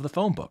pages of the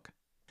phone book.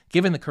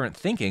 Given the current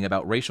thinking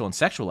about racial and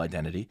sexual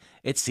identity,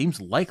 it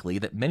seems likely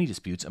that many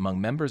disputes among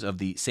members of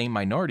the same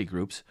minority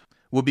groups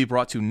will be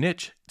brought to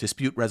niche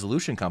dispute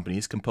resolution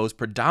companies composed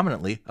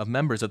predominantly of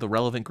members of the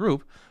relevant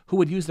group who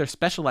would use their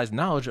specialized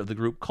knowledge of the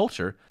group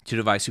culture to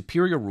devise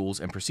superior rules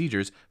and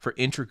procedures for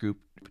intergroup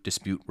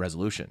dispute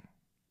resolution.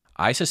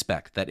 I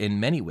suspect that in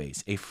many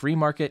ways a free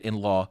market in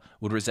law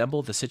would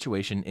resemble the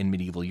situation in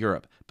medieval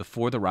Europe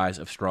before the rise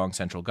of strong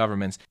central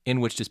governments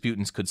in which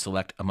disputants could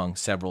select among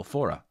several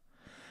fora.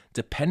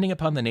 Depending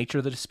upon the nature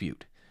of the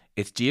dispute,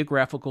 its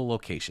geographical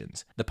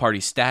locations, the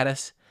party's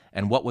status,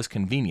 and what was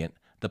convenient,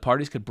 the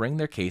parties could bring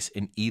their case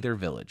in either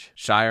village,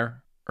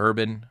 shire,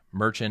 urban,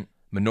 merchant,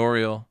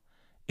 manorial,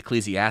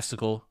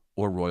 ecclesiastical,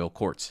 or royal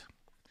courts.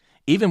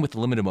 Even with the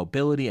limited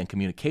mobility and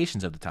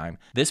communications of the time,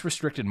 this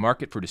restricted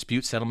market for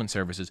dispute settlement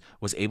services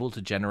was able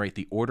to generate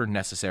the order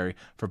necessary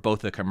for both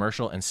the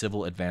commercial and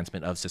civil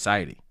advancement of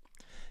society.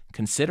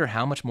 Consider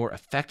how much more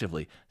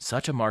effectively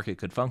such a market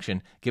could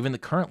function given the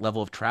current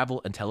level of travel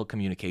and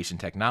telecommunication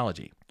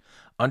technology.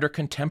 Under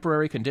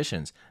contemporary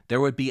conditions, there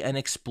would be an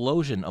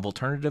explosion of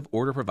alternative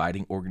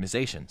order-providing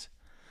organizations.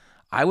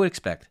 I would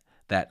expect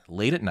that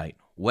late at night,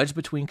 wedged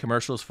between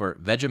commercials for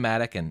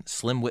Vegematic and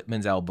Slim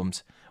Whitman's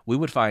albums, we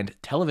would find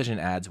television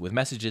ads with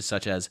messages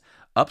such as,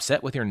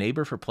 "Upset with your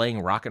neighbor for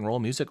playing rock and roll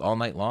music all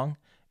night long?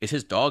 Is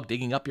his dog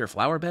digging up your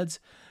flower beds?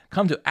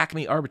 Come to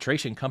Acme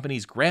Arbitration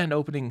Company's grand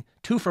opening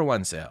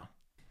 2-for-1 sale."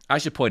 I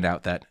should point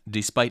out that,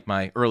 despite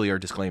my earlier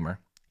disclaimer,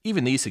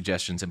 even these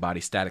suggestions embody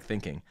static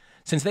thinking,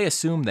 since they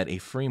assume that a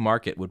free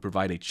market would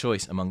provide a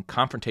choice among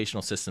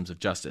confrontational systems of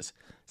justice,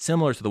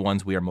 similar to the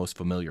ones we are most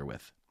familiar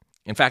with.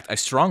 In fact, I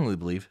strongly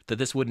believe that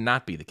this would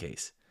not be the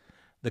case.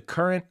 The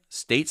current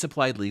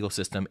state-supplied legal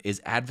system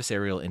is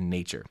adversarial in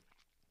nature,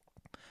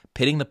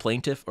 pitting the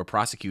plaintiff or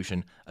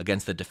prosecution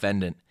against the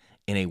defendant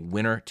in a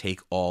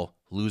winner-take-all,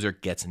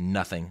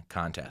 loser-gets-nothing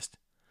contest.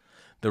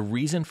 The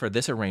reason for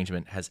this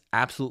arrangement has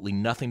absolutely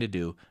nothing to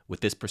do with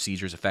this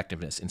procedure's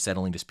effectiveness in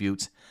settling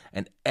disputes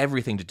and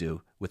everything to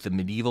do with the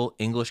medieval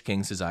English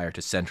king's desire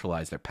to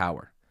centralize their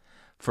power.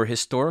 For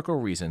historical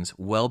reasons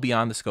well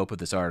beyond the scope of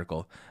this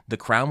article, the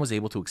crown was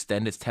able to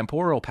extend its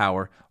temporal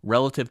power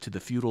relative to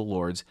the feudal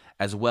lords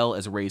as well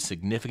as raise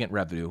significant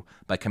revenue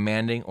by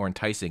commanding or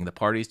enticing the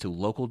parties to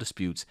local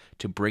disputes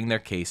to bring their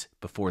case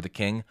before the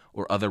king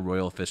or other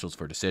royal officials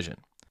for decision.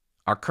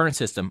 Our current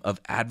system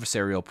of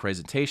adversarial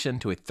presentation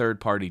to a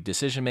third-party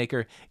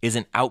decision-maker is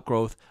an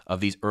outgrowth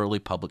of these early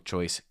public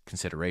choice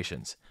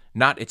considerations,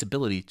 not its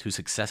ability to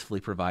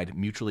successfully provide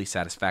mutually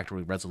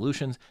satisfactory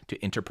resolutions to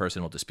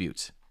interpersonal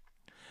disputes.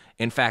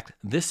 In fact,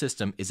 this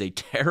system is a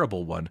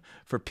terrible one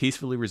for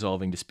peacefully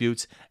resolving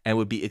disputes and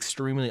would be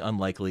extremely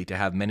unlikely to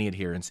have many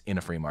adherents in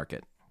a free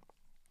market.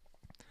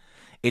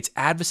 Its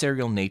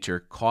adversarial nature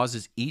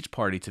causes each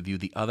party to view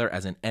the other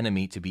as an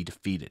enemy to be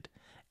defeated,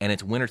 and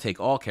its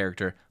winner-take-all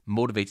character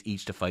motivates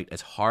each to fight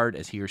as hard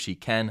as he or she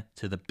can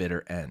to the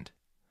bitter end.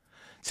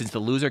 Since the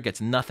loser gets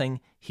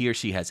nothing, he or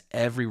she has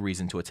every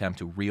reason to attempt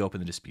to reopen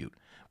the dispute,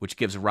 which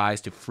gives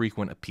rise to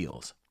frequent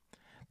appeals.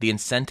 The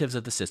incentives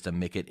of the system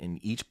make it in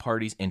each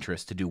party's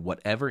interest to do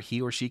whatever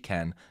he or she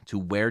can to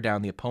wear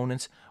down the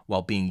opponents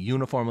while being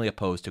uniformly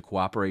opposed to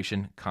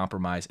cooperation,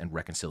 compromise, and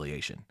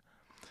reconciliation.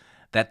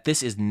 That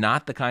this is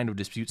not the kind of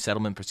dispute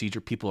settlement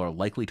procedure people are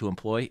likely to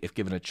employ if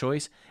given a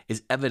choice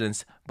is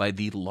evidenced by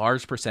the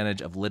large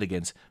percentage of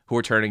litigants who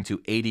are turning to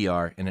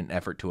ADR in an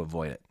effort to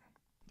avoid it.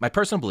 My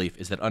personal belief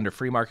is that under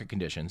free market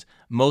conditions,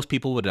 most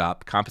people would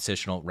adopt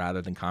compositional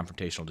rather than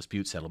confrontational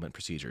dispute settlement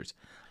procedures,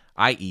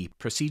 i.e.,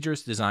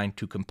 procedures designed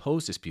to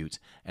compose disputes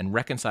and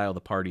reconcile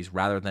the parties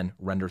rather than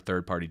render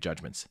third-party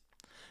judgments.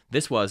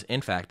 This was,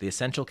 in fact, the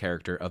essential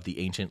character of the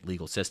ancient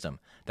legal system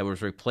that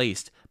was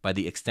replaced by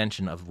the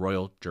extension of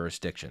royal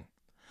jurisdiction.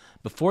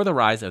 Before the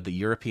rise of the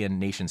European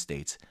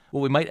nation-states, what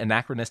we might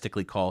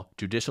anachronistically call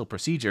judicial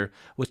procedure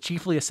was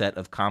chiefly a set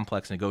of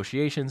complex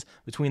negotiations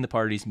between the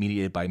parties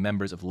mediated by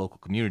members of the local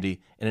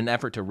community in an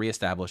effort to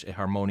reestablish a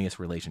harmonious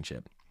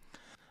relationship.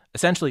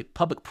 Essentially,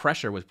 public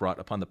pressure was brought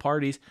upon the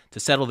parties to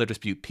settle their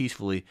dispute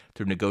peacefully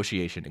through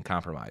negotiation and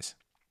compromise.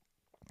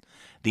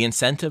 The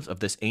incentives of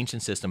this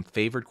ancient system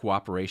favored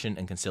cooperation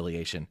and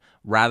conciliation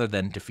rather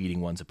than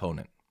defeating one's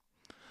opponent.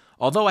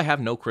 Although I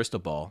have no crystal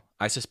ball,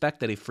 I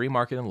suspect that a free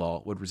market in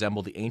law would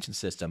resemble the ancient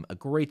system a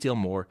great deal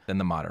more than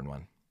the modern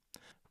one.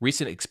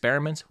 Recent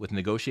experiments with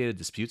negotiated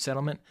dispute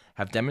settlement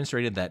have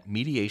demonstrated that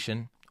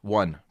mediation,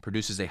 1,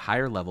 produces a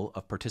higher level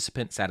of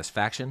participant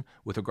satisfaction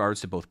with regards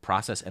to both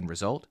process and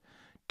result,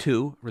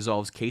 2,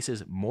 resolves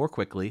cases more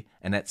quickly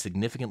and at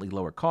significantly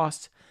lower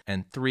costs,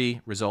 and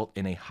 3, result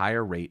in a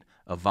higher rate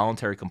of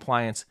voluntary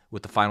compliance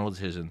with the final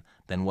decision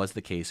than was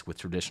the case with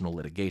traditional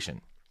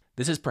litigation.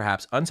 This is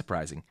perhaps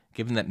unsurprising,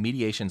 given that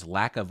mediation's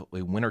lack of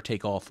a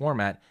winner-take-all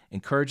format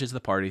encourages the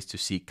parties to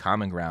seek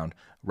common ground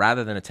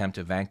rather than attempt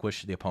to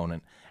vanquish the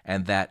opponent,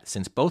 and that,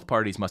 since both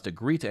parties must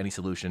agree to any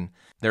solution,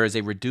 there is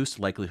a reduced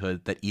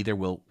likelihood that either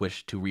will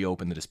wish to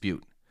reopen the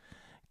dispute.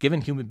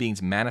 Given human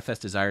beings'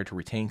 manifest desire to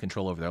retain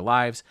control over their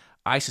lives,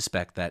 I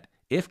suspect that,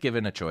 if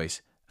given a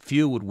choice,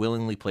 few would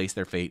willingly place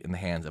their fate in the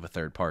hands of a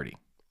third party.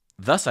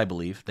 Thus, I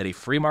believe that a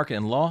free market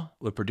in law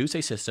would produce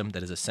a system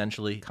that is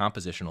essentially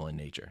compositional in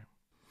nature.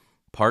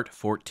 Part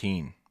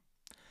 14.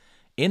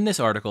 In this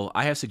article,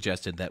 I have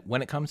suggested that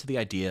when it comes to the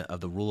idea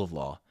of the rule of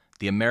law,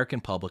 the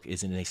American public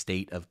is in a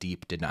state of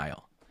deep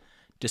denial.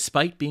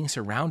 Despite being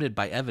surrounded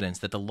by evidence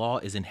that the law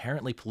is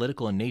inherently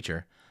political in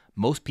nature,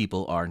 most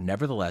people are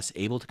nevertheless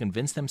able to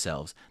convince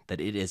themselves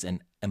that it is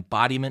an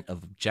embodiment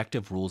of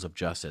objective rules of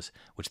justice,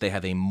 which they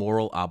have a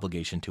moral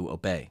obligation to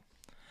obey.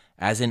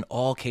 As in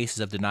all cases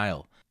of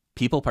denial,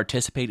 people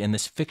participate in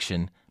this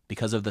fiction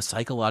because of the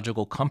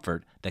psychological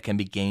comfort that can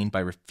be gained by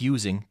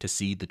refusing to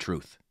see the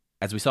truth.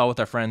 As we saw with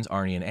our friends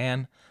Arnie and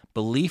Anne,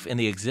 belief in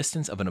the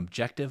existence of an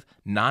objective,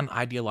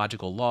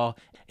 non-ideological law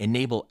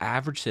enable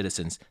average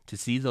citizens to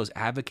see those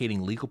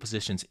advocating legal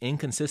positions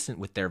inconsistent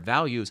with their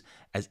values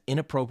as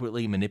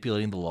inappropriately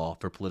manipulating the law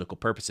for political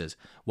purposes,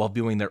 while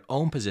viewing their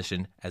own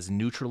position as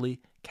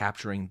neutrally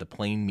capturing the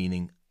plain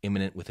meaning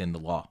immanent within the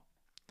law.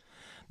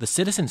 The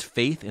citizens'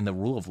 faith in the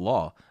rule of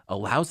law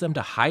allows them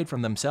to hide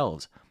from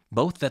themselves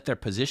both that their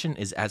position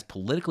is as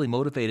politically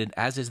motivated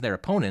as is their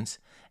opponents,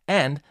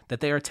 and that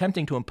they are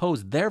attempting to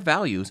impose their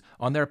values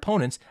on their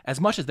opponents as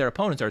much as their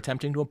opponents are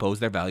attempting to impose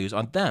their values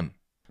on them.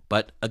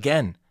 But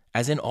again,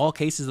 as in all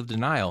cases of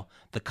denial,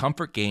 the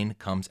comfort gained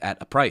comes at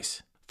a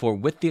price. For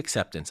with the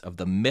acceptance of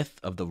the myth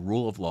of the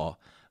rule of law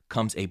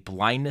comes a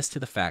blindness to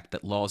the fact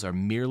that laws are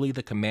merely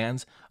the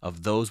commands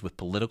of those with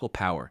political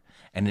power,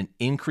 and an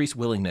increased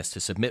willingness to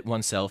submit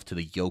oneself to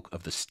the yoke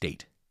of the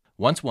state.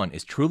 Once one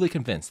is truly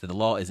convinced that the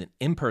law is an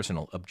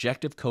impersonal,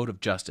 objective code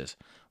of justice,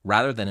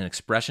 rather than an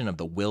expression of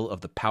the will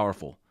of the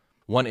powerful,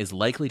 one is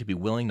likely to be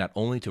willing not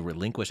only to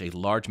relinquish a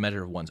large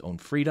measure of one's own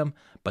freedom,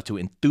 but to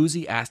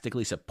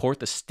enthusiastically support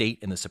the state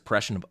in the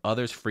suppression of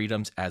others'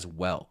 freedoms as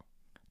well.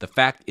 The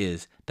fact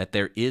is that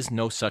there is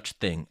no such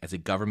thing as a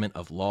government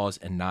of laws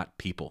and not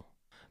people.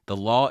 The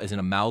law is an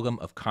amalgam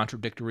of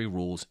contradictory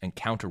rules and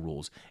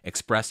counter-rules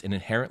expressed in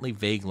inherently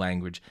vague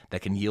language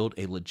that can yield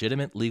a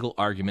legitimate legal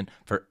argument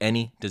for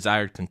any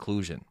desired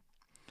conclusion.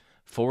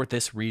 For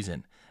this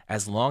reason,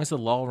 as long as the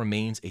law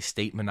remains a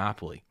state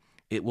monopoly,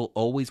 it will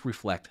always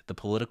reflect the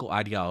political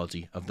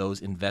ideology of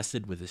those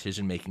invested with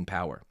decision-making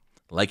power.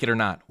 Like it or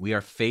not, we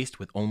are faced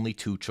with only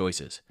two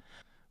choices.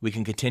 We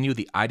can continue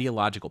the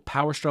ideological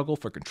power struggle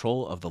for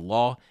control of the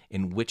law,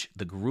 in which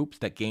the group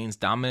that gains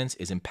dominance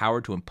is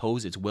empowered to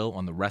impose its will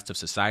on the rest of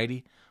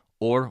society,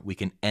 or we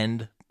can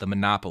end the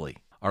monopoly.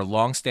 Our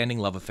long-standing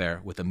love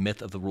affair with the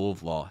myth of the rule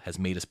of law has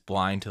made us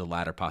blind to the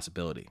latter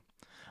possibility.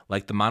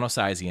 Like the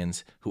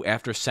Monocysians, who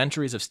after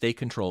centuries of state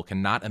control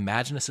cannot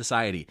imagine a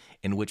society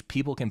in which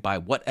people can buy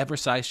whatever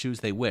size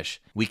shoes they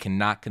wish, we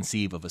cannot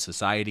conceive of a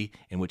society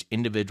in which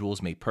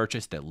individuals may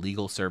purchase the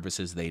legal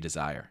services they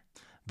desire.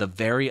 The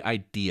very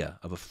idea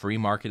of a free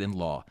market in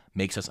law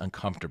makes us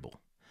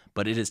uncomfortable,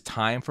 but it is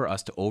time for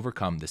us to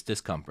overcome this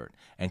discomfort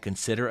and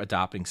consider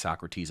adopting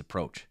Socrates'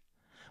 approach.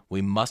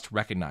 We must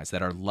recognize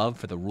that our love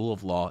for the rule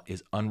of law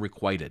is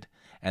unrequited,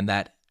 and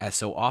that, as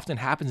so often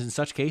happens in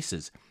such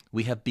cases,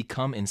 we have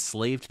become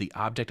enslaved to the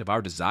object of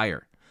our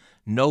desire.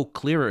 No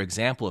clearer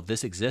example of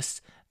this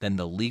exists than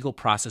the legal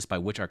process by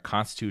which our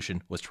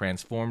Constitution was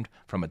transformed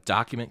from a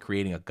document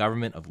creating a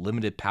government of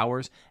limited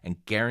powers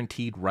and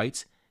guaranteed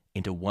rights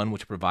into one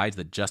which provides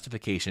the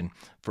justification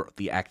for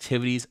the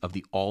activities of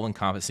the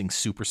all-encompassing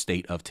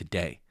superstate of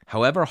today.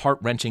 However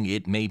heart-wrenching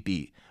it may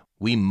be,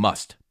 we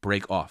must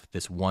break off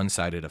this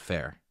one-sided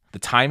affair. The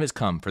time has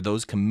come for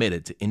those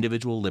committed to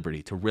individual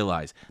liberty to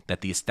realize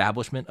that the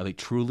establishment of a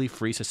truly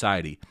free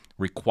society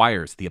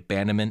requires the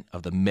abandonment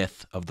of the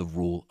myth of the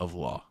rule of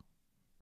law.